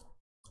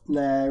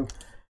 Now,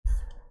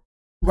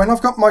 when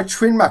I've got my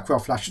twin macro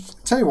flash,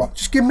 tell you what,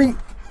 just give me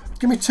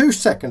 2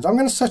 seconds. I'm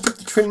going to set up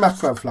the twin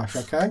macro flash,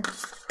 okay?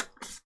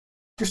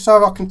 Just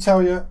so I can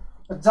tell you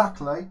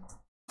exactly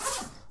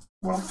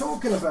what I'm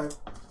talking about.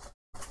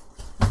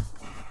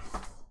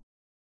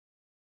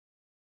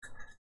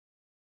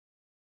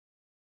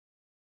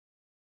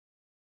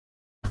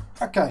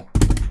 Okay.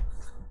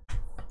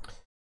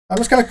 I'm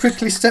just going to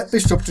quickly set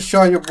this up to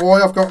show you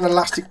why I've got an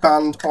elastic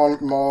band on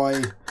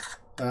my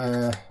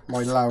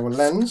my Laowa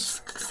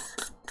lens.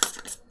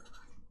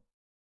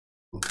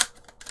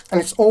 And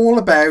it's all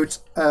about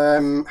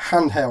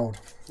handheld,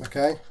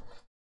 okay?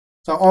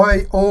 So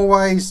I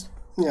always,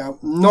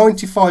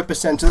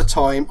 95% of the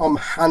time, I'm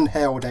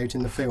handheld out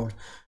in the field.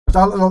 I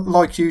don't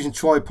like using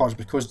tripods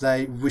because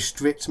they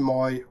restrict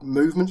my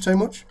movement too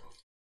much.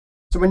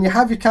 So when you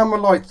have your camera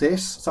like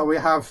this, so we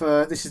have,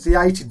 this is the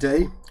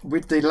 80D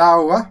with the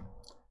Laowa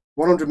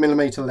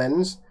 100mm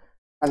lens,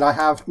 and I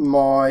have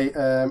my,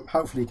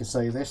 hopefully you can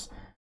see this,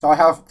 so I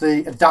have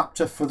the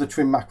adapter for the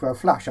twin macro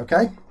flash,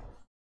 okay?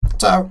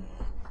 So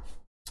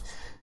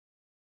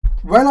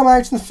when I'm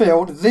out in the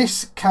field,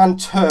 this can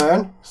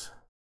turn,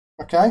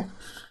 okay?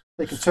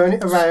 You can turn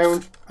it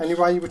around any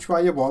way, which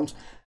way you want.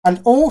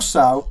 And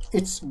also,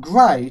 it's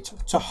great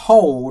to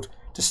hold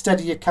to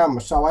steady your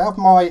camera. So I have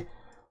my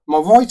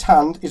right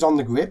hand is on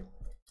the grip.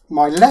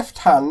 My left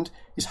hand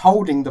is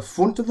holding the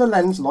front of the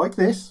lens like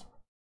this,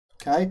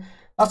 okay?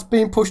 That's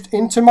being pushed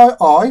into my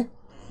eye,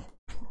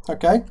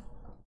 okay?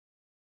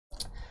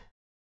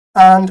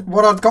 And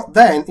what I've got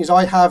then is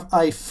I have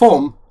a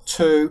thumb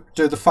to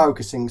do the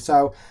focusing.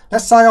 So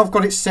let's say I've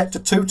got it set to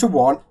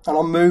 2:1 and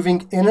I'm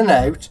moving in and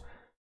out,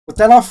 but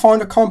then I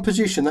find a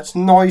composition that's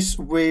nice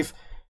with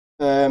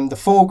the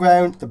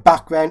foreground, the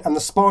background, and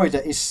the spider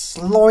is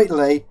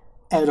slightly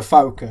out of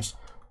focus.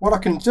 What I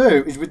can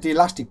do is with the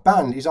elastic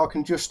band is I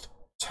can just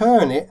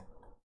turn it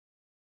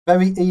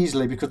very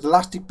easily, because the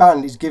elastic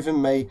band is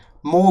giving me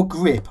more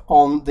grip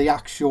on the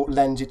actual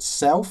lens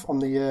itself, on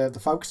the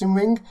focusing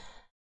ring.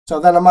 So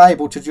then I'm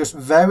able to just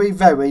very,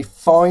 very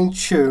fine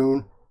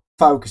tune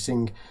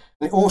focusing,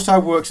 and it also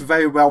works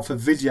very well for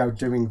video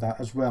doing that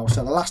as well.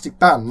 So the elastic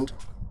band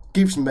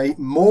gives me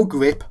more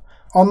grip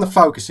on the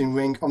focusing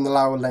ring on the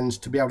Laowa lens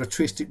to be able to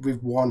twist it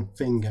with one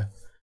finger.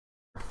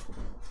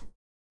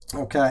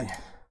 Okay,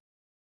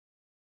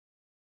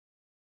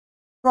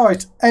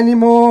 right, any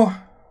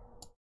more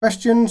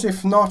questions?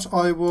 If not,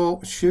 I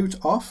will shoot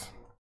off.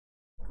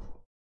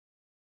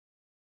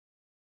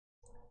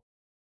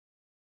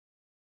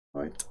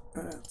 Right,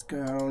 let's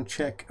go and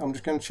check. I'm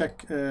just going to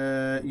check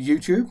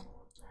YouTube.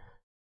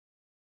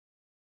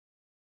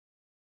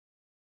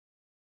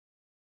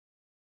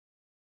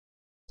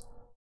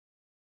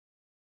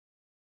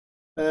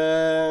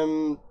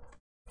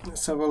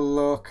 Let's have a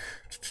look.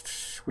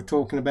 We're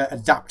talking about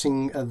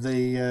adapting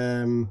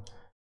the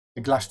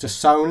glass to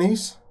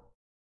Sony's,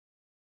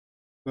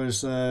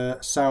 because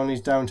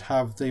Sony's don't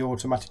have the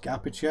automatic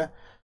aperture.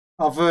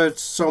 I've heard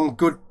some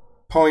good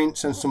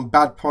points and some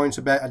bad points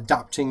about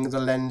adapting the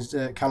lens,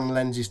 Canon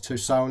lenses to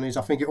Sony's.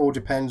 I think it all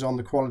depends on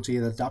the quality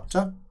of the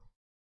adapter.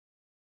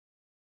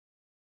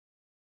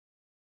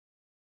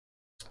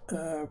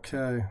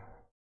 Okay.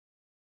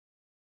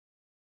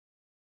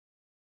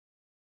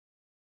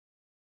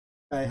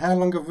 How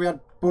long have we had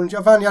Bungie?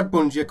 I've only had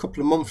Bungie a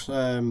couple of months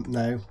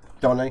now,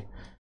 Donny.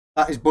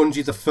 That is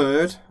Bungie the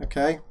 3rd,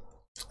 okay?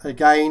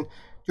 Again,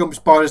 jumping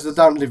spiders, they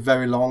don't live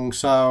very long,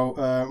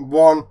 so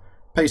one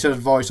piece of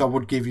advice I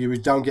would give you is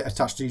don't get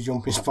attached to your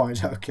jumping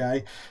spider,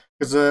 okay?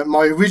 Because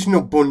my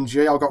original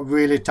Bungie, I got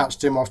really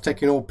attached to him. I was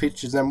taking all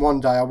pictures, and then one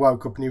day I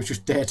woke up and he was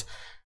just dead.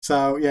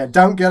 So yeah,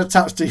 don't get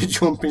attached to your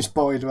jumping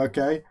spider,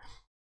 okay?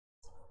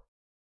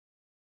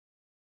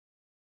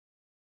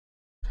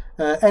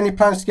 Any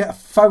plans to get a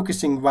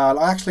focusing rail?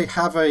 I actually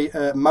have a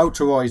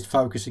motorised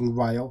focusing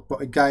rail, but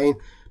again,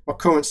 my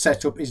current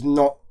setup is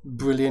not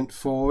brilliant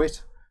for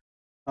it.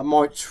 I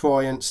might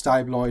try and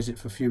stabilise it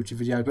for future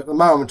videos, but at the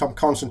moment I'm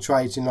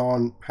concentrating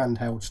on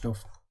handheld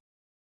stuff.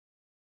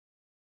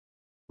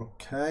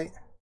 Okay.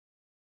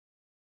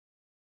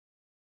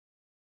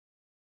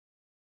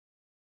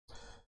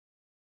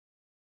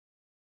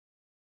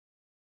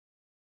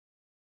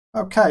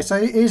 Okay, so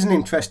here's an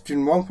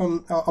interesting one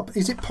from,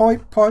 is it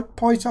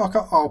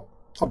I'll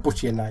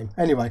butcher your name.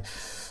 Anyway,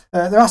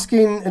 they're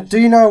asking, do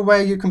you know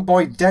where you can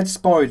buy dead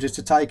spiders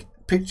to take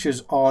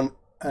pictures on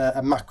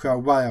a macro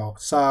rail?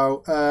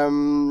 So,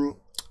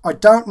 I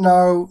don't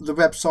know the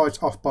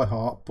website off by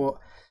heart, but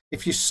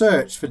if you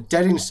search for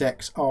dead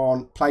insects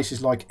on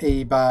places like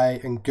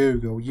eBay and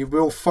Google, you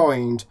will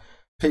find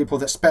people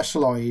that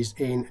specialise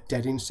in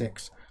dead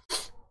insects.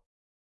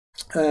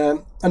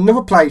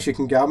 Another place you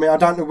can go, I mean, I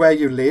don't know where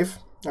you live,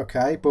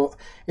 okay, but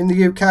in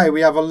the UK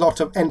we have a lot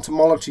of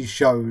entomology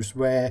shows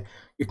where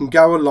you can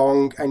go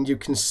along and you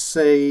can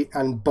see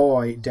and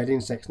buy dead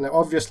insects. Now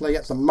obviously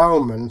at the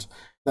moment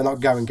they're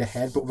not going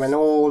ahead, but when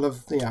all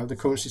of the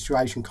current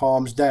situation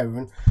calms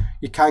down,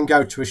 you can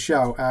go to a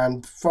show,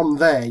 and from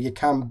there you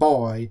can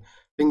buy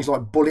things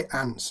like bullet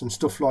ants and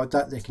stuff like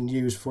that they can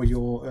use for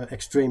your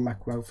extreme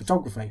macro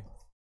photography.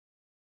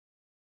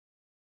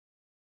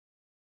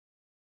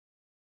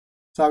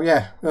 So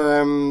yeah,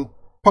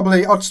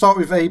 probably I'd start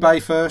with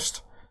eBay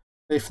first.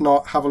 If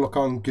not, have a look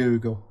on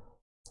Google.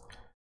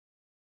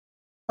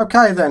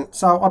 Okay then,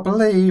 so I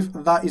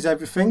believe that is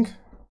everything.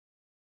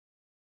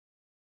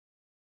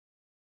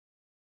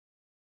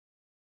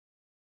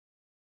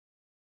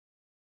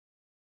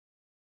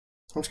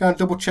 I'm just going to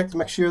double check to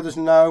make sure there's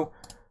no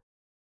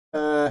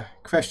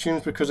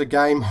questions, because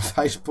again my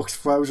Facebook's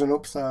frozen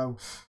up. So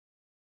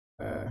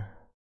when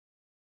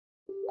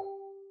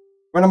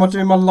am I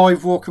doing my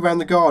live walk around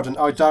the garden?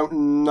 I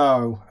don't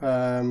know.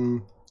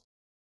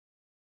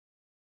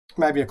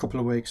 Maybe a couple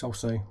of weeks, I'll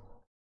see.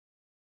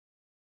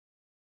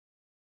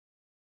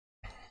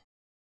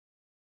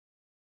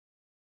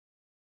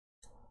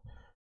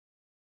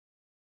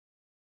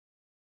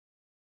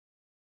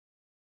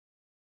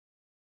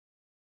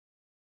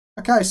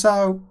 Okay,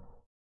 so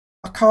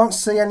I can't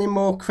see any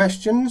more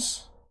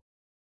questions.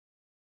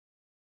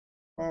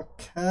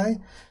 Okay,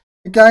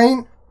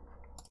 again,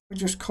 we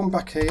just come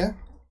back here.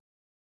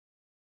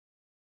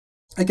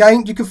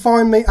 Again, you can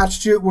find me at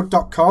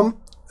stewartwood.com.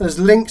 There's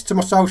links to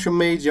my social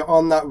media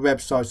on that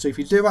website. So if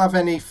you do have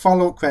any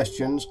follow-up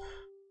questions,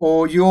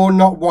 or you're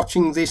not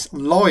watching this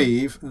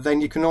live,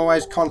 then you can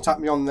always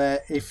contact me on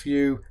there if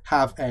you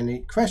have any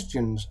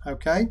questions.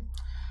 Okay.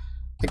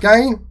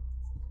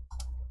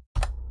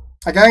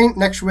 Again,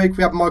 next week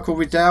we have Michael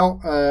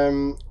Riddell.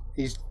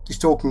 He's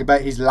talking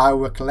about his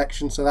Laowa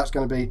collection, so that's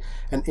going to be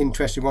an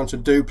interesting one. So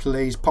do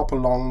please pop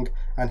along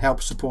and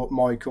help support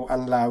Michael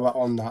and Laowa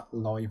on that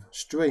live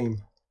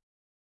stream.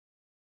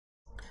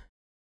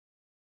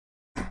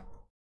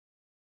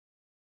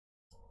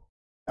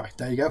 Right,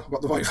 there you go. I've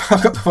got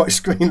the right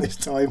screen this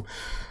time.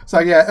 So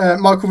yeah,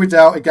 Michael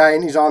Riddell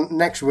again is on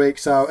next week.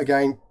 So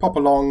again, pop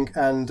along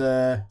and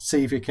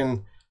see if you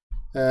can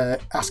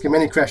ask him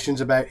any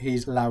questions about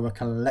his Laowa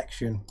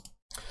collection.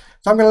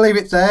 So I'm going to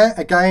leave it there.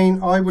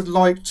 Again, I would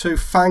like to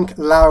thank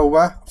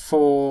Laowa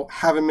for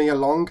having me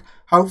along.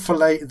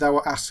 Hopefully they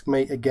will ask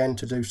me again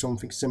to do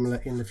something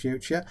similar in the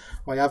future.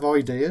 I have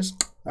ideas.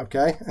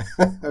 Okay.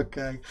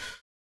 Okay.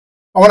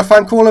 I want to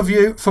thank all of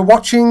you for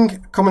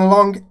watching, coming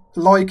along,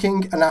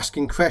 liking and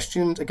asking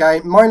questions.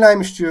 Again, my name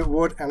is Stuart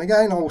Wood, and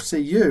again I will see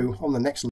you on the next